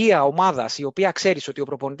λειτουργία ομάδας, η οποία ξέρεις ότι ο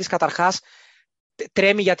προπονητής καταρχάς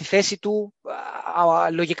τρέμει για τη θέση του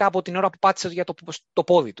λογικά από την ώρα που πάτησε για το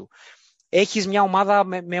πόδι του. Έχεις μια ομάδα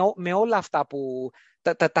με όλα αυτά που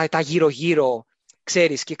τα γύρω-γύρω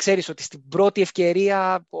ξέρεις, και ξέρεις ότι στην πρώτη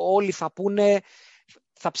ευκαιρία όλοι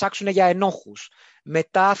θα ψάξουν για ενόχους.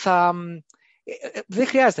 Μετά δεν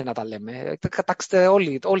χρειάζεται να τα λέμε.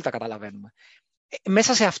 Όλοι τα καταλαβαίνουμε.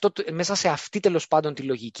 Μέσα σε αυτή τέλος πάντων τη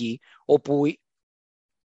λογική, όπου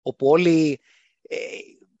όλοι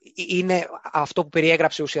είναι αυτό που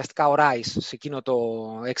περιέγραψε ουσιαστικά ο Ράις σε εκείνο το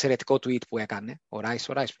εξαιρετικό tweet που έκανε, ο Ράις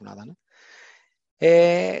που να ήταν,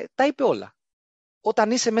 τα είπε όλα.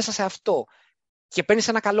 Όταν είσαι μέσα σε αυτό και παίρνεις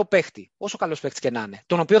ένα καλό παίχτη, όσο καλός παίχτης και να είναι,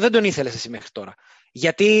 τον οποίο δεν τον ήθελες εσύ μέχρι τώρα,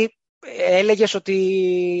 γιατί έλεγες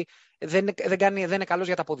ότι δεν είναι καλός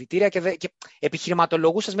για τα αποδυτήρια και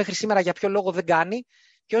επιχειρηματολογούσες μέχρι σήμερα για ποιο λόγο δεν κάνει,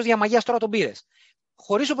 και ως διαμαγείας τώρα τον πήρες.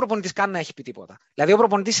 Χωρίς ο προπονητής καν να έχει πει τίποτα. Δηλαδή ο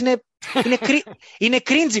προπονητής είναι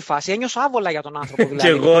cringy φάση. Ένιωσα άβολα για τον άνθρωπο. Δηλαδή, και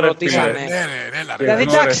εγώ, ρε φίλε. Δηλαδή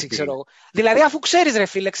εντάξει, ξέρω εγώ. Δηλαδή αφού ξέρεις, ρε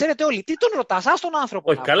φίλε, ξέρετε όλοι, τι τον ρωτάς, ας τον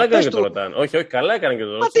άνθρωπο. Όχι, καλά έκανε και τον ρωτάνε. Όχι, καλά έκανε και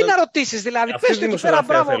τον ρωτάνε. Μα τι να ρωτήσεις, δηλαδή. Πες του εκεί πέρα,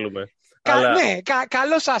 μπράβο. Ναι,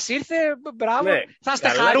 καλώς σας ήρθε, μπράβο. Θα είστε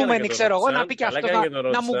χαρούμενοι, ξέρω εγώ, να πει και αυτό,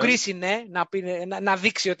 να μου γκρίσει, ναι, να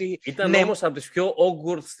δείξει ότι. Ήταν όμως από τις πιο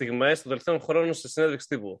awkward στιγμές των τελευταίων χρόνων στη συνέντευξη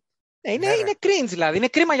τύπου. Είναι cringe, δηλαδή. Είναι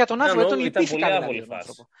κρίμα για τον άνθρωπο. Τον λυπήθηκα.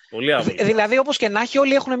 Δηλαδή, όπως και να έχει,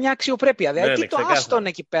 όλοι έχουν μια αξιοπρέπεια. Δηλαδή, τι το άστον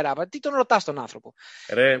εκεί πέρα, τι τον ρωτάς τον άνθρωπο.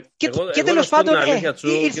 Και τέλος πάντων,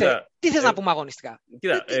 ήρθε. Τι θες να πούμε αγωνιστικά.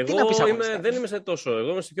 Κοίτα, εγώ δεν είμαι σε τόσο.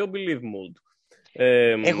 Εγώ είμαι σε πιο believe mood.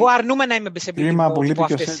 Εγώ αρνούμαι να είμαι σε believe mode από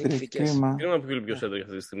αυτές τις συνθήκες. Κρίμα που πιο cedric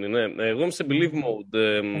αυτή τη στιγμή. Ναι. Εγώ είμαι σε believe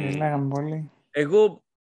mode. Λέγαμε πολύ. Εγώ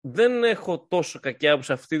δεν έχω τόσο κακή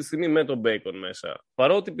άποψη αυτή τη στιγμή με τον Bacon μέσα.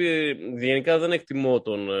 Παρότι γενικά δεν εκτιμώ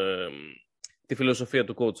τη φιλοσοφία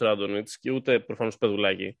του coach Radonjic και ούτε προφανώς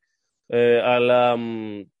παιδουλάκι. Αλλά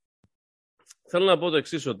θέλω να πω το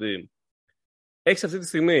εξής, ότι έχεις αυτή τη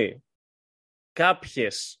στιγμή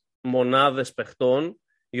κάποιες μονάδες παιχτών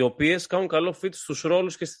οι οποίες κάνουν καλό fit στους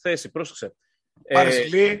ρόλους και στη θέση. Πρόσεξε.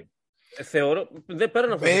 Παρισλή. Θεωρώ. Δεν πέρα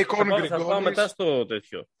να θα πάω μετά στο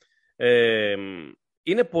τέτοιο.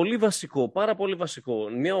 Είναι πολύ βασικό, πάρα πολύ βασικό,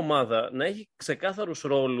 μια ομάδα να έχει ξεκάθαρους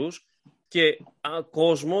ρόλους και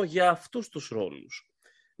κόσμο για αυτούς τους ρόλους.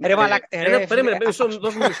 Περίμενε,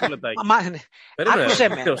 δώσ' μου μισό λεπτάκι. Άκουσέ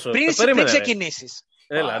με, πριν ξεκινήσεις.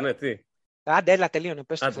 Έλα, ναι, τι. Άντε, έλα, τελείωνε,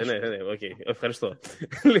 πες το. Άντε, ναι, οκ, ευχαριστώ.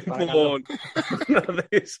 Λοιπόν,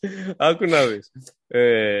 άκου να δεις.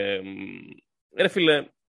 Ρε φίλε,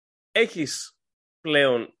 έχεις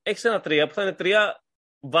ένα 3 που θα είναι 3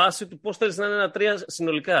 βάση του πώς θέλεις να είναι ένα 3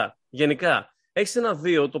 συνολικά, γενικά. Έχεις ένα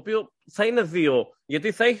 2, το οποίο θα είναι 2,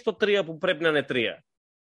 γιατί θα έχει το 3 που πρέπει να είναι 3.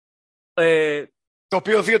 Το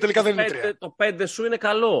οποίο 2 τελικά δεν είναι 3. Το 5 σου είναι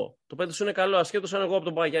καλό. Το 5 σου είναι καλό, ασχέτως αν εγώ από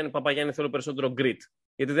τον Παπαγιάννη θέλω περισσότερο grit.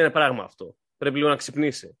 Γιατί δεν είναι πράγμα αυτό. Πρέπει λίγο να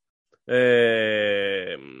ξυπνήσει.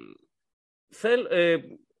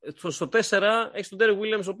 Στο 4 έχεις τον Terry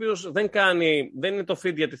Williams, ο οποίος δεν είναι το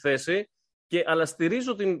fit για τη θέση. Αλλά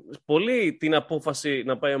στηρίζω πολύ την απόφαση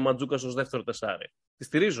να πάει ο Μαντζούκας ως δεύτερο τεσάρι. Τη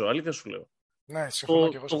στηρίζω, αλήθεια σου λέω. Ναι, συμφωνώ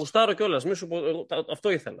και εγώ. Το γουστάρω κιόλας. Αυτό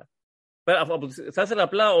ήθελα. Θα ήθελα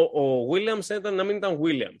απλά ο Williams να μην ήταν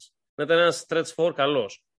Williams. Να ήταν ένας stretch 4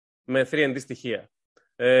 καλός. με 3D στοιχεία.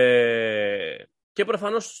 Και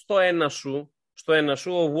προφανώς στο ένα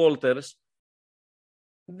σου ο Walters,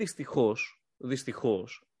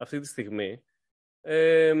 δυστυχώς, αυτή τη στιγμή,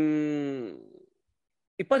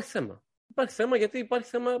 υπάρχει θέμα. Υπάρχει θέμα γιατί υπάρχει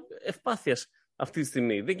θέμα ευπάθειας αυτή τη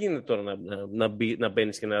στιγμή. Δεν γίνεται τώρα να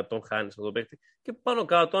μπαίνεις και να τον χάνεις από τον παίκτη. Και πάνω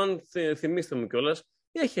κάτω, αν θυμίστε μου κιόλας,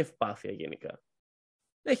 έχει ευπάθεια γενικά.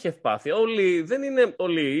 Έχει ευπάθεια.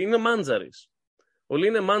 Όλοι είναι μάντζαρης. Όλοι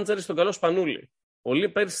είναι μάντζαρης στον καλό Σπανούλη. Όλοι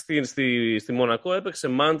πέρυσι στη Μονακό έπαιξε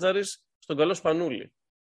μάντζαρης στον καλό Σπανούλη.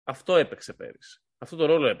 Αυτό έπαιξε πέρυσι. Αυτό το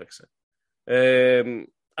ρόλο έπαιξε.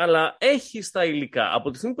 Αλλά έχει τα υλικά.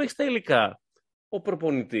 Από τη στιγμή που έχει τα υλικά, ο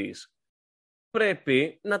προπονητής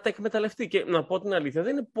πρέπει να τα εκμεταλλευτεί. Και να πω την αλήθεια,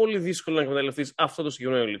 δεν είναι πολύ δύσκολο να εκμεταλλευτείς αυτό το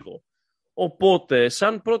συγκεκριμένο υλικό. Οπότε,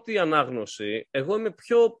 σαν πρώτη ανάγνωση, εγώ είμαι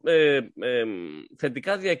πιο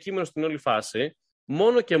θετικά διακείμενος στην όλη φάση,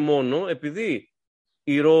 μόνο και μόνο επειδή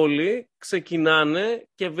οι ρόλοι ξεκινάνε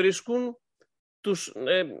και βρίσκουν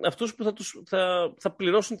αυτούς που θα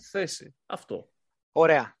πληρώσουν τη θέση. Αυτό.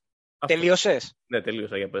 Ωραία. Τελείωσες? Ναι,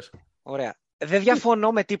 τελείωσα, για πες. Ωραία. Δεν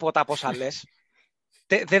διαφωνώ με τίποτα από όσα λες.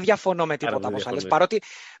 Δεν διαφωνώ με τίποτα από όσα λες. Παρότι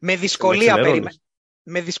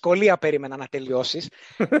με δυσκολία περίμενα να τελειώσεις.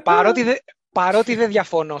 Παρότι δεν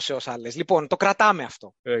διαφωνώ σε όσα λες. Λοιπόν, το κρατάμε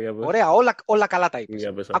αυτό. Ωραία, όλα καλά τα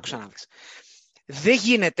είπες. Άκουσα να δεις. Δεν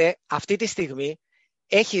γίνεται αυτή τη στιγμή,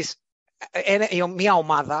 έχεις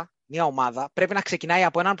μια ομάδα πρέπει να ξεκινάει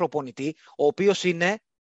από έναν προπονητή ο οποίος είναι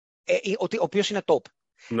top.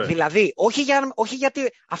 Ναι. Δηλαδή, όχι γιατί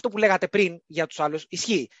αυτό που λέγατε πριν για τους άλλους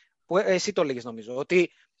ισχύει, που εσύ το λέγες νομίζω,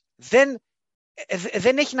 ότι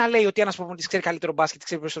δεν έχει να λέει ότι ένας προπονητής ξέρει καλύτερο μπάσκετ,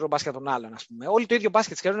 ξέρει περισσότερο μπάσκετ από τον άλλον. Ας πούμε. Όλοι το ίδιο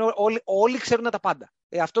μπάσκετ ξέρουν, όλοι ξέρουν τα πάντα.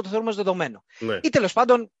 Αυτό το θεωρούμε ως δεδομένο. Ναι. Ή τέλος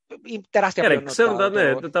πάντων η τεράστια πλειονότητα.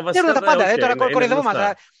 Ξέρουν τα βασικά. Ξέρουν τα πάντα. Τώρα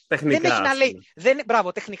κοροϊδευόμαστε. Δεν έχει να λέει.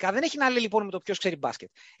 Μπράβο, τεχνικά. Δεν έχει να λέει λοιπόν με το ποιος ξέρει μπάσκετ.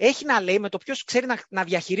 Έχει να λέει με το ποιος ξέρει να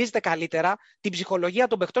διαχειρίζεται καλύτερα την ψυχολογία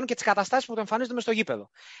των παιχτών και τις καταστάσεις που εμφανίζονται μες στο γήπεδο.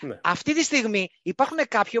 Ναι. Αυτή τη στιγμή υπάρχουν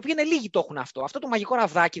κάποιοι που είναι λίγοι το έχουν αυτό. Αυτό το μαγικό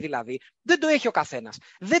ραβδάκι δηλαδή δεν το έχει ο καθένας.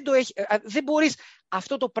 Δεν μπορείς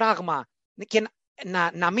αυτό το πράγμα και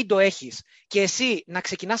να μην το έχεις και εσύ να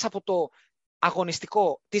ξεκινάς από το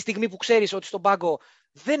αγωνιστικό τη στιγμή που ξέρεις ότι στον πάγκο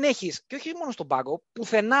δεν έχεις, και όχι μόνο στον πάγκο,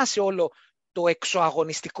 πουθενά σε όλο το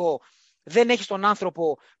εξωαγωνιστικό δεν έχεις τον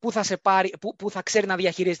άνθρωπο που θα, που θα ξέρει να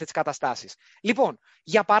διαχειρίζεται τις καταστάσεις. Λοιπόν,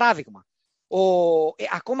 για παράδειγμα,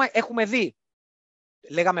 ακόμα έχουμε δει,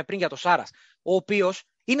 λέγαμε πριν για τον Σάρας, ο οποίος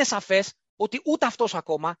είναι σαφές ότι ούτε αυτός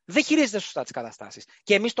ακόμα δεν χειρίζεται σωστά τις καταστάσεις.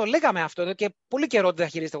 Και εμείς το λέγαμε αυτό εδώ και πολύ καιρό ότι δεν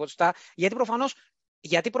χειρίζεται σωστά,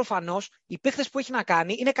 γιατί προφανώς οι παίχτες που έχει να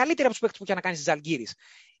κάνει είναι καλύτεροι από τους παίχτες που έχει να κάνει στις Ζαλγκίρις.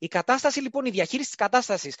 Η κατάσταση λοιπόν, η διαχείριση της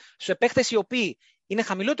κατάστασης σε παίχτες οι οποίοι είναι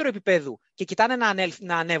χαμηλότερο επίπεδου και κοιτάνε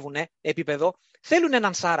να ανέβουν επίπεδο, θέλουν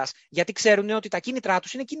έναν Σάρας, γιατί ξέρουν ότι τα κίνητρά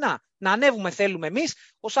τους είναι κοινά. Να ανέβουμε θέλουμε εμείς,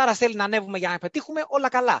 ο Σάρας θέλει να ανέβουμε για να πετύχουμε, όλα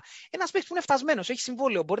καλά. Ένας παίχτης που είναι φτασμένος, έχει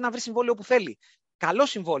συμβόλαιο, μπορεί να βρει συμβόλαιο που θέλει. Καλό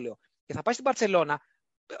συμβόλαιο. Και θα πάει στην Μπαρτσελώνα.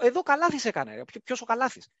 Εδώ Καλάθης έκανε. Ποιος ο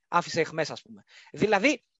Καλάθης? Άφησε εχμές, ας πούμε.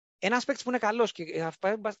 Δηλαδή, ένας παίκτης που είναι καλός και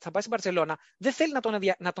θα πάει στην Μπαρτσελώνα, δεν θέλει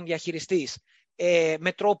να τον διαχειριστείς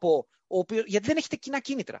με τρόπο γιατί δεν έχετε κοινά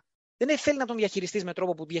κίνητρα. Δεν θέλει να τον διαχειριστείς με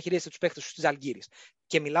τρόπο που διαχειρίζεται τους παίκτες στους Ζαλγκίρις.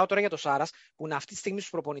 Και μιλάω τώρα για τον Σάρας, που είναι αυτή τη στιγμή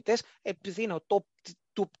στους προπονητές, επειδή είναι ο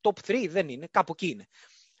top 3, δεν είναι, κάπου εκεί είναι.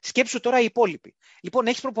 Σκέψου τώρα οι υπόλοιποι. Λοιπόν,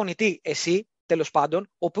 έχεις προπονητή εσύ, τέλος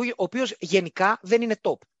πάντων, ο οποίος γενικά δεν είναι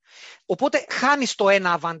top. Οπότε χάνεις το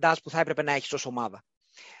ένα αβαντάζ που θα έπρεπε να έχεις ως ομάδα.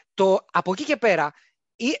 Από εκεί και πέρα,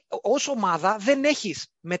 ως ομάδα δεν έχεις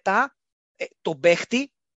μετά τον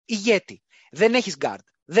παίχτη ηγέτη. Δεν έχεις guard.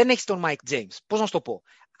 Δεν έχεις τον Mike James. Πώς να σου το πω?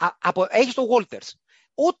 Έχεις τον Walters.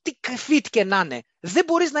 Ό,τι fit και να είναι, δεν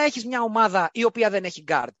μπορείς να έχεις μια ομάδα η οποία δεν έχει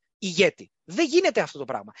guard ηγέτη. Δεν γίνεται αυτό το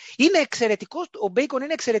πράγμα. Είναι εξαιρετικό, ο Bacon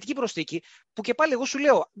είναι εξαιρετική προσθήκη, που και πάλι εγώ σου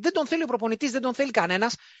λέω, δεν τον θέλει ο προπονητής, δεν τον θέλει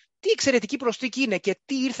κανένας. Τι εξαιρετική προσθήκη είναι και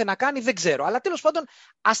τι ήρθε να κάνει, δεν ξέρω. Αλλά τέλος πάντων,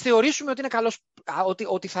 ας θεωρήσουμε ότι, είναι καλός,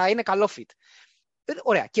 ότι θα είναι καλό fit.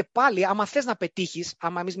 Ωραία. Και πάλι, άμα θες να πετύχεις,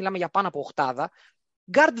 άμα εμείς μιλάμε για πάνω από οχτάδα,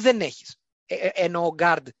 guard δεν έχεις. Εννοώ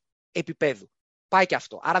guard επίπεδου. Πάει και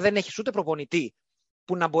αυτό. Άρα δεν έχεις ούτε προπονητή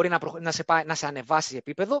που να μπορεί να σε ανεβάσει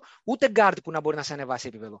επίπεδο, ούτε guard που να μπορεί να σε ανεβάσει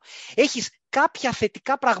επίπεδο. Έχεις κάποια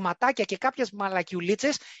θετικά πραγματάκια και κάποιες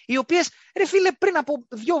μαλακιουλίτσες, οι οποίες, ρε φίλε, πριν από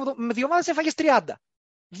δύο εβδομάδες έφαγες 30.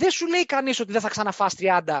 Δεν σου λέει κανείς ότι δεν θα ξαναφάς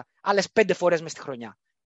 30 άλλες 5 φορές μες στη χρονιά.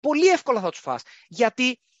 Πολύ εύκολα θα τους φας.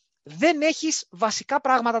 Γιατί δεν έχεις βασικά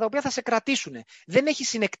πράγματα τα οποία θα σε κρατήσουν. Δεν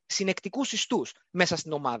έχεις συνεκτικούς ιστούς μέσα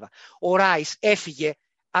στην ομάδα. Ο Ράις έφυγε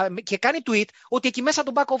και κάνει tweet ότι εκεί μέσα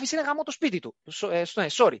το back office είναι γαμό το σπίτι του.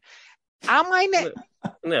 Sorry. Άμα είναι.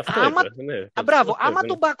 Ναι, αυτό είπε. Ναι, μπράβο, άμα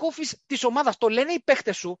το back office της ομάδας το λένε οι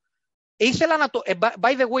παίχτες σου, ήθελα να το.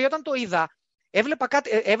 By the way, όταν το είδα,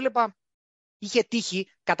 έβλεπα. Είχε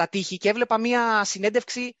τύχει, κατά τύχη, και έβλεπα μία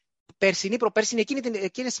συνέντευξη προπέρσινη,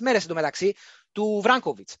 εκείνες τις μέρες εντωμεταξύ, του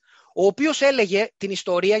Βράνκοβιτς, ο οποίος έλεγε την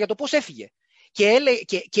ιστορία για το πώς έφυγε.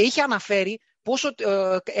 Και είχε αναφέρει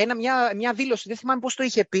μια δήλωση, δεν θυμάμαι πώς το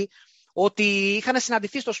είχε πει, ότι είχαν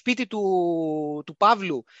συναντηθεί στο σπίτι του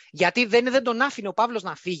Παύλου, γιατί δεν τον άφηνε ο Παύλος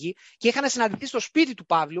να φύγει, και είχαν συναντηθεί στο σπίτι του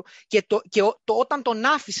Παύλου, και όταν τον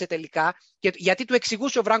άφησε τελικά, γιατί του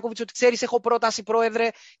εξηγούσε ο Βράνκοβιτς ότι ξέρεις, έχω πρόταση πρόεδρε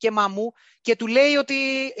και μαμού, και του λέει ότι.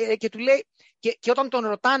 Και όταν τον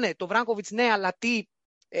ρωτάνε το Βράνκοβιτς, ναι, αλλά τι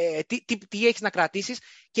έχεις να κρατήσεις,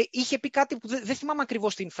 και είχε πει κάτι που δεν θυμάμαι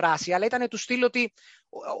ακριβώς την φράση, αλλά ήταν του στυλ ότι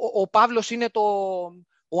ο Παύλος είναι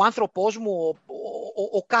ο άνθρωπός μου,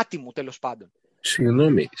 ο κάτι μου, τέλος πάντων.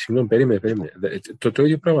 Συγγνώμη, περίμενε. Το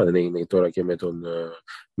ίδιο πράγμα δεν έγινε τώρα και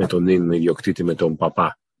με τον ιδιοκτήτη, με τον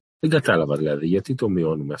παπά. Δεν κατάλαβα δηλαδή, γιατί το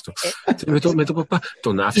μειώνουμε αυτό. Με τον παπά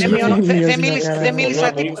τον άφησε. Δεν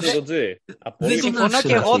μίλησα τίποτα. Συμφωνώ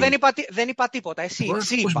και εγώ, δεν είπα τίποτα. Εσύ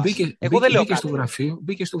είπα. Εγώ δεν λέω κάτι.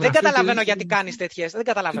 Δεν καταλαβαίνω γιατί κάνεις τέτοιες. Δεν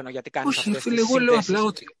καταλαβαίνω γιατί κάνεις αυτές τις συνθέσεις. Εγώ λέω απλά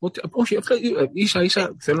ότι. Όχι,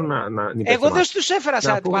 ίσα θέλω να εγώ δεν τους έφερα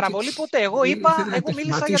σε παραβολή ποτέ. Εγώ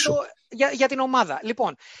μίλησα για την ομάδα.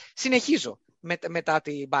 Λοιπόν, συνεχίζω μετά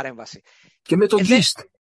την παρέμβαση. Και με τον Γκίστ.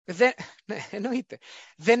 Ναι, εννοείται.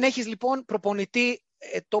 Δεν έχεις λοιπόν προπονητή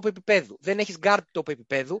top επίπεδου, δεν έχεις guard top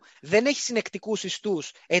επίπεδου, δεν έχεις συνεκτικούς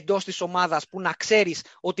ιστούς εντός της ομάδας που να ξέρεις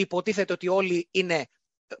ότι υποτίθεται ότι όλοι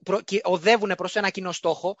οδεύουν προς ένα κοινό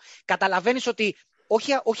στόχο. Καταλαβαίνεις ότι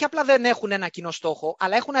όχι απλά δεν έχουν ένα κοινό στόχο,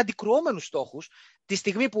 αλλά έχουν αντικρουόμενους στόχους. Τη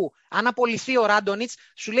στιγμή που αν απολυθεί ο Ράντονιτς,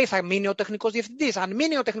 σου λέει θα μείνει ο τεχνικός διευθυντής. Αν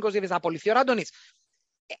μείνει ο τεχνικός διευθυντής, θα απολυθεί ο Ράντονιτς.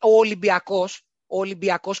 Ο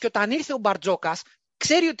Ολυμπιακός, και όταν ήρθε ο Μπαρτζόκας,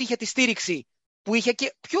 ξέρει ότι είχε τη στήριξη που είχε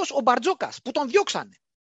και ποιος, ο Μπαρτζόκας, που τον διώξανε.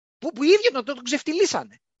 Που οι ίδιοι τον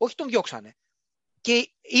ξεφτυλίσανε, όχι τον διώξανε.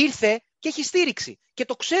 Και ήρθε και έχει στήριξη. Και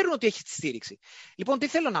το ξέρουν ότι έχει τη στήριξη. Λοιπόν, τι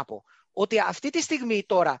θέλω να πω. Ότι αυτή τη στιγμή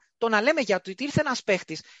τώρα, το να λέμε για το ότι ήρθε ένας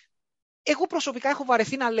παίχτης, εγώ προσωπικά έχω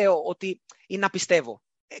βαρεθεί να λέω ότι είναι να πιστεύω.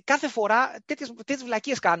 Κάθε φορά τέτοιες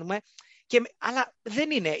βλακίες κάνουμε, αλλά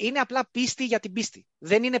δεν είναι. Είναι απλά πίστη για την πίστη.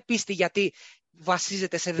 Δεν είναι πίστη γιατί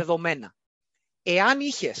βασίζεται σε δεδομένα. Εάν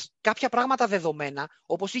είχες κάποια πράγματα δεδομένα,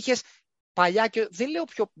 όπως είχες παλιά, και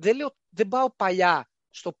δεν πάω παλιά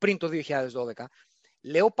στο πριν το 2012,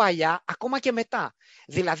 λέω παλιά ακόμα και μετά.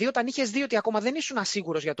 Δηλαδή όταν είχες δει ότι ακόμα δεν ήσουν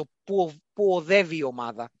ασίγουρος για το που οδεύει η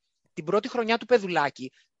ομάδα, την πρώτη χρονιά του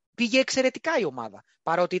Πεδουλάκη πήγε εξαιρετικά η ομάδα,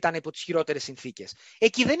 παρότι ήταν υπό τις χειρότερες συνθήκες.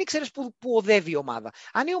 Εκεί δεν ήξερες που οδεύει η ομάδα.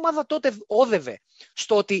 Αν η ομάδα τότε όδευε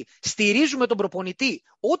στο ότι στηρίζουμε τον προπονητή,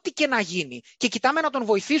 ό,τι και να γίνει, και κοιτάμε να τον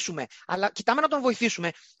βοηθήσουμε, αλλά κοιτάμε να τον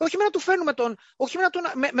βοηθήσουμε, όχι με να του φέρνουμε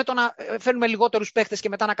με το να φέρνουμε λιγότερους παίχτες και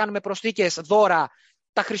μετά να κάνουμε προσθήκες, δώρα,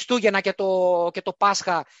 τα Χριστούγεννα και το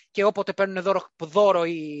Πάσχα, και όποτε παίρνουν δώρο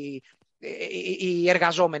οι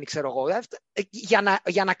εργαζόμενοι, ξέρω εγώ,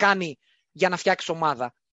 για να φτιάξει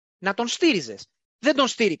ομάδα. Να τον στήριζες. Δεν τον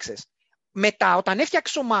στήριξες. Μετά, όταν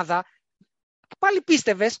έφτιαξες ομάδα, πάλι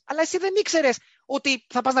πίστευες, αλλά εσύ δεν ήξερες ότι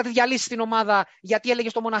θα πας να τη διαλύσεις την ομάδα γιατί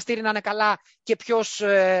έλεγες στο μοναστήρι να είναι καλά και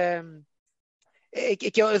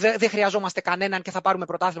και δεν χρειαζόμαστε κανέναν και θα πάρουμε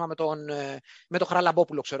πρωτάθλημα με τον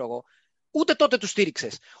Χαραλαμπόπουλο, ξέρω εγώ. Ούτε τότε του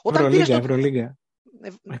στήριξες. Ευρωλίγκα.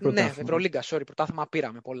 Ναι, Ευρωλίγκα, sorry, πρωτάθλημα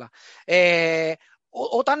πήραμε πολλά.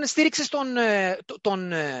 Όταν στήριξες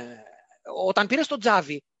όταν πήρες τον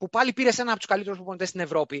Τζάβι, που πάλι πήρες ένα από τους καλύτερους προπονητές στην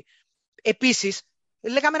Ευρώπη, επίσης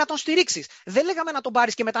λέγαμε να τον στηρίξεις. Δεν λέγαμε να τον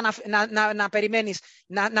πάρεις και μετά να περιμένεις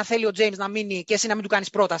να θέλει ο Τζέιμς να μείνει και εσύ να μην του κάνεις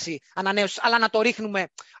πρόταση ανανέωσης, αλλά να το ρίχνουμε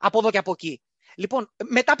από εδώ και από εκεί. Λοιπόν,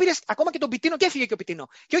 μετά πήρες ακόμα και τον Πιτίνο και έφυγε και ο Πιτίνο.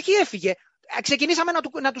 Και όχι έφυγε. Ξεκινήσαμε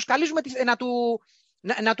να του σκαλίζουμε,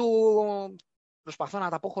 να του. Προσπαθώ να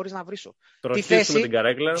τα πω χωρίς να βρίσω. Τη θέση. Την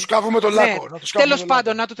καρέκλα. Του κάβουμε το λάκκο. Ναι, τέλος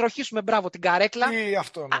πάντων, να του τροχίσουμε, μπράβο, την καρέκλα.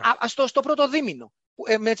 Αυτό, ναι. Στο πρώτο δίμηνο,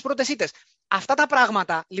 με τις πρώτες ήττες. Αυτά τα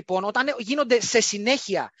πράγματα, λοιπόν, όταν γίνονται σε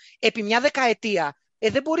συνέχεια επί μια δεκαετία,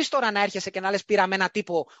 δεν μπορείς τώρα να έρχεσαι και να λες πήραμε ένα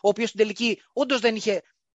τύπο, ο οποίος στην τελική όντως δεν είχε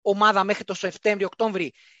ομάδα μέχρι το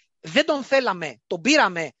Σεπτέμβριο-Οκτώβρη. Δεν τον θέλαμε, τον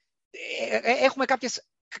πήραμε. Έχουμε κάποιες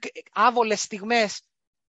άβολες στιγμές,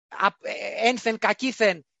 ένθεν,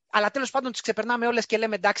 κακήθεν. Αλλά τέλος πάντων τις ξεπερνάμε όλες και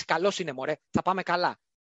λέμε εντάξει, καλός είναι, μωρέ, θα πάμε καλά.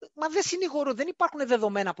 Μα δεν συνηγορώ, δεν υπάρχουν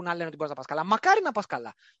δεδομένα που να λένε ότι μπορείς να πας καλά. Μακάρι να πας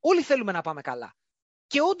καλά. Όλοι θέλουμε να πάμε καλά.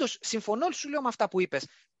 Και όντως, συμφωνώ, σου λέω με αυτά που είπες.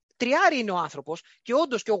 Τριάρι είναι ο άνθρωπος και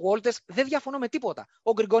όντως και ο Γόλτες δεν διαφωνώ με τίποτα.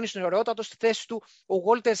 Ο Γκριγκόνης είναι ωραιότατος στη θέση του. Ο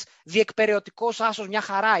Γόλτες διεκπεραιωτικός άσος, μια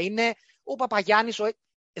χαρά είναι. Ο Παπαγιάννης.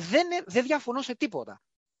 δεν διαφωνώ σε τίποτα.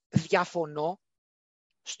 Διαφωνώ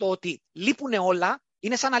στο ότι λείπουν όλα,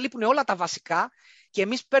 είναι σαν να λείπουν όλα τα βασικά και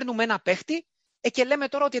εμείς παίρνουμε ένα παίχτη και λέμε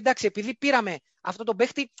τώρα ότι εντάξει, επειδή πήραμε αυτό τον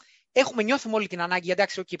παίχτη, νιώθουμε όλη την ανάγκη,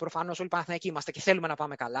 εντάξει, προφανώς όλοι Παναθηναϊκοί είμαστε και θέλουμε να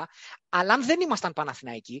πάμε καλά, αλλά αν δεν ήμασταν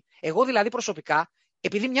Παναθηναϊκοί, εγώ δηλαδή προσωπικά,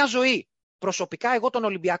 επειδή μια ζωή, προσωπικά εγώ τον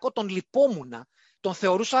Ολυμπιακό τον λυπόμουνα,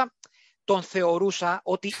 τον θεωρούσα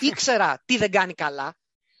ότι ήξερα τι δεν κάνει καλά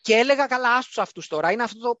και έλεγα καλά, άστους αυτούς τώρα,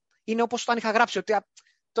 είναι όπως όταν είχα γράψει, ότι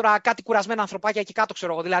τώρα κάτι κουρασμένα ανθρωπάκια εκεί κάτω,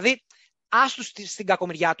 ξέρω εγώ, δηλαδή άστους στην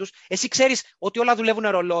κακομοιριά τους, εσύ ξέρεις ότι όλα δουλεύουν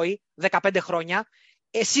ρολόι 15 χρόνια,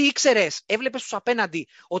 εσύ ήξερες, έβλεπες τους απέναντι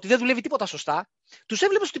ότι δεν δουλεύει τίποτα σωστά, τους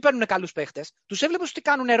έβλεπες ότι παίρνουν καλούς παίχτες, τους έβλεπες ότι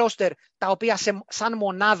κάνουν ρόστερ τα οποία σαν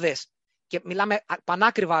μονάδες, και μιλάμε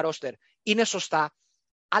πανάκριβα ρόστερ, είναι σωστά,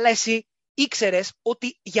 αλλά εσύ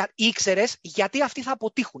ήξερες γιατί αυτοί θα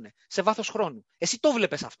αποτύχουν σε βάθος χρόνου. Εσύ το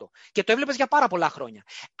βλέπεις αυτό και το έβλεπες για πάρα πολλά χρόνια.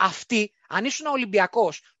 Αυτοί, αν ήσουν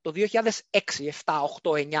Ολυμπιακός το 2006, 7,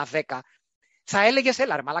 8, 9, 10, θα έλεγες,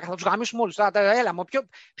 έλα ρε μαλάκα, θα τους γαμίσουμε όλους. Έλα,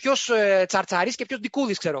 ποιος τσαρτσαρής και ποιος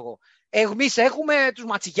ντικούδης, ξέρω εγώ. Εμείς έχουμε τους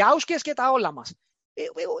ματσιγιάουσκες και τα όλα μας.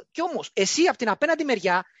 Κι όμως, εσύ από την απέναντι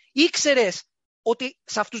μεριά ήξερες ότι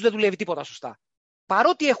σε αυτούς δεν δουλεύει τίποτα σωστά.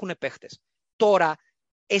 Παρότι έχουν παίχτες. Τώρα,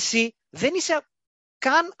 εσύ δεν είσαι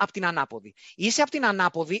καν από την ανάποδη. Είσαι από την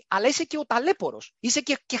ανάποδη, αλλά είσαι και ο ταλέπορος. Είσαι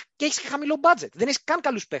και έχεις και χαμηλό budget. Δεν έχεις καν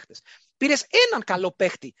καλούς παίχτες. Πήρες έναν καλό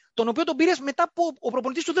παίχτη, τον οποίο τον πήρες μετά που ο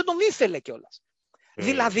προπονητής του δεν τον ήθελε κιόλας.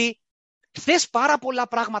 Δηλαδή, θες πάρα πολλά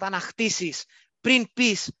πράγματα να χτίσεις πριν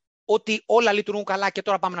πεις ότι όλα λειτουργούν καλά και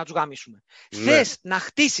τώρα πάμε να τους γαμίσουμε. Θες να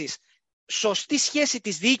χτίσεις σωστή σχέση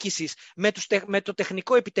της διοίκησης με το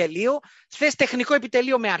τεχνικό επιτελείο, θες τεχνικό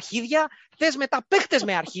επιτελείο με αρχίδια, θες μετά παίχτες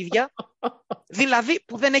με αρχίδια, δηλαδή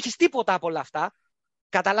που δεν έχεις τίποτα από όλα αυτά.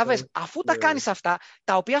 Καταλαβες, αφού τα κάνεις αυτά,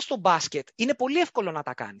 τα οποία στο μπάσκετ είναι πολύ εύκολο να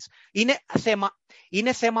τα κάνεις.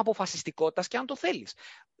 Είναι θέμα αποφασιστικότητας και αν το θέλεις.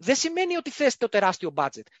 Δεν σημαίνει ότι θες το τεράστιο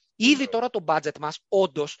budget. Ήδη τώρα το budget μας,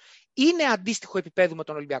 όντως, είναι αντίστοιχο επίπεδου με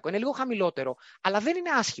τον Ολυμπιακό. Είναι λίγο χαμηλότερο, αλλά δεν είναι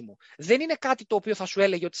άσχημο. Δεν είναι κάτι το οποίο θα σου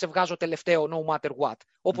έλεγε ότι σε βγάζω τελευταίο no matter what,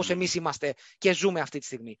 όπως εμείς είμαστε και ζούμε αυτή τη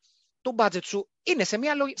στιγμή. Το budget σου είναι σε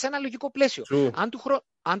ένα λογικό πλαίσιο.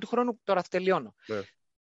 Αν του χρόνου, τώρα τελειώνω.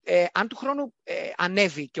 Αν του χρόνου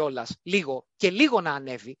ανέβει κιόλας λίγο και λίγο να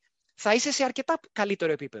ανέβει, θα είσαι σε αρκετά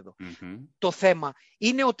καλύτερο επίπεδο. Το θέμα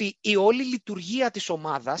είναι ότι η όλη λειτουργία της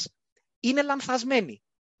ομάδας είναι λανθασμένη.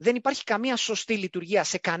 Δεν υπάρχει καμία σωστή λειτουργία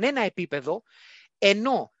σε κανένα επίπεδο,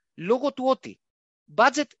 ενώ λόγω του ότι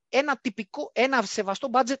ένα σεβαστό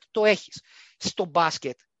budget το έχεις. Στο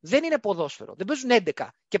μπάσκετ δεν είναι ποδόσφαιρο. Δεν παίζουν 11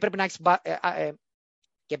 και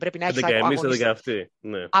πρέπει να έχεις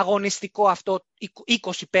αγωνιστικό αυτό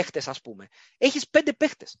 20 παίχτες, ας πούμε. Έχεις 5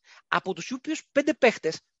 παίχτες. Από τους οποίους 5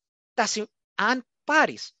 παίχτες, αν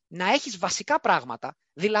πάρεις να έχεις βασικά πράγματα,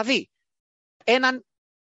 δηλαδή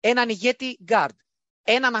έναν ηγέτη guard,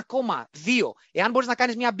 έναν ακόμα, 2, εάν μπορείς να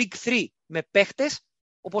κάνεις μια big 3 με παίχτες,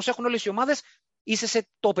 όπως έχουν όλες οι ομάδες, είσαι σε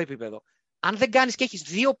top επίπεδο. Αν δεν κάνεις και έχεις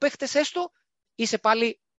 2 παίχτες έστω, είσαι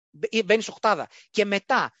πάλι, μπαίνεις οκτάδα. Και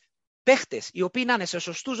μετά, παίχτες οι οποίοι να είναι σε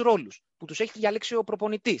σωστούς ρόλους, που τους έχει διαλέξει ο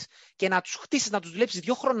προπονητής, και να τους χτίσεις, να τους δουλέψεις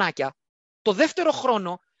 2 χρονάκια, το δεύτερο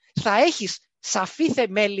χρόνο θα έχεις σαφή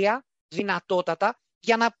θεμέλια, δυνατότατα,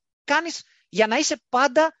 για να είσαι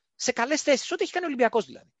πάντα σε καλές θέσεις. Ό,τι έχει κάνει ο Ολυμπιακός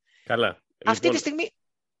δηλαδή. Καλά. Αυτή τη στιγμή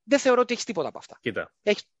δεν θεωρώ ότι έχεις τίποτα από αυτά. Κοίτα.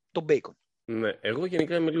 Έχεις τον μπέικον. Ναι, εγώ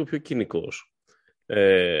γενικά είμαι λίγο πιο κοινικός.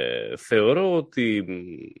 Θεωρώ ότι...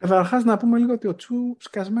 Καταρχάς να πούμε λίγο ότι ο Τσου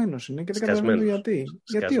σκασμένος είναι και δεν καταλαβαίνω γιατί.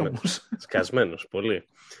 Γιατί όμως. Σκασμένος, πολύ.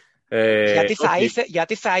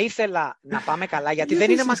 Γιατί θα ήθελα να πάμε καλά, γιατί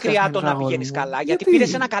δεν είναι μακριά το να πηγαίνεις καλά, γιατί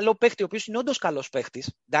πήρες ένα καλό παίχτη, ο οποίος είναι όντως καλός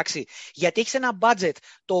παίχτης, εντάξει, γιατί έχεις ένα budget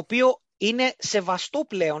το οποίο είναι σεβαστό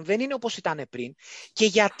πλέον, δεν είναι όπως ήταν πριν, και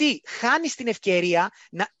γιατί χάνεις την ευκαιρία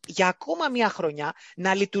για ακόμα μια χρονιά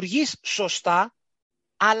να λειτουργείς σωστά,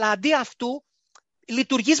 αλλά αντί αυτού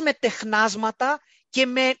λειτουργείς με τεχνάσματα και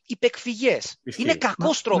με υπεκφυγές. Είναι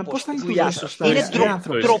κακός τρόπος δουλειάς. Είναι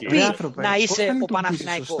ντροπή να είσαι ο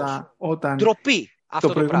Παναθηναϊκός. Ντροπή αυτό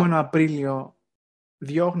το προηγούμενο Απρίλιο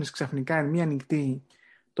διώχνεις ξαφνικά εν μία νυχτή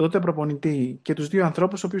το τότε προπονητή και τους 2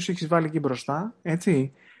 ανθρώπους τους οποίους έχεις βάλει εκεί μπροστά,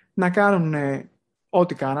 έτσι, να κάνουν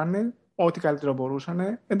ό,τι κάνανε, ό,τι καλύτερο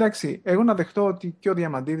μπορούσαν. Εντάξει, εγώ να δεχτώ ότι και ο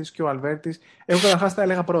Διαμαντίδης και ο Αλβέρτης, εγώ καταρχάς τα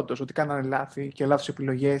έλεγα πρώτος, ότι κάνανε λάθη και λάθος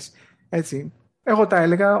επιλογές, έτσι. Εγώ τα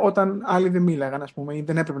έλεγα όταν άλλοι δεν μίλαγαν, ας πούμε, ή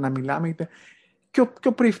δεν έπρεπε να μιλάμε, είτε... και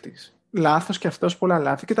ο Πρίφτης. Λάθος και αυτός, πολλά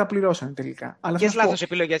λάθη και τα πληρώσανε τελικά. Ποιες λάθος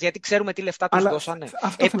επιλογές, γιατί ξέρουμε τι λεφτά τους δώσανε.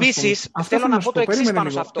 Επίσης, θέλω να πω το εξής πάνω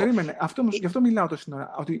σε αυτό. Περίμενε. Γι' αυτό μιλάω τόση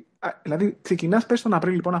ώρα. Ότι, δηλαδή, ξεκινάς πες τον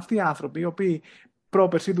Απρίλιο, λοιπόν, αυτοί οι άνθρωποι, οι οποίοι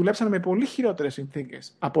πρόπερση δουλέψαν με πολύ χειρότερες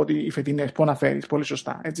συνθήκες από ότι οι φετινές που αναφέρεις, πολύ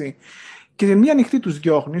σωστά. Έτσι. Και σε μία νυχτή τους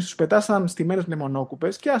διώχνεις, τους πετάσαν στημένες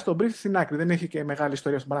μνημονόκουπες και ας τον βρίσκεις στην άκρη. Δεν έχει και μεγάλη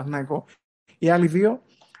ιστορία στον Παναθηναϊκό. Οι άλλοι δύο,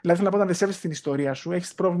 δηλαδή θέλω να πω, όταν δεν σέβεσαι την ιστορία σου,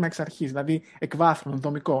 έχεις πρόβλημα εξ αρχής, δηλαδή εκβάθρον,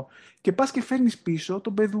 δομικό. Και πας και φέρνεις πίσω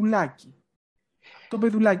τον Πεδουλάκη.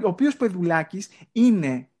 Ο οποίος Πεδουλάκης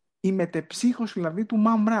είναι η μετεψύχωση δηλαδή του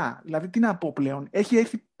Μαμρά. Δηλαδή τι να πω πλέον. Έχει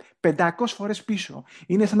έρθει 500 φορές πίσω.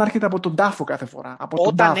 Είναι σαν να έρχεται από τον τάφο κάθε φορά.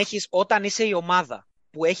 Όταν είσαι η ομάδα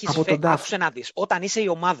που έχεις άκουσε να δεις. Όταν είσαι η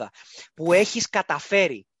ομάδα που έχεις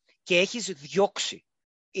καταφέρει και έχεις διώξει.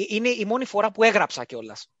 Είναι η μόνη φορά που έγραψα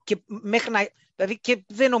κιόλας. Και δηλαδή και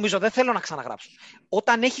δεν θέλω να ξαναγράψω.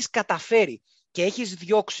 Όταν έχεις καταφέρει και έχεις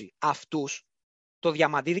διώξει αυτούς, το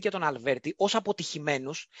Διαμαντίδη και τον Αλβέρτη, ως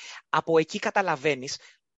αποτυχημένους, από εκεί καταλαβαίνεις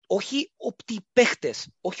όχι ότι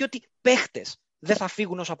παίχτες δεν θα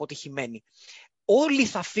φύγουν ως αποτυχημένοι. Όλοι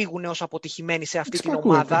θα φύγουν ως αποτυχημένοι σε αυτή την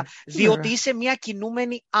ομάδα, διότι είσαι μια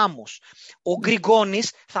κινούμενη άμμος. Ο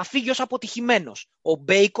Γκριγκόνης θα φύγει ως αποτυχημένος. Ο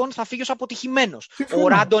Μπέικον θα φύγει ως αποτυχημένος. Ο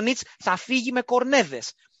Ράντονιτς θα φύγει με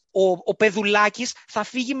κορνέδες. Ο Πεδουλάκης θα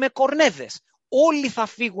φύγει με κορνέδες. Όλοι θα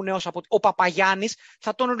φύγουν ως αποτυχημένοι. Ο Παπαγιάννης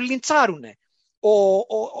θα τον λιντσάρουνε.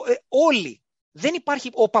 Όλοι. Δεν υπάρχει.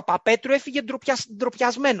 Ο Παπαπέτρου έφυγε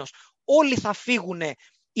ντροπιασμένος. Όλοι θα φύγουν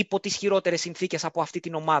υπό τις χειρότερες συνθήκες από αυτή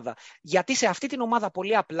την ομάδα. Γιατί σε αυτή την ομάδα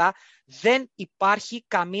πολύ απλά δεν υπάρχει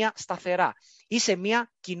καμία σταθερά. Είσαι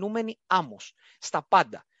μια κινούμενη άμμος στα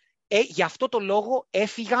πάντα. Γι' αυτό το λόγο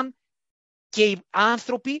έφυγαν και οι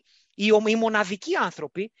άνθρωποι, οι μοναδικοί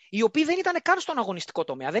άνθρωποι, οι οποίοι δεν ήταν καν στον αγωνιστικό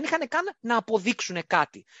τομέα, δεν είχαν καν να αποδείξουν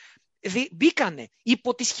κάτι. Μπήκανε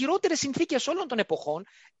υπό τις χειρότερες συνθήκες όλων των εποχών,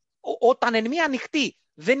 όταν εν μία νυχτή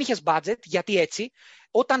δεν είχες budget, γιατί έτσι,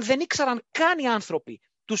 όταν δεν ήξεραν καν οι άνθρωποι,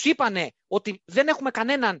 τους είπανε ότι δεν έχουμε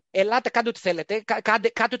κανέναν, ελάτε κάντε ό,τι θέλετε,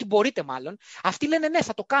 κάντε ό,τι μπορείτε μάλλον, αυτοί λένε ναι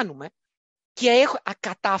θα το κάνουμε και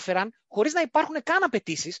κατάφεραν χωρίς να υπάρχουν καν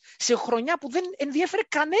απαιτήσεις σε χρονιά που δεν ενδιέφερε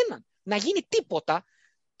κανέναν να γίνει τίποτα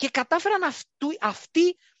και κατάφεραν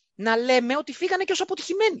αυτοί να λέμε ότι φύγανε και ως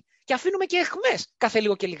αποτυχημένοι και αφήνουμε και αιχμές κάθε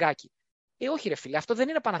λίγο και λιγάκι. Όχι ρε φίλε, αυτό δεν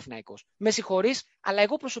είναι Παναθηναϊκός. Με συγχωρείς, αλλά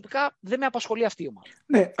εγώ προσωπικά δεν με απασχολεί αυτή η ομάδα.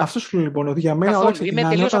 Ναι, αυτό σου λέω λοιπόν, ότι για μένα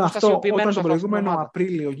όταν τον προηγούμενο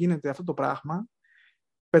Απρίλιο γίνεται αυτό το πράγμα,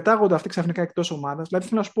 πετάγονται αυτοί ξαφνικά εκτός ομάδας. Δηλαδή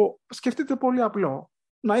θέλω να σου πω, σκεφτείτε πολύ απλό.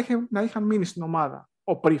 Να είχαν μείνει στην ομάδα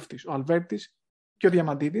ο Πρίφτης, ο Αλβέρτης και ο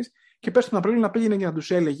Διαμαντίδης και πες τον Απρίλιο να πήγαινε και να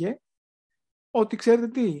τους έλεγε ότι ξέρετε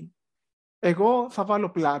τι, εγώ θα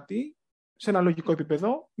βάλω πλάτη σε ένα λογικό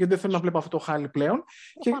επίπεδο, γιατί δεν θέλω να βλέπω αυτό το χάλι πλέον.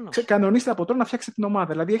 Και κανονίστε από τώρα να φτιάξετε την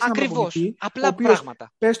ομάδα. Δηλαδή, έχεις έναν προπονητή, ο οποίος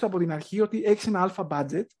πες το από την αρχή ότι έχεις ένα αλφα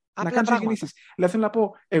budget να κάνεις γεννήσεις. Δηλαδή, θέλω να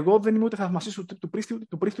πω, εγώ δεν είμαι ούτε θαυμαστής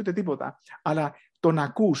του Πρίφτη ούτε τίποτα. Αλλά το να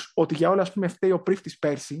ακούς ότι για όλα, ας πούμε, φταίει ο Πρίφτης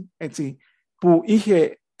πέρσι, έτσι, που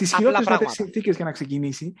είχε τις χειρότερες συνθήκες για να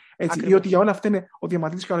ξεκινήσει, έτσι, ή ότι για όλα αυτά είναι ο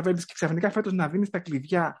Διαμαντίδης και ο Αλβέρτης και ξαφνικά φέτος να δίνεις τα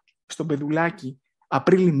κλειδιά στον Πεδουλάκη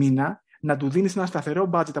Απρίλη μήνα. Να του δίνεις ένα σταθερό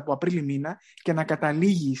budget από Απρίλη μήνα και να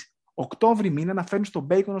καταλήγεις Οκτώβρη μήνα να φέρνεις τον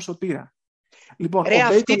Μπέικον ως σωτήρα. Λοιπόν,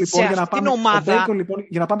 ο Μπέικον λοιπόν,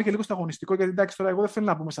 για να πάμε και λίγο στο αγωνιστικό, γιατί εντάξει τώρα εγώ δεν θέλω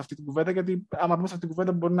να πούμε σε αυτή την κουβέντα, γιατί άμα πούμε σε αυτή την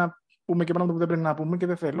κουβέντα μπορεί να πούμε και πράγματα που δεν πρέπει να πούμε και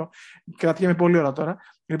δεν θέλω. Κρατιέμαι πολύ ώρα τώρα.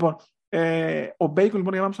 Λοιπόν, ο Μπέικον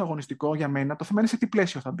λοιπόν για να πάμε στο αγωνιστικό για μένα, το θέμα είναι σε τι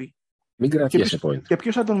πλαίσιο θα μπει. Μην κρατιέσαι point. Και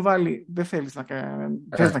ποιος θα τον βάλει, δεν θέλεις να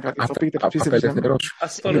κρατήσεις.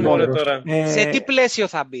 Σε τι πλαίσιο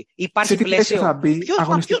θα μπει? Υπάρχει πλαίσιο?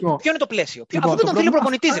 Ποιο είναι το πλαίσιο? Αφού δεν τον θέλει ο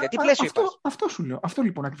προπονητής, τι πλαίσιο υπάρχει? Αυτό σου λέω. Αυτό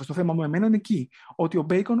λοιπόν ακριβώς το θέμα μου εμένα είναι εκεί. Ότι ο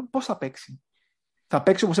Μπέικον πώς θα παίξει? Θα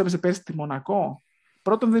παίξει όπως έπαιζε πέρσι στη Μονακό?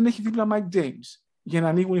 Πρώτον, δεν έχει δίπλα Mike James για να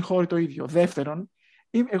ανοίγουν οι χώροι το ίδιο. Δεύτερον,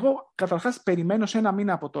 εγώ καταρχάς περιμένω σε ένα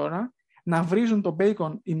μήνα από τώρα να βρίζουν τον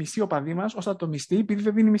Μπέικον οι μισοί οπαδοί μας ώστε να το μισθεί, επειδή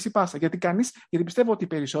δεν δίνει μισή πάσα. Γιατί πιστεύω ότι οι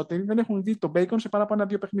περισσότεροι δεν έχουν δει τον Μπέικον σε παραπάνω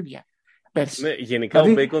 2 παιχνίδια. Πέρσι. Ναι, γενικά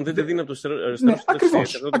δηλαδή, ο Μπέικον δεν δίνει από το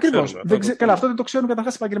Ακριβώς. Καλά, αυτό δεν το ξέρουν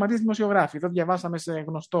καταρχάς οι επαγγελματίες δημοσιογράφοι. Εδώ διαβάσαμε σε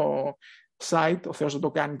γνωστό site, ο Θεός δεν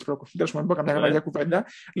το κάνει, τέλος πάντων, καμιά γραβαγιά κουβέντα.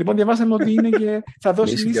 Λοιπόν, διαβάσαμε ότι είναι και θα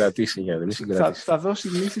δώσει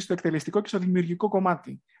λύση στο εκτελεστικό και στο δημιουργικό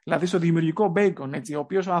κομμάτι. Δηλαδή στο δημιουργικό Μπέικον, ο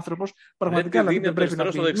οποίος ο άνθρωπος πραγματικά δεν πρέπει να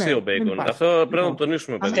πει. Αυτό πρέπει να το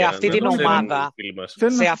τονίσουμε, παιδιά.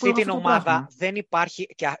 Σε αυτή την ομάδα δεν υπάρχει.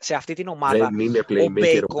 Σε αυτή την ομάδα ο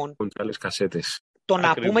Μπέικον.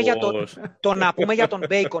 Το να πούμε για τον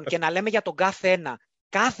Μπέικον και να λέμε για τον κάθε ένα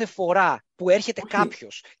κάθε φορά που έρχεται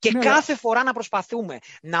κάποιος και κάθε φορά να προσπαθούμε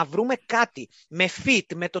να βρούμε κάτι με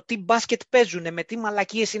fit, με το τι μπάσκετ παίζουν, με τι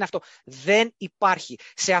μαλακίες είναι αυτό, δεν υπάρχει.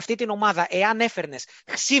 Σε αυτή την ομάδα, εάν έφερνες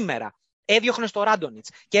σήμερα έδιωχνε τον Ράντονιτς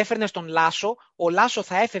και έφερνε τον Λάσο, ο Λάσο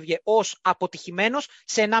θα έφευγε ως αποτυχημένος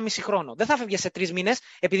σε 1,5 χρόνο. Δεν θα έφευγε σε 3 μήνες,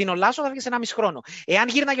 επειδή είναι ο Λάσο, θα έφευγε σε 1,5 χρόνο. Εάν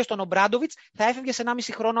γύρναγε στον Ομπράντοβιτς, θα έφευγε σε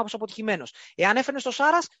 1,5 χρόνο ως αποτυχημένος. Εάν έφερνε τον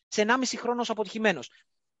Σάρας, σε 1,5 χρόνο ως αποτυχημένος.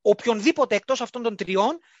 Οποιονδήποτε εκτός αυτών των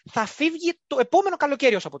 3 θα φύγει το επόμενο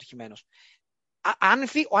καλοκαίρι ως αποτυχημένος.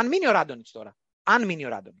 Αν μείνει ο Ράντονιτς τώρα. Αν μείνει ο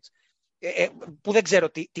Ράντονιτς. Που δεν ξέρω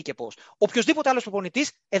τι και πώς. Οποιοσδήποτε άλλος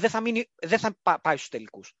προπονητής δεν θα πάει στους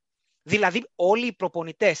τελικούς. Δηλαδή όλοι οι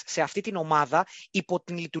προπονητές σε αυτή την ομάδα υπό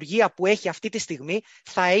την λειτουργία που έχει αυτή τη στιγμή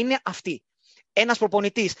θα είναι αυτοί. Ένας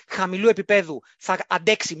προπονητής χαμηλού επίπεδου θα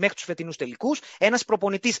αντέξει μέχρι τους φετινούς τελικούς. Ένας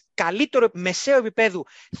προπονητής καλύτερο μεσαίου επίπεδου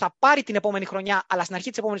θα πάρει την επόμενη χρονιά, αλλά στην αρχή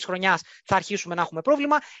της επόμενης χρονιάς θα αρχίσουμε να έχουμε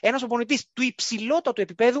πρόβλημα. Ένας προπονητής του υψηλότατου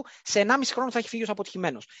επίπεδου σε 1,5 χρόνο θα έχει φύγει ως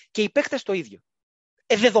αποτυχημένος. Και οι παίκτες το ίδιο.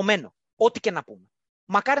 Δεδομένο. Ό,τι και να πούμε.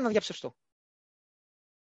 Μακάρι να διαψευστώ.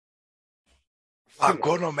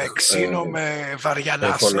 Αγκώνομαι, ξύνομαι, βαριά να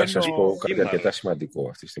έχω να σας πω κάτι αρκετά σημαντικό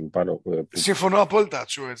αυτή τη στιγμή. Συμφωνώ απόλυτα,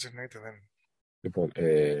 Τσου, έτσι εννοείται. Λοιπόν,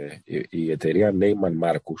 η εταιρεία Neyman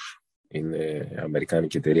Marcus, είναι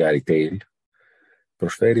αμερικάνικη εταιρεία retail,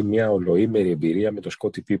 προσφέρει μια ολοήμερη εμπειρία με τον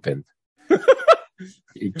Scottie Pippen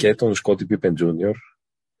και τον Scottie Pippen Jr.,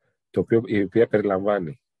 η οποία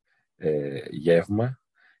περιλαμβάνει γεύμα,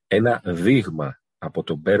 ένα δείγμα από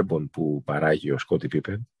το bourbon που παράγει ο Scottie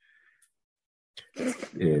Pippen,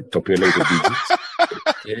 το οποίο λέγεται Digits,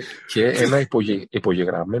 και ένα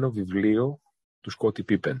υπογεγραμμένο βιβλίο του Scottie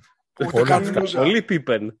Pippen. Πολύ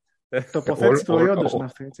Pippen. Τοποθέτηση προϊόντος είναι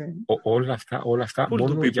αυτή, έτσι. Όλα αυτά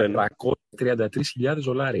μόνο για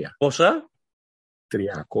 $333,000. Πόσα? $333,000.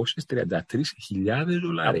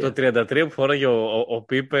 Από το 33 που φόραγε ο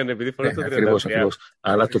Pippen, επειδή φόραγε το 33. Ακριβώς.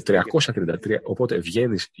 Αλλά το 333, οπότε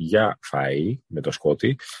βγαίνεις για φαΐ με το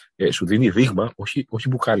Σκότι, σου δίνει δείγμα, όχι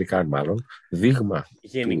μπουκάλι καν μάλλον, δείγμα.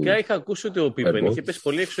 Γενικά είχα ακούσει ότι ο Pippen είχε πέσει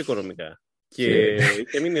πολύ έξω οικονομικά. Και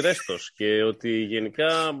είχε μείνει ρέστος και ότι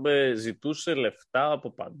γενικά ζητούσε λεφτά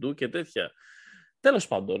από παντού και τέτοια. Τέλος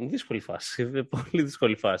πάντων, δύσκολη φάση. Πολύ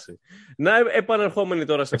δύσκολη φάση. Να επανερχόμενοι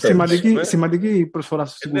τώρα σε αυτό. Σημαντική προσφορά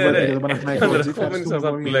στην κουβέντα για τον Παναθηναϊκό. Επανερχόμενοι σε αυτά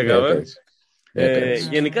που λέγαμε.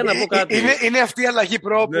 Γενικά να πω κάτι. Είναι αυτή η αλλαγή που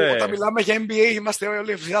όταν μιλάμε για NBA είμαστε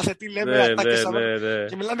όλοι ευδιάθετοι, λέμε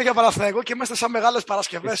και μιλάμε για Παναθηναϊκό και είμαστε σαν μεγάλες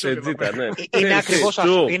Παρασκευές.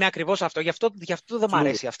 Είναι ακριβώς αυτό. Γι' αυτό δεν μου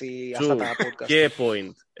αρέσει αυτά τα podcast. Και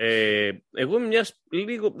point. Εγώ είμαι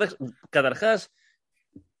λίγο. Καταρχάς,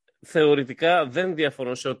 θεωρητικά δεν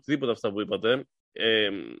διαφωνώ σε οτιδήποτε αυτά που είπατε.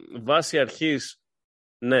 Βάσει αρχής,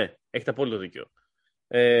 ναι, έχετε απόλυτο δίκιο.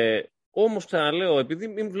 Όμως ξαναλέω, επειδή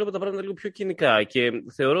βλέπω τα πράγματα λίγο πιο κοινικά και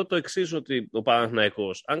θεωρώ το εξής, ότι ο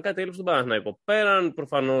Παναθηναϊκός, αν κάτι έλειψε τον Παναθηναϊκό, πέραν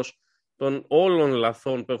προφανώς των όλων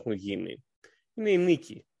λαθών που έχουν γίνει, είναι η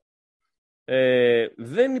νίκη.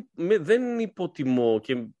 Δεν υποτιμώ,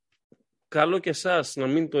 και καλό και εσάς να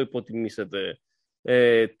μην το υποτιμήσετε,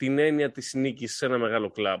 την έννοια της νίκης σε ένα μεγάλο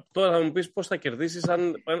κλαμπ. Τώρα θα μου πεις πώς θα κερδίσεις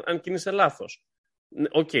αν κινείσαι λάθος.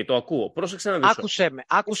 Οκ, το ακούω. Πρόσεξε να δεις.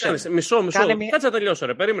 Άκουσε με. Μισό. Κάτσε να τελειώσω,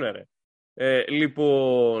 ρε. Περίμενε, ρε.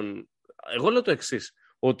 Λοιπόν, εγώ λέω το εξής.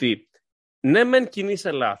 Ότι ναι, μεν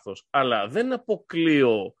κινείσαι λάθος, αλλά δεν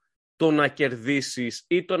αποκλείω το να κερδίσεις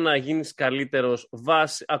ή το να γίνεις καλύτερος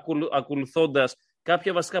ακολουθώντας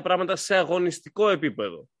κάποια βασικά πράγματα σε αγωνιστικό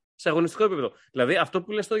επίπεδο. Δηλαδή, αυτό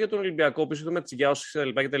που λες τώρα για τον Ολυμπιακό, πίσω του με τις γιάωσης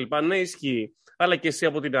κτλ. Ναι, ισχύει, αλλά και εσύ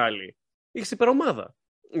από την άλλη. Είχες υπερομάδα.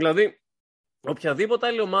 Δηλαδή, οποιαδήποτε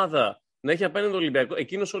άλλη ομάδα να έχει απέναντι τον Ολυμπιακό,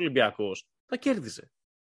 εκείνος ο Ολυμπιακός θα κέρδιζε.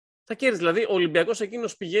 Δηλαδή, ο Ολυμπιακός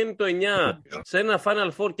εκείνος πηγαίνει το 9 σε ένα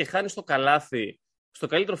Final Four και χάνει στο καλάθι, στο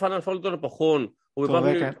καλύτερο Final Four των εποχών.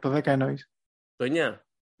 Το 10 εννοείς. Το 9.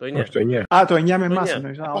 Το 9 με εμάς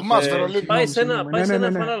εννοείς. Πάει σε ένα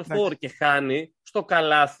Final Four και χάνει στο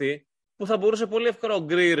καλάθι, που θα μπορούσε πολύ εύκολα ο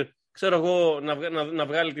Γκρι, ξέρω εγώ, να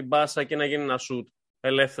βγάλει την μπάσα και να γίνει ένα σουτ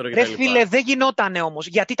ελεύθερο κτλ. Ρε φίλε, δεν γινότανε όμως,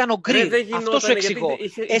 γιατί ήταν ο Γκρι. Αυτό σου εξηγώ.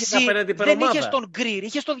 Εσύ δεν είχες τον Γκρι,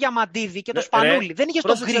 είχες το Διαμαντίδη και το Σπανούλη. Δεν είχες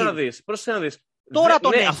τον Γκρι. Πρόσεχε να δεις. Τώρα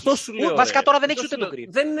τον έχεις. Αυτό σου λέω. Βασικά τώρα δεν έχεις ούτε τον Γκρι.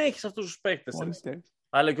 Δεν έχεις αυτούς τους παίκτες.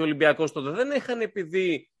 Αλλά και ο Ολυμπιακός τότε δεν έχανε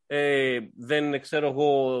επειδή δεν ξέρω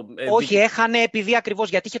εγώ. Όχι, έχανε επειδή ακριβώς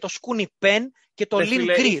γιατί είχε το Σκούνι Πεν και το Λιν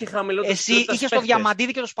Γκρι. Εσύ είχες το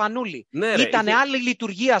Διαμαντίδη και το Σπανούλη. Ήτανε άλλη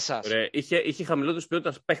λειτουργία σας. Είχε χαμηλότερης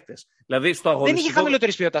ποιότητας παίκτες. Δηλαδή στο αγωνιστικό. Δεν είχε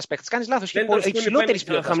χαμηλότερης ποιότητας παίκτες. Κάνεις λάθος. Είχε υψηλότερης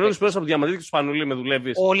ποιότητας. Χαμηλότερης ποιότητας από το Διαμαντίδη και το Σπανούλη με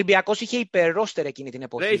δουλεύεις. Ο Ολυμπιακός είχε υπερόστερ εκείνη την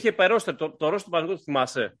εποχή. Είχε υπερόστερ. Το ρόστερ του Παναγιώτου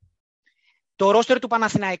θυμάσαι. Το ρόστερ του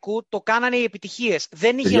Παναθηναϊκού το κάνανε οι επιτυχίες.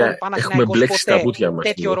 Δεν είχε ο Παναθηναϊκός ποτέ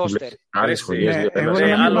τέτοιο ρόστερ. Εγώ δεν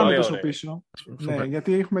είμαι τόσο πίσω.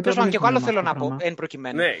 Γιατί έχουμε τώρα. Και εγώ άλλο θέλω να πω, εν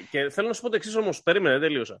προκειμένου. Ναι, και θέλω να σου πω το εξής όμως. Περίμενε,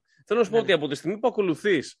 τελείωσα. Θέλω να σου πω ότι από τη στιγμή που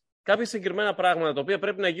ακολουθείς κάποια συγκεκριμένα πράγματα τα οποία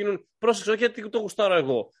πρέπει να γίνουν, πρόσεξε, όχι γιατί το γουστάρω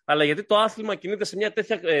εγώ, αλλά γιατί το άθλημα κινείται σε μια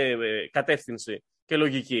τέτοια κατεύθυνση και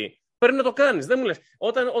λογική. Πρέπει να το κάνεις. Δεν μου λες.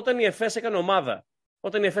 Όταν η ΕΦΕΣ έκανε ομάδα,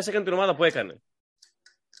 όταν η ΕΦΕΣ έκανε την ομάδα που έκανε,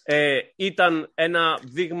 ήταν ένα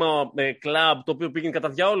δείγμα κλαμπ το οποίο πήγαινε κατά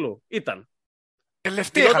διάολο. Ήταν.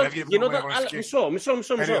 Τελευταία είχαν βγει. Μισό.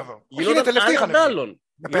 Γινόταν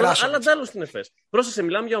άλλα ντάλλον στην ΕΦΕΣ. Πρόσεχε,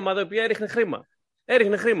 μιλάμε για ομάδα η οποία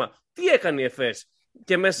έριχνε χρήμα. Τι έκανε η ΕΦΕΣ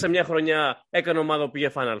και μέσα σε μια χρονιά έκανε ομάδα που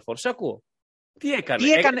πήγε Final Four? Σε ακούω. Τι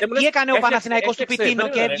έκανε ο Παναθηναϊκός του Πιτίνο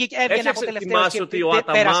και έβγαινε από τελευταίο και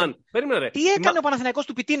πέρασε. Τι έκανε ο Παναθηναϊκός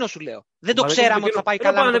του Πιτίνο, σου λέω. Δεν το ξέραμε ότι θα πάει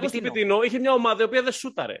καλά. Ο Παναθηναϊκός του Πιτίνο είχε μια ομάδα η οποία δεν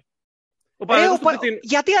σούταρε.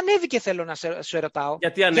 Γιατί ανέβηκε, θέλω να σε ρωτάω.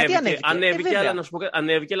 Γιατί ανέβηκε, αλλά να σου πω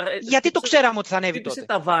ανέβηκε. Γιατί το ξέραμε ότι θα ανέβει τότε.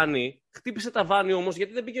 Χτύπησε τα βάνη όμως,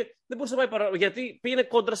 γιατί δεν μπορούσε να πάει γιατί πήγαινε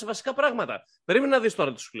κόντρα σε βασικά πράγματα. Περίμενε να δεις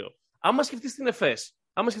τώρα τι σου λέω. Άμα σκεφτείς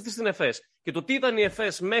την ΕΦΕΣ και το τι ήταν η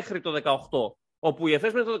ΕΦΕΣ μέχρι το 18, όπου η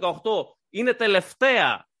ΕΦΕΣ μέχρι το 18 είναι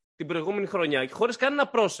τελευταία την προηγούμενη χρονιά και χωρίς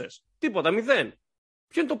κανένα process, τίποτα, 0.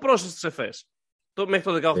 Ποιο είναι το process της ΕΦΕΣ μέχρι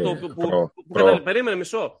το 18 περίμενε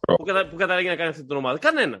μισό, που καταλήγει να κάνει αυτή την ομάδα?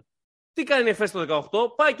 Κανένα. Τι κάνει η ΕΦΕΣ το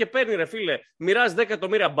 18? Πάει και παίρνει, ρε φίλε, μοιράζει 10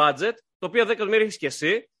 εκατομμύρια budget, το οποίο 10 εκατομμύρια έχεις και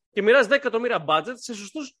εσύ, και μοιράζει 10 εκατομμύρια budget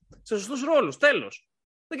σε σωστούς ρόλους. Τέλος.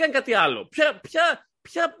 Δεν κάνει κάτι άλλο.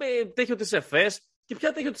 Ποια τέτοιο της ΕΦΕΣ και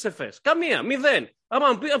ποια τέτοιο της ΕΦΕΣ? Καμία. 0.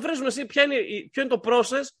 Άμα βρίζουμε εσύ ποιο είναι το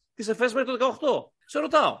process της ΕΦΕΣ μέχρι το 18. Σε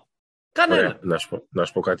ρωτάω. Κανένα. Να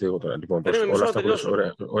σου πω κάτι εγώ τώρα. Λοιπόν, όλα αυτά που λες,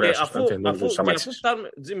 ωραία, αφού φτάνουμε.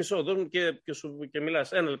 Μισό, δώσουμε και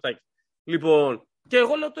μιλάς. Ένα λεπτάκι. Λοιπόν, και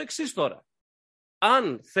εγώ λέω το εξής τώρα.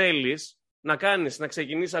 Αν θέλεις να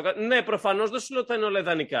ξεκινήσεις. Ναι, προφανώς δεν σου λέω ότι θα είναι όλα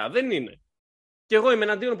ιδανικά. Δεν είναι. Και εγώ είμαι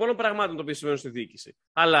εναντίον πολλών πραγμάτων το οποίο συμβαίνουν στη διοίκηση.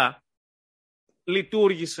 Αλλά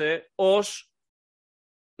λειτουργήσε ως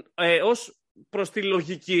προς τη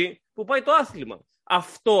λογική που πάει το άθλημα.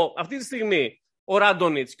 Αυτή τη στιγμή ο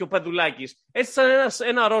Ράντονιτς και ο Παντουλάκης έστησαν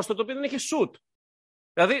ένα ρόστο το οποίο δεν έχει σουτ.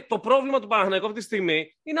 Δηλαδή το πρόβλημα του Παναθηναϊκού αυτή τη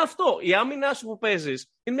στιγμή είναι αυτό. Η άμυνα σου που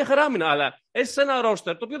παίζεις είναι μια χαρά άμυνα, αλλά έστησε ένα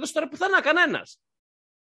ρόστερ το οποίο δεν σου τώρα πουθενά κανένας.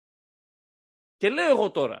 Και λέω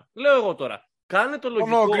εγώ τώρα, κάνε το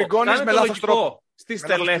λογικό στη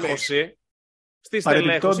στελέχωση. Και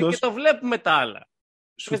το βλέπουμε τα άλλα.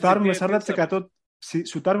 Σουτάρουμε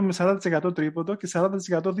με 40% τρίποντο και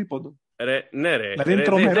 40% δίποντο. Ναι, δηλαδή είναι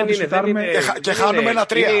τρομερό. Και χάνουμε ένα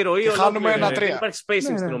 3. Δεν υπάρχει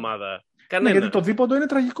spacing στην ομάδα. Γιατί το δίποντο είναι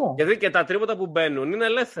τραγικό. Γιατί και τα τρίποντα που μπαίνουν είναι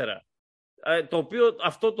ελεύθερα. Το οποίο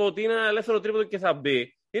αυτό το ότι είναι ένα ελεύθερο τρίποντο και θα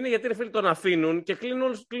μπει είναι γιατί ρε φίλοι τον αφήνουν και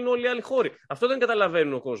κλείνουν όλοι οι άλλοι χώροι. Αυτό δεν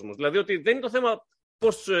καταλαβαίνουν ο κόσμος. Δηλαδή ότι δεν είναι το θέμα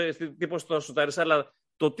πώς το σουτάρεις, αλλά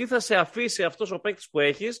το τι θα σε αφήσει αυτός ο παίκτης που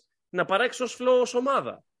έχεις να παράξει ως flow ως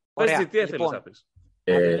ομάδα. Πες τι έθελες να πεις.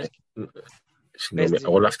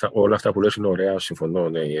 Όλα αυτά που λες είναι ωραία, συμφωνώ.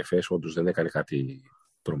 Ναι, η ΕΦΕΣ όντως δεν έκανε κάτι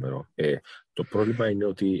τρομερό. Το πρόβλημα είναι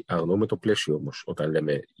ότι αγνοούμε το πλαίσιο όμως όταν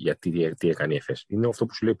λέμε γιατί τι έκανε η ΕΦΕΣ. Είναι αυτό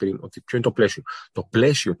που σου λέει πριν, ότι ποιο είναι το πλαίσιο. Το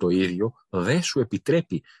πλαίσιο το ίδιο δεν σου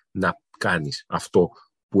επιτρέπει να κάνεις αυτό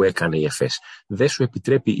που έκανε η ΕΦΕΣ. Δεν σου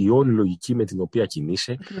επιτρέπει η όλη λογική με την οποία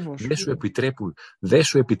κινείσαι, δεν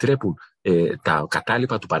σου επιτρέπουν τα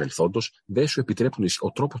κατάλοιπα του παρελθόντος, δεν σου επιτρέπουν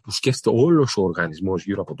ο τρόπος που σκέφτεται όλος ο οργανισμός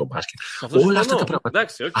γύρω από τον μπάσκετ. Όλα αυτά τα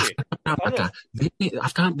πράγματα,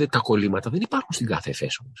 αυτά τα κολλήματα δεν υπάρχουν στην κάθε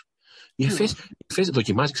ΕΦΕΣ όμως. Η ΕΦΕΣ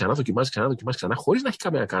δοκιμάζει ξανά, χωρίς να έχει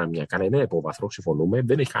κανένα υπόβαθρο. Συμφωνούμε,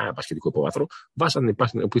 δεν έχει κανένα μπασκετικό υπόβαθρο.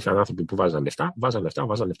 Υπήρχαν άνθρωποι που βάζαν λεφτά.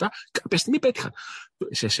 Κάποια στιγμή πέτυχαν.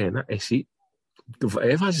 Σε σένα, εσύ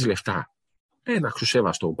έβαζες λεφτά ένα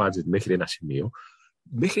αξιοσέβαστο budget μέχρι ένα σημείο.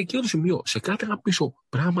 Μέχρι εκείνο το σημείο σε κράταγαν πίσω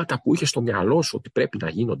πράγματα που είχε στο μυαλό σου ότι πρέπει να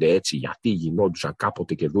γίνονται έτσι, γιατί γινόντουσαν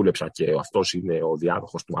κάποτε και δούλεψαν και αυτός είναι ο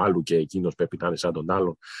διάδοχος του άλλου και εκείνος πρέπει να είναι σαν τον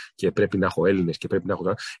άλλον και πρέπει να έχω Έλληνες και πρέπει να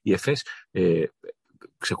έχω. Η ΕΦΕΣ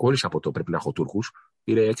ξεκόλλησε από το πρέπει να έχω Τούρκους.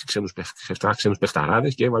 Πήρε 7 ξένους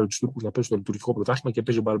παιχταράδες και έβαλε τους Τούρκους να παίζουν στο λειτουργικό πρωτάθλημα και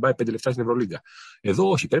παίζει ο Μπαλμπάι 5 λεπτά στην Ευρωλίγκα. Εδώ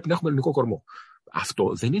όχι, πρέπει να έχουμε ελληνικό κορμό.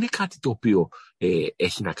 Αυτό δεν είναι κάτι το οποίο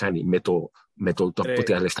έχει να κάνει με το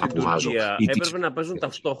λεφτά που βάζω. Έπρεπε να παίζουν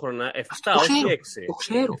ταυτόχρονα 7, όχι 6. Το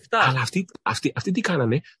ξέρω. Αλλά αυτοί τι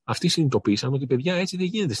κάνανε, αυτοί συνειδητοποίησαν ότι παιδιά έτσι δεν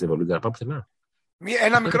γίνεται στην Ευρωλίγκα να πάμε πουθενά.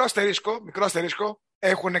 Ένα μικρό αστερίσκο.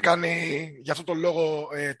 Έχουν κάνει για αυτό το λόγο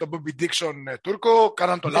τον Bobby Dixon Τούρκο,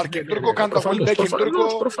 κάναν τον Larkin Τούρκο, κάναν τον Will Beckett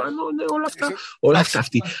Τούρκο. Προφανώς, όλα αυτά.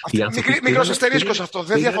 Μικρός αστερίσκος αυτό,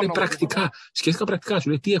 δεν διαφωνώ. Πρακτικά, σκέφτηκα πρακτικά, σου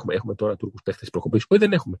λέει τι έχουμε. Έχουμε τώρα Τούρκους παίχτες προκοπής. Όχι,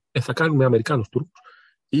 δεν έχουμε. Θα κάνουμε Αμερικάνους Τούρκους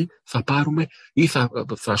ή θα πάρουμε ή θα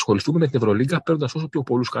ασχοληθούμε με την Ευρωλίγκα παίρνοντας όσο πιο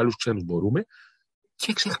πολλούς καλούς ξένους μπορούμε.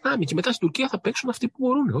 Και ξεχνάμε. Και μετά στην Τουρκία θα παίξουν αυτοί που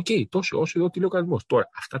μπορούν. Οκ, τόσοι όσοι εδώ τι λέει ο κανονισμός. Τώρα,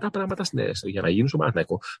 αυτά τα πράγματα για να γίνουν στο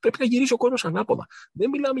Παναθηναϊκό πρέπει να γυρίσει ο κόσμος ανάποδα. Δεν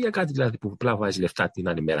μιλάμε για κάτι δηλαδή που απλά βάζει λεφτά την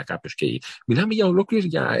άλλη μέρα κάποιος και μιλάμε για ολόκληρες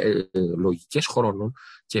λογικές χρόνων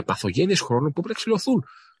και παθογένειες χρόνων που πρέπει να ξυλωθούν.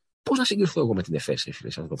 Πώς να συγκριθώ εγώ με την ΕΦΕΣ,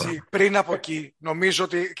 φίλε, σε αυτό το πράγμα. Πριν από εκεί, νομίζω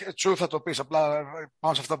ότι. Τσου θα το πεις. Απλά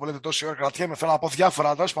πάνω σε αυτά που λέτε τόση ώρα, κρατιέμαι. Θέλω να πω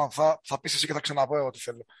διάφορα. Θα πεις εσύ και θα ξαναπώ εγώ ό,τι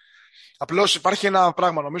θέλω. Απλώς υπάρχει ένα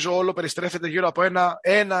πράγμα, νομίζω όλο περιστρέφεται γύρω από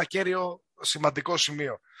ένα κέριο σημαντικό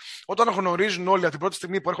σημείο. Όταν γνωρίζουν όλοι από την πρώτη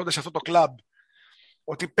στιγμή που έρχονται σε αυτό το κλαμπ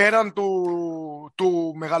ότι πέραν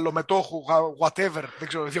του μεγαλομετόχου, whatever, δεν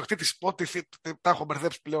ξέρω, ιδιοκτήτης, ό,τι τα έχω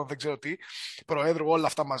μπερδέψει πλέον, δεν ξέρω τι, προέδρου, όλα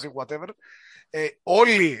αυτά μαζί, whatever,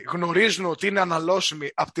 όλοι γνωρίζουν ότι είναι αναλώσιμοι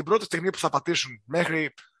από την πρώτη στιγμή που θα πατήσουν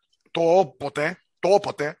μέχρι το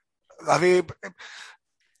όποτε, δηλαδή.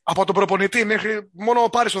 Από τον προπονητή μέχρι. Μόνο ο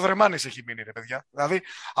Πάρης ο Δρεμάνης έχει μείνει, ρε παιδιά. Δηλαδή,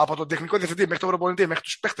 από τον τεχνικό διευθυντή μέχρι τον προπονητή, μέχρι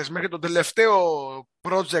τους παίχτες, μέχρι τον τελευταίο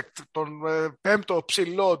project, τον πέμπτο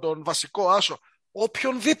ψηλό, τον βασικό άσο,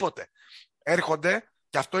 οποιονδήποτε έρχονται,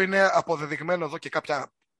 και αυτό είναι αποδεδειγμένο εδώ και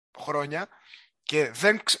κάποια χρόνια, και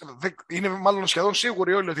είναι μάλλον σχεδόν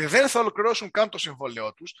σίγουροι όλοι ότι δεν θα ολοκληρώσουν καν το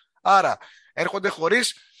συμβόλαιό τους. Άρα, έρχονται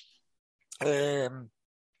χωρίς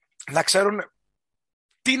να ξέρουν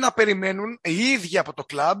τι να περιμένουν οι ίδιοι από το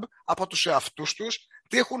κλαμπ, από τους εαυτούς τους,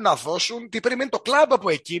 τι έχουν να δώσουν, τι περιμένει το κλαμπ από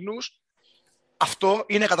εκείνους. Αυτό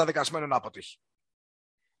είναι καταδικασμένο να αποτύχει.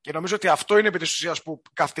 Και νομίζω ότι αυτό είναι επί της ουσίας που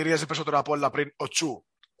καυτηρίαζε περισσότερο από όλα πριν ο Τσου.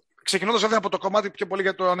 Ξεκινώντας βέβαια από το κομμάτι πιο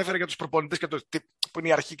πολύ το ανέφερε για τους προπονητές και που είναι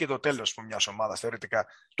η αρχή και το τέλος μιας ομάδας θεωρητικά,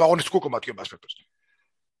 του αγωνιστικού κομματιού, εν πάση περιπτώσει.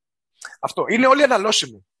 Αυτό. Είναι όλοι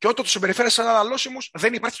αναλώσιμοι. Και όταν τους συμπεριφέρεσαι σαν αναλώσιμους,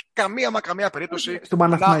 δεν υπάρχει καμία περίπτωση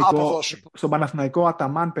να αποδώσουν. Στον Παναθηναϊκό, ο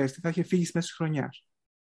Αταμάν πέρσι θα είχε φύγει στη μέση της χρονιάς.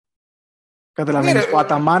 Καταλαβαίνεις. Ο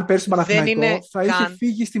Αταμάν πέρσι στον Παναθηναϊκό θα είχε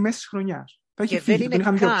φύγει στη μέση της χρονιάς. Και δεν είναι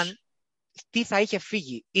καν τι θα είχε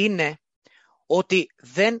φύγει. Είναι ότι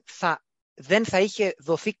δεν θα είχε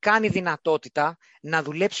δοθεί καν η δυνατότητα να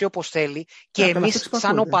δουλέψει όπως θέλει και εμείς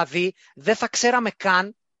σαν οπαδοί δεν θα ξέραμε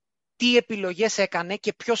καν τι επιλογές έκανε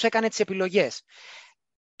και ποιος έκανε τις επιλογές.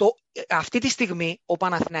 Αυτή τη στιγμή ο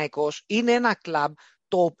Παναθηναϊκός είναι ένα κλαμπ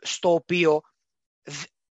στο οποίο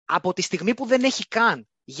από τη στιγμή που δεν έχει καν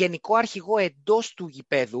γενικό αρχηγό εντός του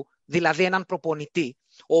γηπέδου, δηλαδή έναν προπονητή,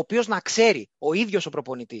 ο οποίος να ξέρει, ο ίδιος ο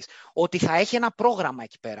προπονητής, ότι θα έχει ένα πρόγραμμα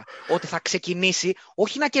εκεί πέρα, ότι θα ξεκινήσει,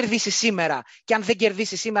 όχι να κερδίσει σήμερα και αν δεν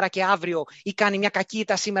κερδίσει σήμερα και αύριο ή κάνει μια κακή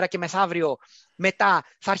ήττα σήμερα και μεθαύριο, μετά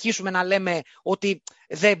θα αρχίσουμε να λέμε ότι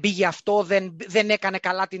δεν πήγε αυτό, δεν έκανε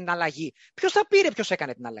καλά την αλλαγή. Ποιος θα πήρε ποιος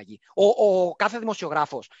έκανε την αλλαγή? Ο κάθε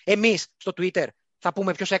δημοσιογράφος, εμείς στο Twitter θα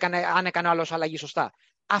πούμε ποιος έκανε, αν έκανε ο άλλος αλλαγή σωστά.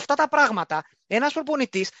 Αυτά τα πράγματα ένας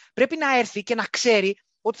προπονητής πρέπει να έρθει και να ξέρει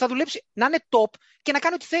ότι θα δουλέψει, να είναι top και να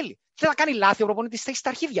κάνει ό,τι θέλει. Θέλει να κάνει λάθη ο προπονητής, θα έχει στα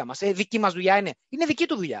αρχίδια μας. Δική μας δουλειά είναι δική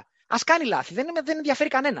του δουλειά. Ας κάνει λάθη, δεν ενδιαφέρει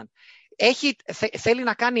κανέναν. Θέλει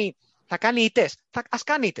θα κάνει ήττες, ας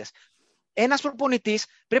κάνει ήττες. Ένας προπονητής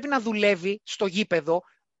πρέπει να δουλεύει στο γήπεδο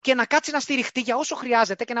και να κάτσει να στηριχτεί για όσο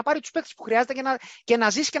χρειάζεται και να πάρει τους παίκτες που χρειάζεται και να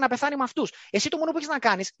ζήσει και να πεθάνει με αυτούς. Εσύ το μόνο που έχεις να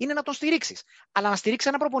κάνεις είναι να τον στηρίξεις. Αλλά να στηρίξεις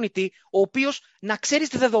έναν προπονητή ο οποίος να ξέρεις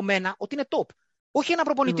τη δεδομένα ότι είναι top. Όχι ένα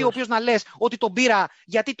προπονητή ο οποίος να λες ότι τον πήρα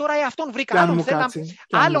γιατί τώρα αυτόν βρήκα.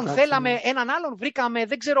 Άλλον θέλαμε, έναν άλλον βρήκαμε,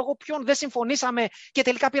 δεν ξέρω εγώ ποιον, δεν συμφωνήσαμε και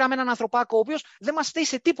τελικά πήραμε έναν ανθρωπάκο ο οποίος δεν μας φταίει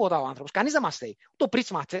σε τίποτα ο άνθρωπος. Κανείς δεν μας φταίει. Ούτε ο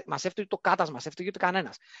Πρίτς μας έφταιγε, ούτε ο Κάτας μας έφταιγε, ούτε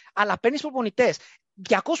κανένας. Αλλά παίρνεις προπονητές.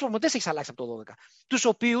 200 προπονητές έχεις αλλάξει από το 12. Τους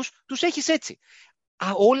οποίους τους έχεις έτσι.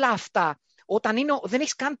 Όλα αυτά όταν δεν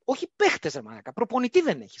έχεις καν, όχι παίχτες, ρε μαλάκα, προπονητή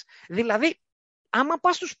δεν έχεις. Δηλαδή, άμα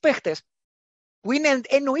πας στους παίχτες. Που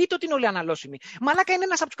εννοείται ότι είναι όλοι αναλώσιμοι. Μαλάκα είναι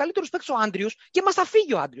ένας από τους καλύτερους παίκτες ο Άντριος και μας θα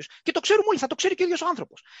φύγει ο Άντριος. Και το ξέρουμε όλοι, θα το ξέρει και ο ίδιος ο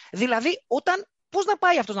άνθρωπος. Δηλαδή, πώς να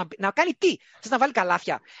πάει αυτός να κάνει τι, θες να βάλει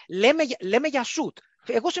καλάθια. Λέμε για shoot.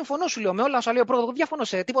 Εγώ συμφωνώ, σου λέω, με όλα όσα λέει ο πρόεδρος, δεν διαφωνώ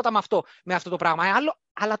σε τίποτα με αυτό το πράγμα.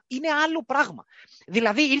 Αλλά είναι άλλο πράγμα.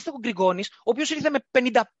 Δηλαδή, ήρθε ο Γκριγκόνης, ο οποίος ήρθε με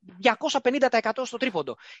 250% στο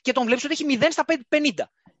τρίποντο και τον βλέπεις ότι έχει 0 στα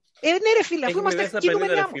 50. Ναι, ρε φίλε, αφού είμαστε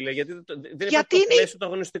κινούμενοι. Γιατί δεν υπάρχει το πλαίσιο το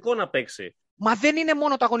αγωνιστικό να παίξει. Μα δεν είναι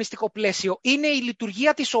μόνο το αγωνιστικό πλαίσιο. Είναι η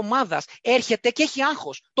λειτουργία της ομάδας. Έρχεται και έχει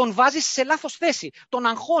άγχος. Τον βάζεις σε λάθος θέση. Τον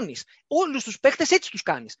αγχώνεις. Όλους τους παίχτες έτσι τους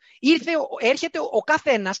κάνεις. Έρχεται ο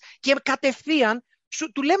κάθε ένας και κατευθείαν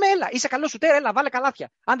Του λέμε, έλα, είσαι καλό σουτέρ, έλα, βάλε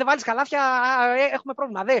καλάθια. Αν δεν βάλεις καλάθια, έχουμε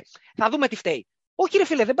πρόβλημα. Θα δούμε τι φταίει. Όχι, ρε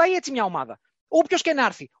φίλε, δεν πάει έτσι μια ομάδα. Όποιος και να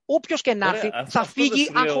έρθει, θα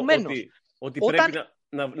φύγει αγχωμένος. Ότι πρέπει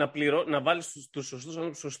να βάλεις τους σωστούς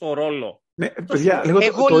ανθρώπους στο σωστό ρόλο. Ναι, παιδιά,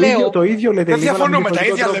 το ίδιο λέτε. Δεν διαφωνούμε, τα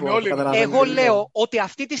ίδια λέμε όλοι. Εγώ λέω ότι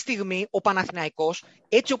αυτή τη στιγμή ο Παναθηναϊκός,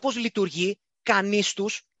 έτσι όπως λειτουργεί,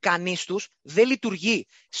 κανείς τους δεν λειτουργεί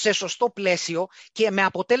σε σωστό πλαίσιο και με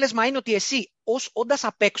αποτέλεσμα είναι ότι εσύ όντας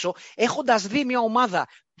απ' έξω, έχοντας δει μια ομάδα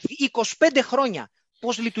 25 χρόνια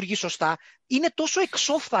πώς λειτουργεί σωστά, είναι τόσο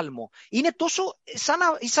εξόφθαλμο. Είναι τόσο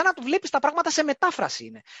σαν να του βλέπεις τα πράγματα σε μετάφραση.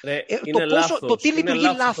 Είναι. Το τι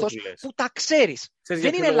λειτουργεί λάθος που τα ξέρεις.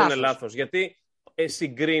 Δεν είναι λάθος. Είναι λάθος. Γιατί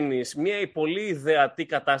συγκρίνεις μια πολύ ιδεατή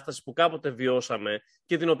κατάσταση που κάποτε βιώσαμε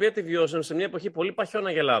και την οποία τη βιώσαμε σε μια εποχή πολύ παχιών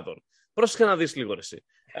αγελάδων. Πρόσεχε να δεις λίγο εσύ.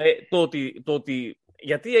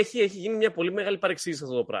 Γιατί έχει γίνει μια πολύ μεγάλη παρεξήγηση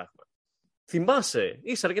αυτό το πράγμα. Θυμάσαι,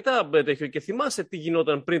 είσαι αρκετά τέτοιο και θυμάσαι τι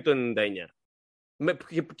γινόταν πριν το 99.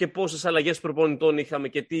 Και πόσες αλλαγές προπονητών είχαμε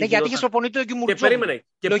και τι. Ναι, γιατί είχες προπονητή και Μουρτζόνη. Και περίμενε.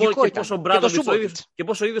 Και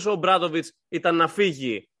πόσο ο ίδιος ο Μπράντοβιτς ήταν να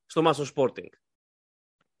φύγει στο Μάσο Sporting.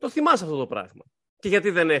 Το θυμάσαι αυτό το πράγμα. Και γιατί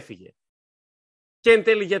δεν έφυγε. Και εν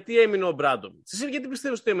τέλει, γιατί έμεινε ο Μπράντοβιτς. Εσύ γιατί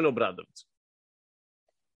πιστεύεις ότι έμεινε ο Μπράντοβιτς?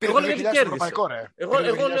 Εγώ λέω ότι κέρδισε. Εγώ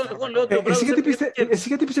λέω ότι ο Μπράντοβιτς. Εσύ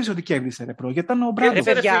γιατί πιστεύεις ότι κέρδισε, ρε προ? Γιατί ήταν ο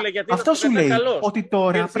Μπράντοβιτς. Αυτό σου λέει. Ότι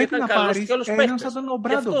τώρα πρέπει να πάρεις έναν σαν τον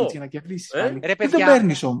Μπράντοβιτς για να κερδίσεις. Δεν τον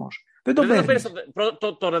παίρνεις όμως. Δεν τον παίρνεις.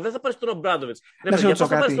 Τώρα δεν θα πάρεις τον Μπράντοβιτς. Να σε ρωτήσω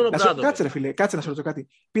κάτι. Κάτσε, ρε φίλε, κάτσε να σε ρωτήσω κάτι.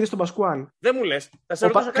 Πήρες τον Πασκουάλ. Δεν μου λες.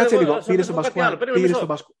 Κάτσε λίγο. Πήρες τον Πασκουάλ.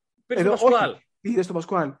 Πήρες τον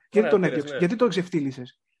Πασκουάλ. Γιατί το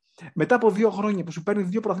εξεφτύλισες? Μετά από 2 χρόνια που σου παίρνει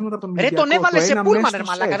 2 πρωταθλήματα από τον Ολυμπιακό. Τον έβαλε σε πούλμαν, ρε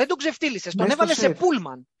μαλάκα. Δεν τον ξεφτύλισες. Τον έβαλε σε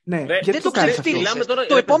πούλμαν. Ναι. Δεν τον ξεφτύλισες.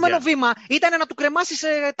 Το επόμενο βήμα ήταν να του κρεμάσεις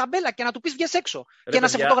ταμπέλα και να του πεις βγες έξω και να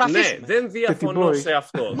σε φωτογραφίσουμε. Ναι, δεν διαφωνώ σε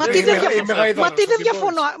αυτό. Μα τι δεν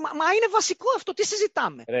διαφωνώ. Μα είναι βασικό αυτό. Τι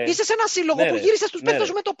συζητάμε? Είσαι σε ένα σύλλογο που γύρισες τους παίκτες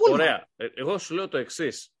σου με το πούλμαν. Ωραία. Εγώ σου λέω το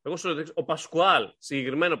εξής. Ο Πασκουάλ,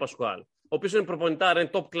 συγκεκριμένο Πασκουάλ, ο οποίος είναι προπονητάρα, είναι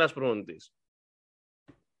top class προπονητής.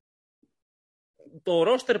 Το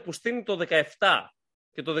ρόστερ που στείνει το 17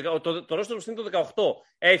 και το ρόστερ που στείνει το 18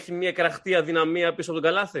 έχει μια κραχτή αδυναμία πίσω από τον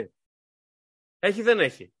καλάθι? Έχει, δεν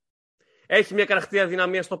έχει? Έχει μια κραχτή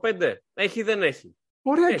αδυναμία στο 5? Έχει, δεν έχει?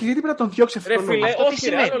 Ωραία, και γιατί πρέπει να τον διώξει αυτό? Ρε φίλε,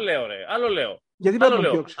 όχι, άλλο λέω. Γιατί πρέπει να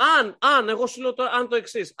τον διώξει? Εγώ σου λέω αν το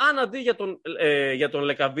εξής. Αν αντί για τον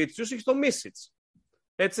Λεκαβίτσιους έχει το Μίσιτς.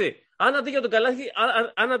 Έτσι. Αν αντί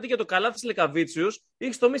για το καλάθι Λεκαβίτσιους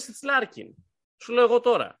έχει το Μίσιτς Λάρκιν. Σου λέω εγώ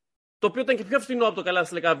τώρα. Το οποίο ήταν και πιο φθηνό από το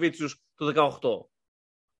καλάθι Λεκαβίτσιους το 18.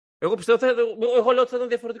 Εγώ λέω ότι θα ήταν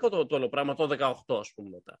διαφορετικό το όλο πράγμα το 18, ας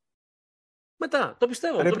πούμε, μετά. Το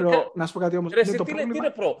πιστεύω. Ρε να σου πω κάτι όμως. Τι είναι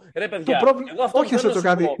προ? Ρε παιδιά, όχι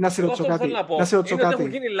να σε ρωτήσω κάτι. Να σε ρωτήσω κάτι.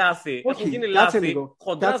 Έχουν γίνει λάθη. Έχουν γίνει λάθη.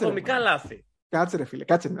 Χοντρά δομικά λάθη. Κάτσε ρε φίλε,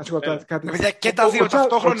 κάτσε να σου πω κάτι. Και τα δύο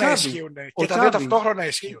ταυτόχρονα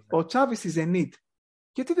ισχύουν. Ο Τσάβη στη Ζενίτ,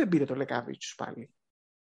 γιατί δεν πήρε το Λεκαβίτσιους πάλι?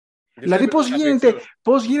 Δηλαδή, πώς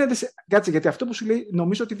γίνεται. Κάτσε, γιατί αυτό που σου λέει,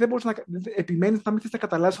 νομίζω ότι δεν μπορείς να επιμένεις να μην θες να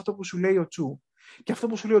καταλάβεις αυτό που σου λέει ο Τσου. Και αυτό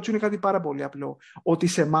που σου λέει ο Τσου είναι κάτι πάρα πολύ απλό. Ότι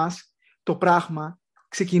σε εμάς το πράγμα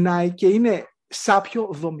ξεκινάει και είναι σάπιο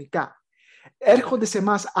δομικά. Έρχονται σε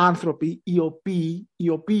εμάς άνθρωποι οι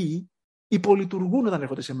οποίοι υπολειτουργούν όταν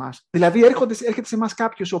έρχονται σε εμάς. Δηλαδή, έρχεται σε εμάς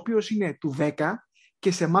κάποιος ο οποίος είναι του 10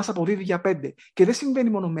 και σε εμάς αποδίδει για 5. Και δεν συμβαίνει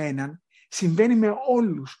μόνο με έναν, συμβαίνει με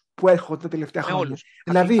όλους που έρχονται τα τελευταία χρόνια.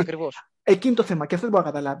 Δηλαδή, εκείνη το θέμα και αυτό δεν μπορεί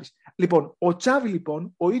να καταλάβεις. Λοιπόν, ο Τσάβη,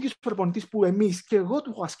 λοιπόν, ο ίδιος προπονητής που εμείς και εγώ του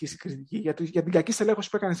έχω ασκήσει κριτική για την κακή στελέχωση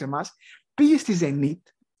που έκανε σε εμάς, πήγε στη Ζενίτ,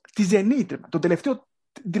 την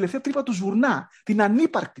τελευταία τρύπα του Ζουρνά, την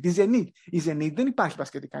ανύπαρκτη, τη Ζενίτ. Η Ζενίτ δεν υπάρχει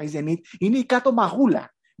μπασκετικά. Η Ζενίτ είναι η κάτω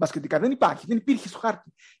μαγούλα μπασκετικά. Δεν υπήρχε στο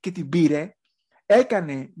χάρτη. Και την πήρε,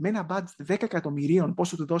 έκανε με ένα budget 10 εκατομμυρίων,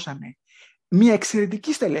 πόσο του δώσανε, μια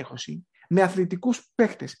εξαιρετική στελέχωση. Με αθλητικούς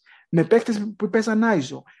παίχτες, με παίχτες που παίζαν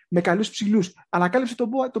άιζο, με καλούς ψηλούς. Ανακάλυψε τον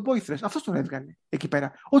boyfriend. Αυτός τον έβγαλε εκεί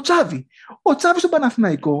πέρα. Ο Τσάβη στον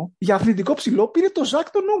Παναθηναϊκό για αθλητικό ψηλό πήρε το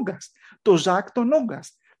Ζακ τον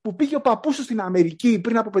Όγκαστ. Που πήγε ο παππούς του στην Αμερική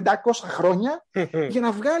πριν από 500 χρόνια για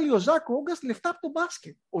να βγάλει ο Ζακ Όγκαστ λεφτά από τον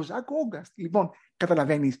μπάσκετ. Ο Ζακ Όγκαστ, λοιπόν,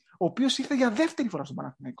 καταλαβαίνεις, ο οποίος ήρθε για δεύτερη φορά στον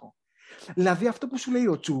Παναθηναϊκό. Δηλαδή αυτό που σου λέει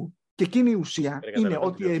ο Τσου και εκείνη η ουσία είναι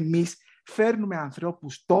ότι εμείς φέρνουμε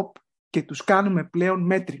ανθρώπους top και τους κάνουμε πλέον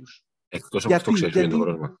μέτριους. Εκτός από αυτό ξέρεις είναι το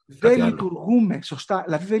πρόβλημα. Δεν λειτουργούμε σωστά,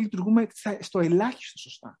 δηλαδή δεν λειτουργούμε στο ελάχιστο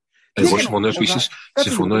σωστά. Εγώ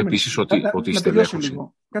συμφωνώ επίσης ότι η στελέχωση.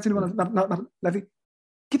 Κάτσε λίγο δηλαδή,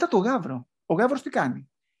 κοίτα το Γαύρο. Ο Γαύρος τι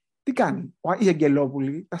κάνει? Οι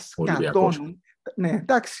Αγγελόπουλοι τα σκατώνουν, Ναι,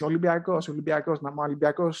 εντάξει, Ολυμπιακός,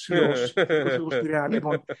 Ολυμπιακός σύλλογος του Πειραιά.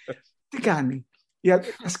 Λοιπόν, τι κάνει.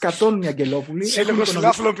 Τα σκατώνουν οι Αγγελόπουλοι.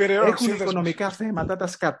 Έχουν οικονομικά θέματα, τα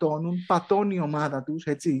σκατώνουν, πατώνει η ομάδα τους,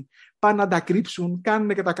 έτσι. Πάνε να τα κρύψουν, κάνουν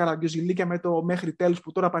και τα καραγκιόζηλίκια με το μέχρι τέλους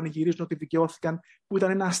που τώρα πανηγυρίζουν ότι δικαιώθηκαν, που ήταν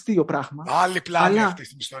ένα αστείο πράγμα. Άλλη πλάνη αυτή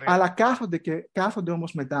στην ιστορία. Αλλά κάθονται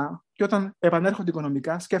όμως μετά και όταν επανέρχονται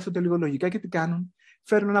οικονομικά, σκέφτονται λίγο λογικά και τι κάνουν.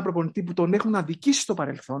 Φέρνουν ένα προπονητή που τον έχουν αδικήσει στο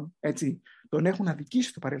παρελθόν, έτσι. Τον έχουν αδικήσει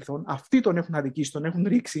στο παρελθόν, αυτοί τον έχουν αδικήσει, τον έχουν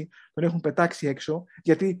ρίξει, τον έχουν πετάξει έξω,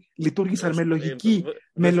 γιατί λειτουργήσαν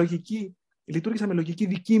με λογική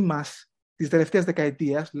δική μας της τελευταίας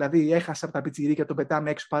δεκαετίας. Δηλαδή, έχασα από τα πιτσιρίκια, τον πετάμε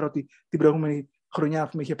έξω, παρότι την προηγούμενη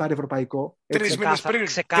χρονιά είχε πάρει ευρωπαϊκό. 3 μήνες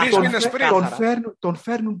πριν. Τον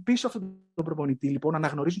φέρνουν πίσω αυτόν τον προπονητή, λοιπόν,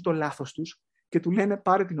 αναγνωρίζουν το λάθος τους και του λένε: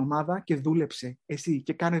 πάρε την ομάδα και δούλεψε εσύ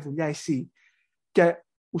και κάνε δουλειά εσύ. Και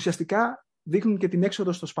ουσιαστικά δείχνουν και την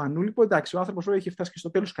έξοδο στο Σπανούλι, που εντάξει, ο άνθρωπος είχε φτάσει και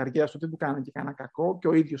στο τέλος της καριέρας του, δεν του κάνανε και κανένα κακό, και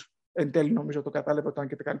ο ίδιος εν τέλει νομίζω το κατάλαβε ότι ήταν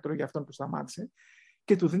και το καλύτερο για αυτόν που σταμάτησε.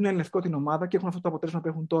 Και του δίνουν λευκό την ομάδα και έχουν αυτό το αποτέλεσμα που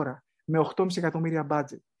έχουν τώρα, με 8,5 εκατομμύρια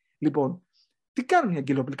budget. Λοιπόν, τι κάνουν οι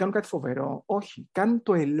Αγγελόπουλοι, κάνουν κάτι φοβερό? Όχι. Κάνουν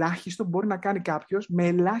το ελάχιστο που μπορεί να κάνει κάποιος με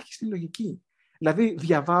ελάχιστη λογική. Δηλαδή,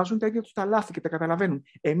 διαβάζουν τα ίδια τους τα λάθη και τα καταλαβαίνουν.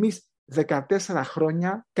 Εμείς 14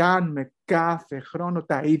 χρόνια κάνουμε κάθε χρόνο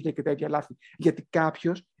τα ίδια και τα ίδια λάθη. Γιατί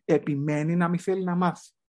κάποιος επιμένει να μην θέλει να μάθει.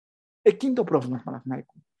 Εκείνη το πρόβλημα του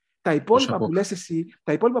Παναθηναϊκού. Τα υπόλοιπα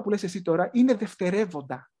που λες εσύ τώρα είναι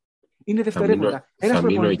δευτερεύοντα. Ένας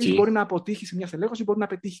προπονητής μπορεί να αποτύχει σε μια στελέχωση, μπορεί να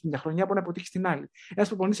πετύχει μια χρονιά, μπορεί να αποτύχει στην άλλη. Ένας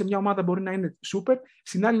προπονητής σε μια ομάδα μπορεί να είναι super,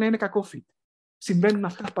 στην άλλη να είναι κακό fit. Συμβαίνουν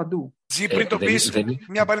αυτά παντού. Πριν το πεις,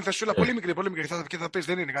 μια παρενθεσούλα πολύ μικρή, και θα πεις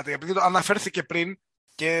δεν είναι κάτι. Επειδή το αναφέρθηκε πριν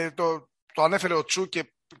και το ανέφερε ο Τσου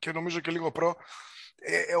και νομίζω και λίγο προ.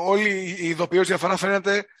 Όλη η ειδοποιώς διαφορά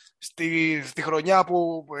φαίνεται τη χρονιά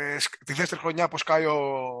τη δεύτερη χρονιά που σκάει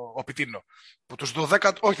ο Πιτίνο. Που τους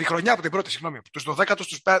 12, όχι, τη χρονιά από την πρώτη, συγγνώμη. Τους 12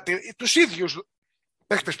 τους ίδιους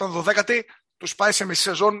παίχτες που ήταν 12, τους πάει σε μισή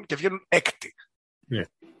σεζόν και βγαίνουν έκτη. Yeah.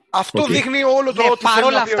 Αυτό δείχνει όλο το ότι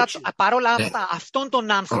παρόλα αυτά, αυτόν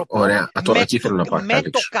τον άνθρωπο με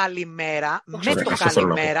το καλημέρα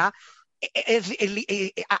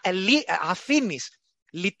αφήνεις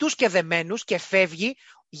λιτούς και δεμένους και φεύγει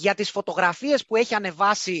για τις φωτογραφίες που έχει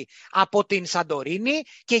ανεβάσει από την Σαντορίνη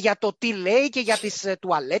και για το τι λέει και για τις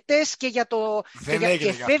τουαλέτες και για το...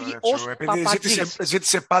 και φεύγει ως παπατζής.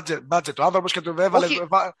 Ζήτησε budget ο άνθρωπος και του έβαλε...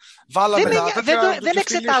 Δεν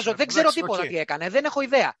εξετάζω, δεν ξέρω τίποτα τι έκανε, δεν έχω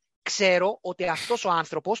ιδέα. Ξέρω ότι αυτός ο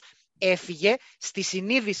άνθρωπος έφυγε στη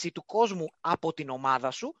συνείδηση του κόσμου από την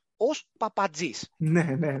ομάδα σου ως παπατζής.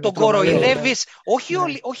 Ναι, τον κοροϊδεύεις,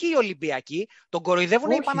 όχι οι Ολυμπιακοί, τον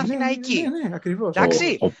κοροϊδεύουν οι Παναθηναϊκοί. Ναι, ακριβώς.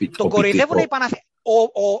 Εντάξει, τον κοροϊδεύουν οι Παναθηναϊκοί.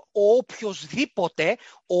 Ο οποιοσδήποτε,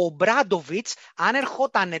 ο Μπράντοβιτς, αν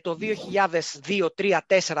ερχόταν το 2002, 3,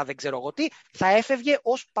 4, δεν ξέρω εγώ τι, θα έφευγε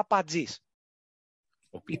ως παπατζής.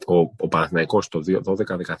 Ο Παναθηναϊκός το 12-13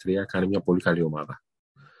 κάνει μια πολύ καλή ομάδα.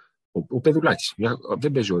 Ο Πεδουλάκης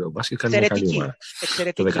δεν παίζει ωραίο μπάσκετ, κάνει μια καλή ομάδα.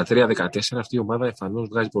 Το 13-14 αυτή η ομάδα εμφανώς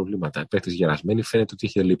βγάζει προβλήματα. Παίχτες γερασμένοι, φαίνεται ότι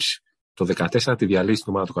έχει λείψει. Το 14 τη διαλύσει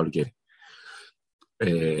την ομάδα το καλοκαίρι.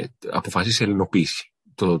 Αποφασίσει ελληνοποίηση.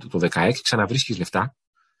 Το 16 ξαναβρίσκεις λεφτά,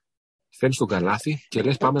 φέρνεις τον καλάθι και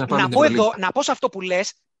λες πάμε να πάμε. Να πω σε αυτό που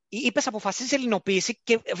λες. Είπες αποφασίσεις ελληνοποίηση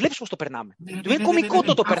και βλέπεις πώς το περνάμε. Είναι κωμικό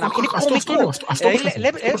το περνάμε. Είναι κωμικό.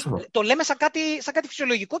 Το λέμε σαν κάτι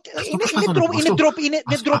φυσιολογικό.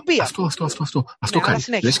 Είναι ντροπή. Αυτό κάνει.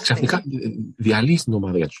 Λες ξαφνικά διαλύεις την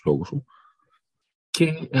ομάδα για τους λόγους σου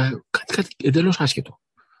και κάτι εντελώς άσχετο.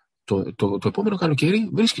 Το επόμενο καλοκαίρι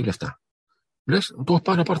βρίσκεις λεφτά. Λες το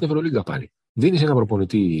πάω να πάρω την Ευρωλίγκα πάλι. Δίνεις ένα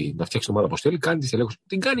προπονητή να φτιάξει την ομάδα όπως θέλει, κάνει τη στελέχωση.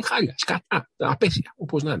 Την κάνει χάλια, σκατά, απέσια,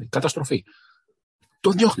 όπως να είναι, καταστροφή.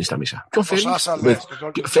 Τον διώχνεις στα μισά. Ποιον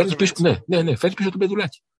φέρνεις πίσω. Ναι, φέρνεις πίσω τον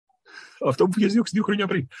Πεδουλάκη. Αυτό που είχες διώξει 2 χρόνια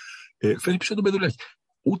πριν. Φέρνεις πίσω τον Πεδουλάκη.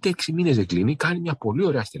 Ούτε 6 μήνες δεν κλείνει, κάνει μια πολύ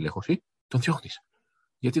ωραία στελέχωση, τον διώχνεις.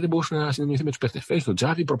 Γιατί δεν μπορούσε να συνεννοηθεί με τους παίχτες. Φέρνεις τον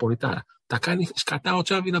Τζάβι προπονητάρα. Τα κάνει σκατά ο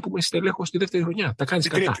Τζάβι να πούμε στελέχωση τη δεύτερη χρονιά. Τα κάνει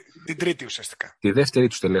σκατά. Την τρίτη ουσιαστικά. Τη δεύτερη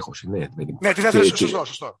του στελέχωση, ναι. Ναι, τη δεύτερη,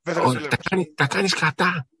 σωστό. Τα κάνει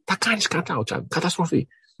σκατά. Τα κάνει σκατά ο Τζάβι. Καταστροφή.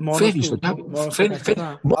 Φεύγει στον Τζάβι.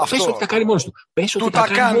 Πες ότι τα κάνει μόνος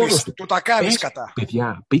του. Του τα κάνει κατά.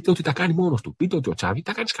 Παιδιά, πείτε ότι τα κάνει μόνος του. Πείτε ότι ο Τζάβι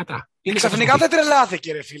τα κάνει κατά. Ξαφνικά δεν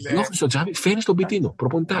τρελάθηκε, ρε φίλε. Διώχνεις τον Τζάβι, φέρνεις τον Πιτίνο.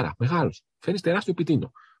 Προπονητάρα, μεγάλος. Φέρνεις τεράστιο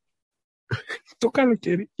Πιτίνο. Το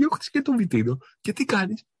καλοκαίρι διώχνεις και τον Πιτίνο. Και τι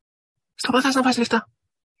κάνεις? Σταματάς να βάζεις λεφτά.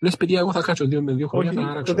 Λες, παιδιά, εγώ θα κάτσω 2 με 2 χρόνια.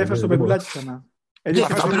 Όχι, τότε έφερε τον Πεδουλάκη ξανά.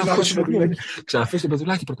 Ξαναφέσει το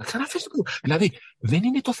Πεδουλάκι πρώτα. Δηλαδή, δεν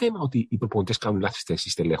είναι το θέμα ότι οι προπονητές κάνουν λάθη στη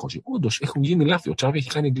στελέχωση. Όντως, έχουν γίνει λάθη. Ο Τσάβη έχει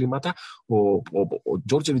κάνει εγκλήματα, ο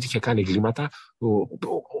Τζόρτζεβιτς είχε κάνει εγκλήματα,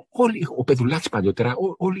 ο Πεδουλάκης παλιότερα,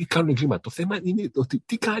 όλοι κάνουν εγκλήματα. Το θέμα είναι ότι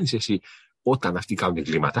τι κάνεις εσύ όταν αυτοί κάνουν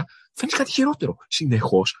εγκλήματα, φαίνεις κάτι χειρότερο.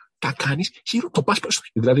 Συνεχώς τα κάνεις χειρότερο. Το πας προς.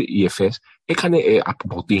 Δηλαδή, η ΕΦΕΣ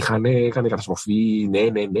αποτύχανε, έκανε καταστροφή,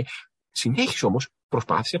 ναι. Συνέχισε όμως,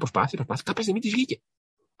 προσπάθησε, κάποια στιγμή της βγήκε.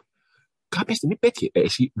 Κάποια στιγμή πέτυχε.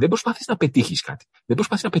 Εσύ δεν προσπάθεις να πετύχεις κάτι. Δεν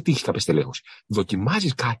προσπάθεις να πετύχεις κάποια στελέχωση.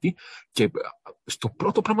 Δοκιμάζεις κάτι και στο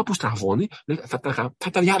πρώτο πράγμα που στραβώνει θα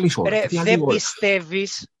τα διάλυσεις όλα. Δεν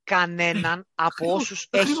πιστεύεις κανέναν από όσους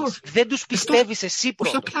έχεις. Δεν τους πιστεύεις εσύ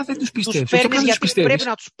πρώτα. Όχι απλά δεν τους πιστεύεις. Τους παίρνεις γιατί πρέπει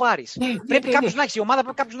να τους πάρεις. Πρέπει κάποιος να έχει. Η ομάδα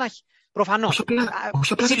πρέπει κάποιος να έχει. Προφανώς.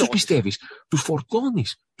 Όχι απλά δεν τους πιστεύεις.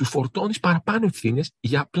 Τους φορτώνεις παραπάνω ευθύνες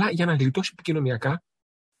για να γλιτώσει επικοινωνιακά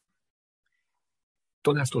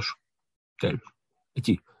τον εαυτό σου. Τέλος.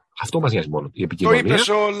 Εκεί. Αυτό μας νοιάζει μόνο. Η επικοινωνία. Το είπες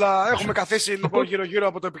όλα. Έχουμε καθίσει λοιπόν γύρω-γύρω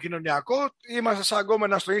από το επικοινωνιακό. Είμαστε σαν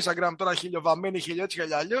γκόμενα στο Instagram τώρα, χιλιοβαμμένοι, χιλιότσι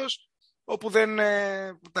και αλλιώς. Όπου δεν.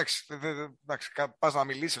 Εντάξει, πας να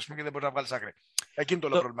μιλήσεις, ας πούμε, και δεν μπορεί να βγάλεις άκρη. Εκείνο το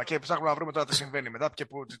όλο πρόβλημα. Και ψάχνουμε να βρούμε τώρα τι συμβαίνει μετά. Και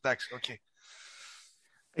που. Εντάξει, οκ.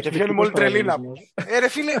 Και βγαίνουμε όλοι τρελίνα. Ρε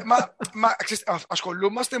φίλε,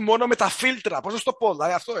 ασχολούμαστε μόνο με τα φίλτρα. Πώς να το πω,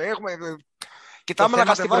 δηλαδή αυτό έχουμε. Κοιτάμε να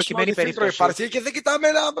κατεβάσουμε ό,τι φίλτρο υπάρχει και δεν κοιτάμε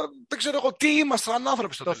δεν ξέρω εγώ τι είμαστε σαν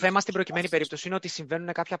άνθρωποι στο τέλος. Το θέμα στην προκειμένη περίπτωση είναι ότι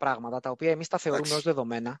συμβαίνουν κάποια πράγματα τα οποία εμείς τα θεωρούμε ως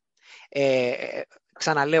δεδομένα.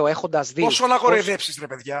 Ξαναλέω, έχοντας δει. Πόσο να κοροϊδέψεις, ρε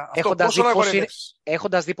παιδιά.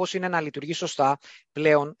 Έχοντας δει πώς είναι να λειτουργεί σωστά,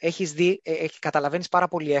 πλέον καταλαβαίνεις πάρα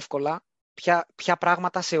πολύ εύκολα ποια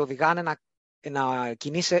πράγματα σε οδηγάνε να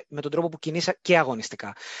κινείσαι με τον τρόπο που κινείσαι και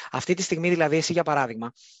αγωνιστικά. Αυτή τη στιγμή, δηλαδή, εσύ για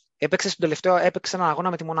παράδειγμα, έπαιξε έναν αγώνα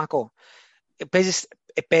με τη Μονακό.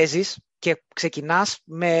 Παίζεις και ξεκινάς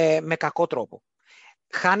με κακό τρόπο.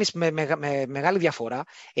 Χάνεις με μεγάλη διαφορά.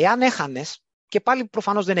 Εάν έχανες, και πάλι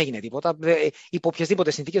προφανώς δεν έγινε τίποτα, υπό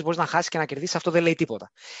οποιασδήποτε συνθήκες μπορείς να χάσεις και να κερδίσεις, αυτό δεν λέει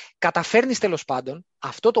τίποτα. Καταφέρνεις τέλος πάντων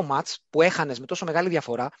αυτό το μάτς που έχανες με τόσο μεγάλη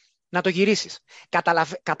διαφορά να το γυρίσεις.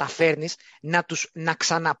 Καταφέρνεις να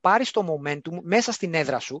ξαναπάρεις το momentum μέσα στην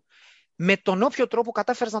έδρα σου με τον όποιο τρόπο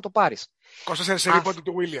κατάφερες να το πάρεις. 24 ρίποντι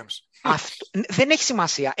του Williams. Δεν έχει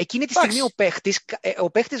σημασία. Εκείνη τη στιγμή ο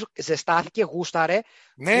παίχτης ζεστάθηκε, γούσταρε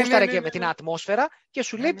και με την ατμόσφαιρα και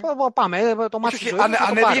σου λέει πάμε το μάτι της ζωής.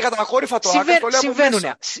 Ανέβηκε κατακόρυφα το Άκα.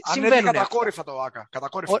 Ανέβηκε κατακόρυφα το Άκα.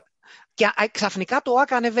 Και ξαφνικά το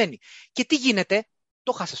Άκα ανεβαίνει. Και τι γίνεται,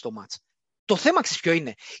 το χάσες το μάτς. Το θέμα ξέρεις ποιο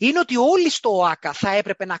είναι. Είναι ότι όλοι στο Άκα θα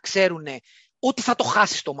έπρεπε να ξέρουν ότι θα το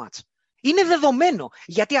χάσεις το μάτς. Είναι δεδομένο,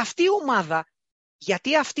 γιατί αυτή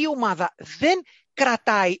η ομάδα δεν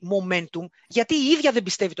κρατάει momentum, γιατί η ίδια δεν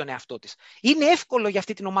πιστεύει τον εαυτό της. Είναι εύκολο για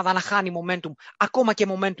αυτή την ομάδα να χάνει momentum, ακόμα και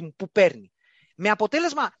momentum που παίρνει. Με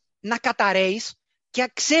αποτέλεσμα να καταραίεις και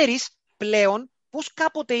ξέρεις πλέον πώς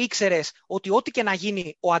κάποτε ήξερες ότι ό,τι και να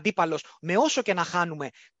γίνει ο αντίπαλος, με όσο και να χάνουμε,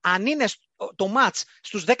 αν είναι το μάτς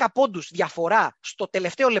στους 10 πόντους διαφορά στο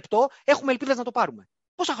τελευταίο λεπτό, έχουμε ελπίδες να το πάρουμε.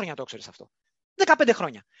 Πόσα χρόνια το ξέρεις αυτό? 15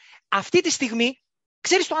 χρόνια. Αυτή τη στιγμή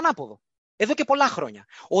ξέρεις το ανάποδο. Εδώ και πολλά χρόνια.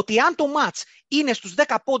 Ότι αν το μάτς είναι στους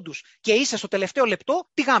 10 πόντους και είσαι στο τελευταίο λεπτό,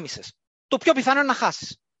 τι γάμισες. Το πιο πιθανό είναι να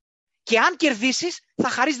χάσεις. Και αν κερδίσεις, θα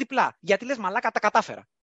χαρείς διπλά. Γιατί λες, μαλάκα, τα κατάφερα.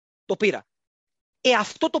 Το πήρα.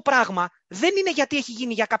 Αυτό το πράγμα δεν είναι γιατί έχει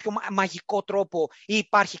γίνει για κάποιο μαγικό τρόπο ή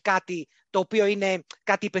υπάρχει κάτι το οποίο είναι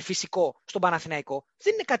κάτι υπερφυσικό στον Παναθηναϊκό.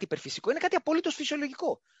 Δεν είναι κάτι υπερφυσικό, είναι κάτι απολύτως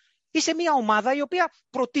φυσιολογικό. Είσαι μια ομάδα η οποία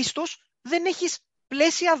πρωτίστως δεν έχεις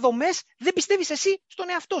πλαίσια, δομές, δεν πιστεύεις εσύ στον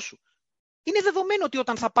εαυτό σου. Είναι δεδομένο ότι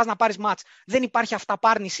όταν θα πας να πάρεις μάτς δεν υπάρχει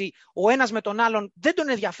αυταπάρνηση, ο ένας με τον άλλον δεν τον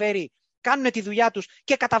ενδιαφέρει, κάνουν τη δουλειά τους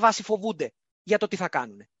και κατά βάση φοβούνται για το τι θα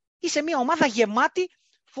κάνουν. Είσαι μια ομάδα γεμάτη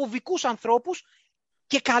φοβικούς ανθρώπους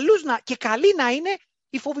και καλή να είναι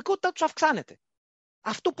η φοβικότητά τους αυξάνεται.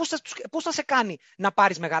 Αυτό πώς θα σε κάνει να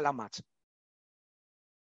πάρεις μεγάλα μάτς.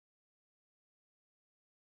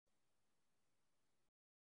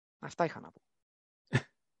 Αυτά είχα να πω.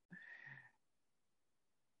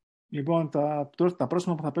 Λοιπόν, τα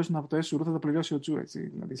πρόσωπα που θα πέσουν από το SUR θα τα πληρώσει ο Τσου, έτσι.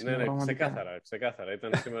 Δηλαδή, ναι, ξεκάθαρα.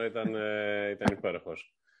 Σήμερα ήταν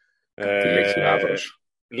υπέροχος. Τι λέξη άβρος.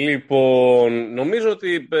 Λοιπόν, νομίζω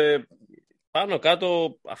ότι πάνω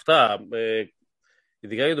κάτω αυτά,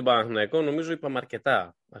 ειδικά για τον Παναθηναϊκό, νομίζω είπαμε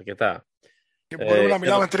αρκετά. Και μπορούμε να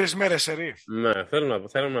μιλάμε 3 μέρες σερί. Ναι,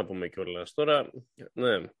 θέλω να πούμε κιόλας. Τώρα,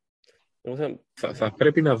 ναι. Θα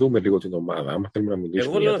πρέπει να δούμε λίγο την ομάδα. Άμα θέλουμε να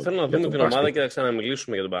μιλήσουμε. Εγώ θέλω να δούμε την ομάδα και να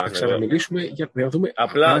ξαναμιλήσουμε για τον Παναθηναϊκό. Να ξαναμιλήσουμε για να δούμε.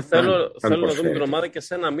 Απλά θέλω να δούμε την ομάδα και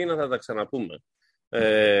σε ένα μήνα θα τα ξαναπούμε.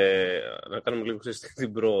 να κάνουμε λίγο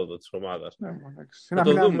την πρόοδο της ομάδας.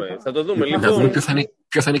 Θα το δούμε. Να δούμε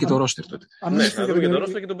ποιο θα είναι και το ρόστερ τότε. Θα δούμε και το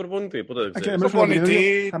ρόστερ και τον προπονητή. Ποτέ δεν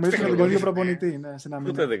ξέρεις. Θα μιλήσουμε για τον ίδιο προπονητή.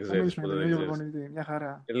 Ποτέ δεν ξέρεις. Μια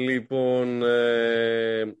χαρά. Λοιπόν,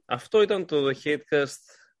 αυτό ήταν το HateCast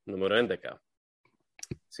νούμερο 11.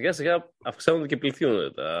 Σιγά σιγά αυξάνονται και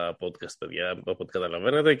πληθύνονται τα podcast, παιδιά, από ό,τι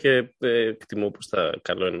καταλαβαίνετε, και εκτιμώ πως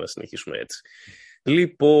καλό είναι να συνεχίσουμε έτσι.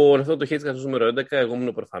 Λοιπόν, αυτό το HateCast νούμερο 11, εγώ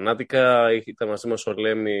ήμουν προφανάτικα, ήταν μαζί μας ο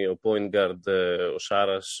Λέμι, ο Point Guard, ο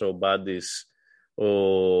Σάρας, ο Μπάντης, ο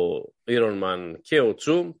Ironman και ο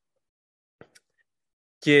Τσου,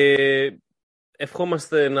 και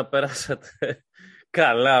ευχόμαστε να περάσατε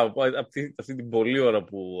καλά αυτή την πολλή ώρα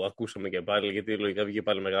που ακούσαμε και πάλι, γιατί λογικά βγήκε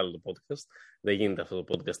πάλι μεγάλο το podcast. Δεν γίνεται αυτό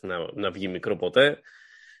το podcast να βγει μικρό ποτέ.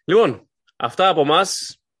 Λοιπόν, αυτά από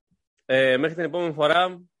εμάς. Μέχρι την επόμενη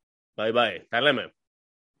φορά. Bye bye. Τα λέμε.